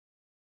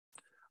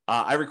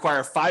 I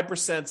require a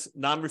 5%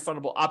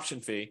 non-refundable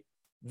option fee.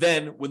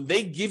 Then when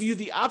they give you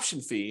the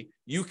option fee,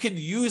 you can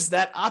use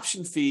that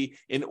option fee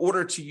in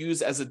order to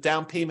use as a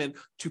down payment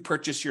to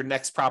purchase your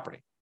next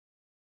property.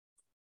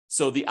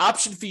 So the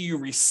option fee you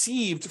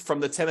received from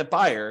the tenant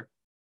buyer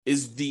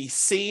is the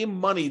same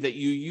money that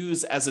you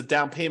use as a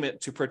down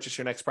payment to purchase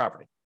your next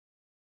property.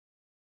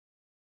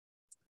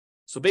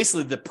 So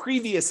basically, the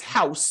previous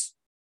house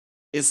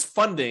is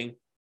funding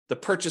the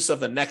purchase of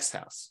the next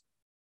house.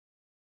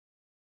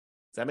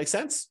 Does that make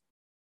sense?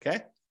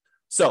 Okay.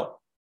 So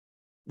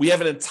we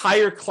have an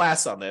entire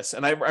class on this,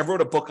 and I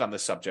wrote a book on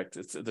this subject.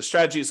 The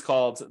strategy is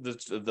called,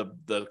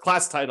 the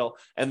class title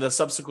and the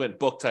subsequent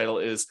book title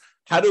is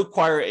How to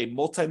Acquire a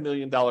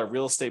Multi-Million-Dollar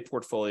Real Estate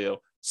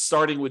Portfolio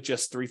Starting with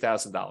Just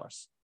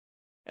 $3,000.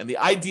 And the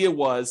idea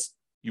was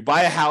you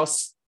buy a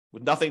house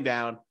with nothing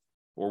down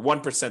or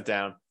 1%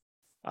 down,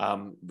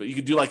 but you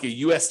could do like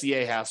a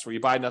USDA house where you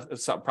buy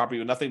some property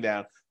with nothing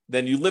down.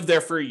 Then you live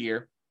there for a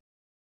year.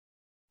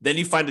 Then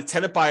you find a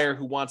tenant buyer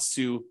who wants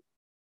to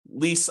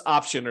lease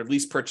option or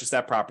lease purchase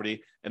that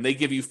property, and they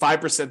give you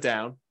 5%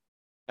 down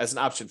as an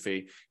option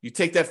fee. You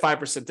take that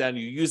 5% down,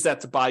 you use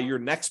that to buy your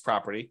next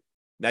property.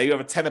 Now you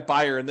have a tenant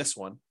buyer in this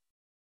one.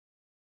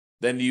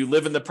 Then you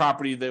live in the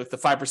property with the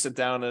 5%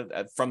 down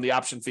from the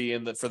option fee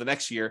for the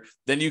next year.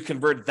 Then you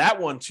convert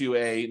that one to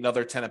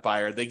another tenant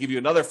buyer. They give you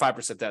another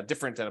 5% down,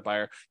 different tenant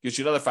buyer gives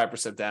you another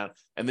 5% down.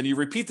 And then you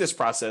repeat this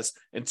process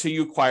until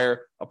you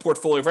acquire a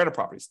portfolio of rental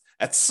properties.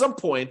 At some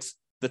point,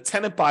 the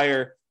tenant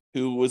buyer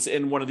who was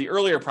in one of the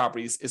earlier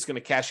properties is going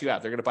to cash you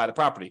out. They're going to buy the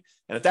property.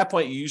 And at that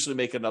point, you usually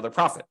make another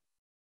profit.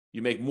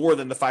 You make more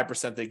than the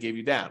 5% they gave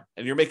you down.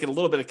 And you're making a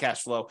little bit of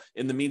cash flow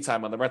in the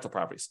meantime on the rental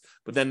properties.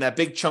 But then that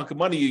big chunk of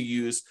money you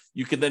use,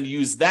 you can then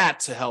use that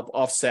to help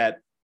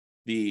offset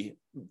the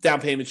down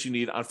payments you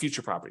need on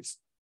future properties.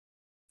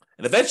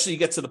 And eventually you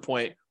get to the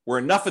point where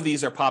enough of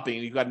these are popping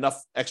and you've got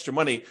enough extra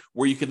money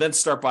where you can then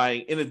start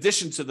buying, in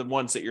addition to the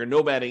ones that you're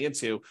nomading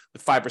into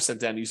with 5%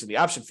 down using the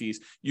option fees,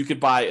 you could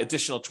buy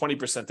additional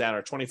 20% down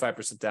or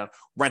 25% down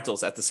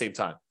rentals at the same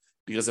time.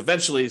 Because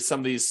eventually some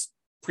of these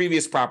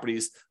previous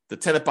properties, the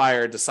tenant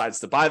buyer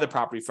decides to buy the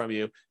property from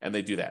you, and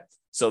they do that.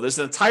 So there's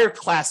an entire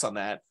class on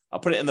that.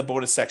 I'll put it in the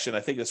bonus section. I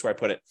think that's where I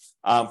put it,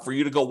 for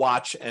you to go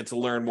watch and to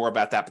learn more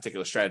about that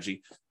particular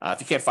strategy. If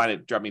you can't find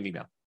it, drop me an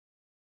email.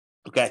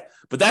 Okay,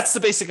 but that's the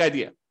basic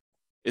idea,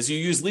 is you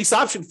use lease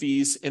option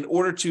fees in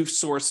order to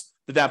source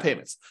the down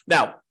payments.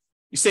 Now,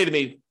 you say to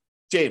me,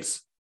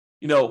 James,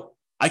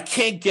 I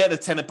can't get a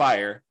tenant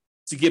buyer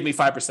to give me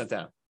 5%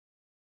 down.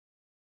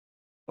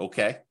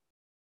 Okay.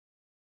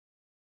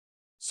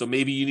 So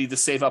maybe you need to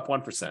save up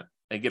 1%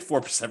 and get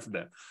 4% from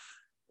them.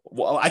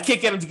 Well, I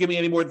can't get them to give me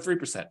any more than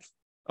 3%.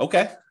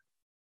 Okay.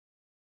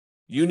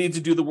 You need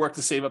to do the work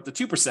to save up the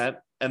 2%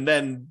 and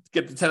then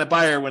get the tenant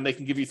buyer when they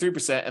can give you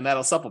 3%, and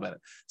that'll supplement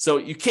it. So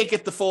you can't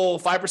get the full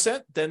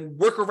 5%, then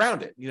work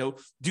around it.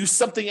 Do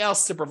something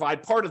else to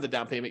provide part of the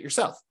down payment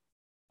yourself.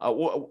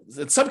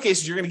 In some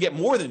cases, you're going to get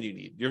more than you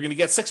need. You're going to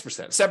get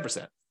 6%,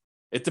 7%.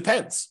 It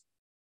depends.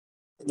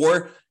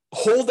 Or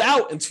hold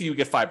out until you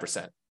get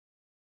 5%.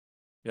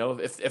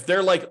 If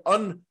they're like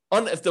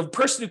if the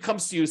person who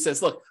comes to you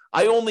says, look,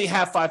 I only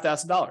have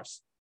 $5,000.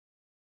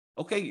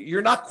 Okay,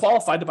 you're not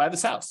qualified to buy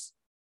this house.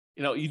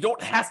 You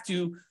don't have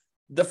to.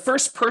 The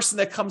first person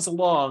that comes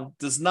along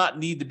does not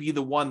need to be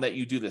the one that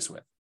you do this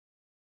with.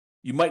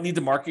 You might need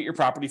to market your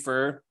property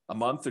for a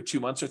month or 2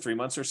 months or 3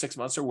 months or 6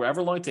 months or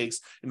wherever long it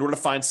takes in order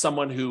to find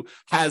someone who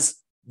has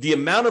the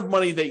amount of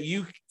money that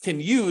you can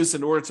use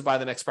in order to buy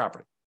the next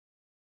property.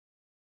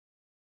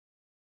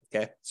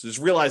 Okay, so just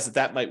realize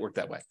that might work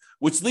that way,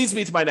 which leads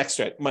me to my next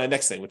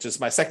thing, which is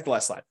my second to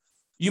last slide.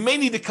 You may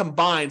need to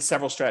combine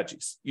several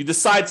strategies. You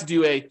decide to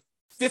do a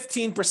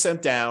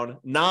 15% down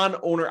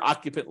non-owner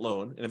occupant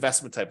loan, an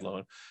investment type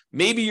loan.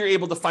 Maybe you're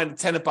able to find a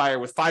tenant buyer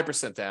with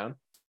 5% down.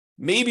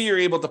 Maybe you're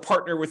able to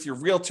partner with your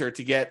realtor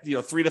to get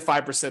 3 to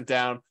 5%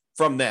 down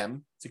from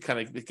them to kind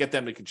of get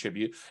them to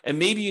contribute. And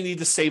maybe you need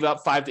to save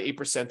up 5 to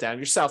 8% down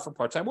yourself for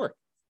part-time work.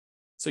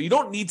 So you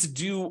don't need to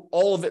do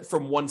all of it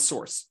from one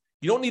source.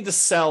 You don't need to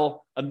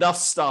sell enough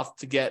stuff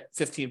to get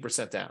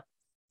 15% down.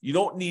 You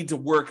don't need to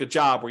work a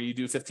job where you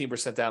do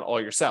 15% down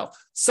all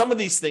yourself. Some of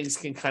these things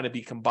can kind of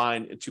be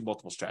combined into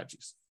multiple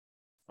strategies.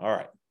 All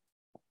right.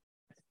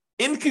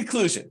 In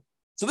conclusion,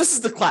 so this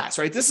is the class,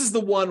 right? This is the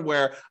one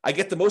where I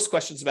get the most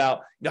questions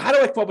about, how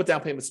do I come up with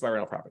down payments to my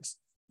rental properties?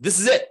 This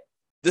is it.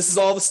 This is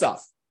all the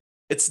stuff.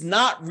 It's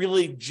not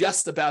really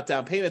just about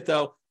down payment,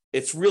 though.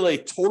 It's really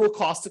total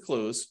cost to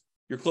close,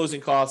 your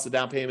closing costs, the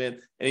down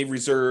payment, any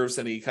reserves,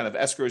 any kind of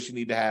escrows you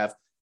need to have,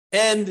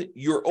 and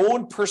your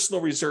own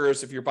personal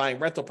reserves if you're buying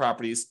rental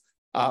properties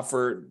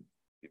for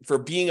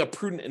being a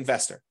prudent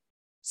investor.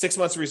 6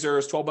 months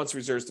reserves, 12 months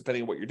reserves,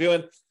 depending on what you're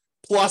doing.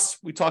 Plus,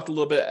 we talked a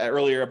little bit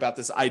earlier about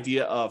this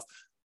idea of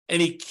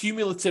any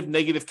cumulative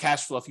negative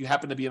cash flow if you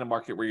happen to be in a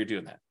market where you're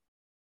doing that.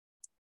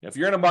 If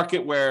you're in a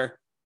market where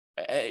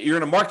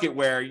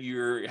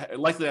you're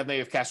likely to have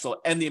negative cash flow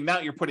and the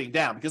amount you're putting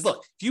down, because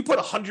look, if you put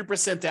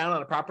 100% down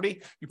on a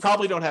property, you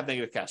probably don't have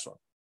negative cash flow.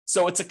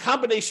 So it's a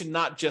combination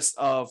not just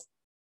of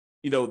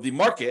the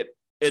market,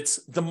 it's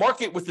the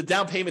market with the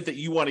down payment that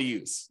you want to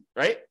use,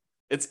 right?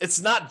 It's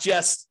not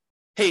just,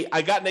 hey,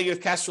 I got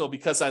negative cash flow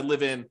because I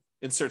live in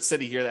insert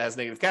city here that has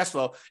negative cash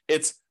flow.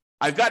 It's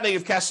I've got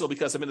negative cash flow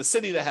because I'm in a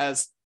city that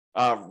has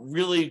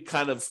really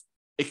kind of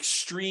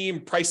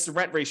extreme price to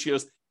rent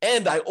ratios,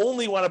 and I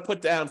only want to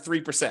put down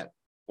 3%,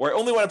 or I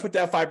only want to put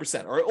down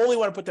 5%, or I only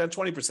want to put down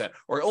 20%,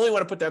 or I only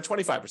want to put down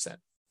 25%.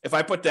 If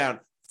I put down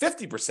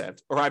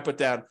 50%, or I put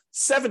down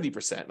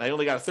 70%, and I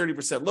only got a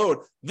 30% load,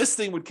 this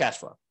thing would cash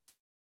flow.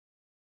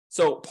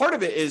 So part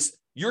of it is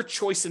your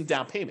choice in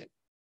down payment.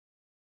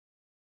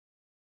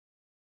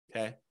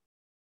 Okay.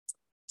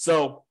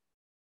 So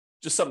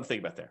just something to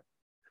think about there.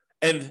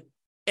 And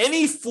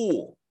any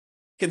fool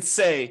can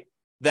say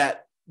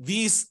that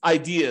these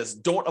ideas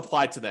don't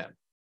apply to them.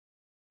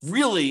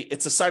 Really,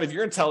 it's a sign of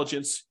your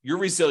intelligence, your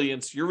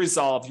resilience, your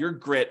resolve, your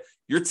grit,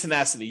 your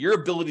tenacity, your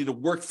ability to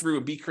work through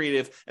and be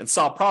creative and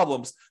solve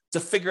problems to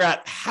figure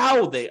out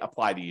how they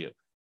apply to you,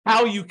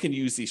 how you can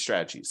use these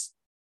strategies.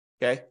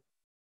 Okay.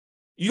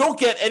 You don't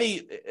get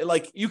any,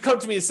 like, you come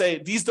to me and say,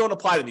 these don't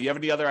apply to me. You have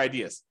any other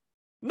ideas?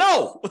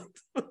 No.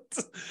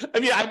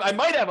 I mean, I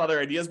might have other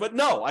ideas, but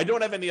no, I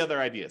don't have any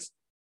other ideas.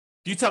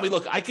 You tell me,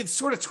 look, I could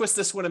sort of twist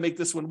this one and make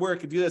this one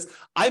work and do this.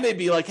 I may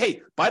be like,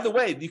 hey, by the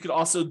way, you could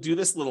also do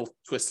this little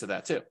twist to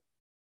that too.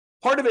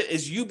 Part of it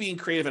is you being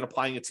creative and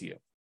applying it to you.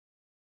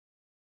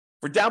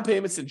 For down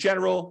payments in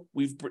general,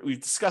 we've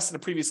discussed in a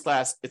previous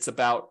class, it's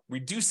about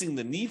reducing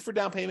the need for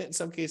down payment in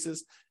some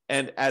cases.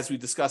 And as we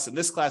discussed in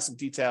this class in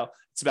detail,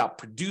 it's about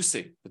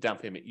producing the down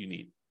payment you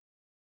need.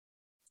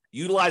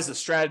 Utilize a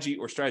strategy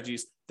or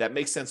strategies that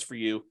make sense for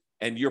you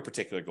and your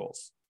particular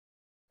goals.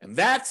 And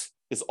that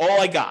is all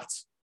I got.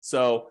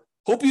 So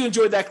hope you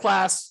enjoyed that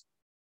class.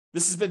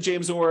 This has been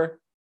James Orr.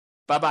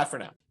 Bye-bye for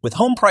now. With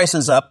home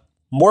prices up,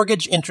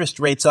 mortgage interest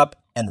rates up,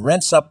 and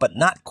rents up, but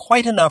not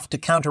quite enough to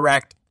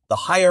counteract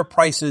the higher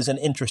prices and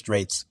interest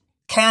rates,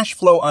 cash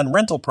flow on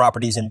rental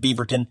properties in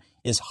Beaverton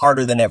is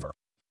harder than ever.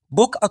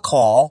 Book a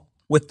call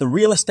with the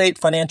Real Estate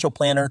Financial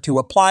Planner to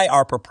apply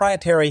our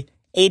proprietary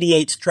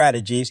 88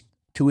 strategies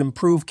to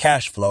improve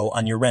cash flow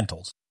on your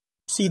rentals.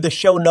 See the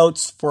show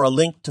notes for a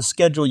link to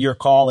schedule your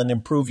call and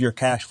improve your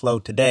cash flow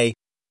today.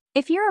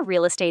 If you're a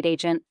real estate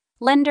agent,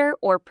 lender,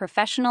 or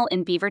professional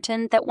in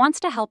Beaverton that wants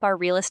to help our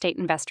real estate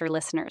investor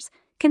listeners,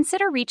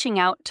 consider reaching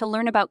out to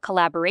learn about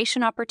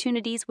collaboration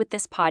opportunities with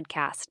this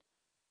podcast.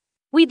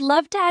 We'd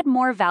love to add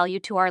more value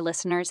to our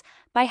listeners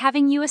by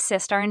having you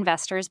assist our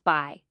investors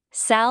buy,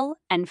 sell,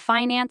 and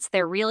finance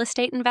their real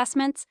estate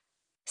investments.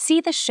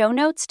 See the show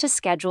notes to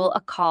schedule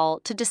a call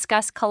to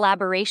discuss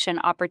collaboration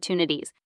opportunities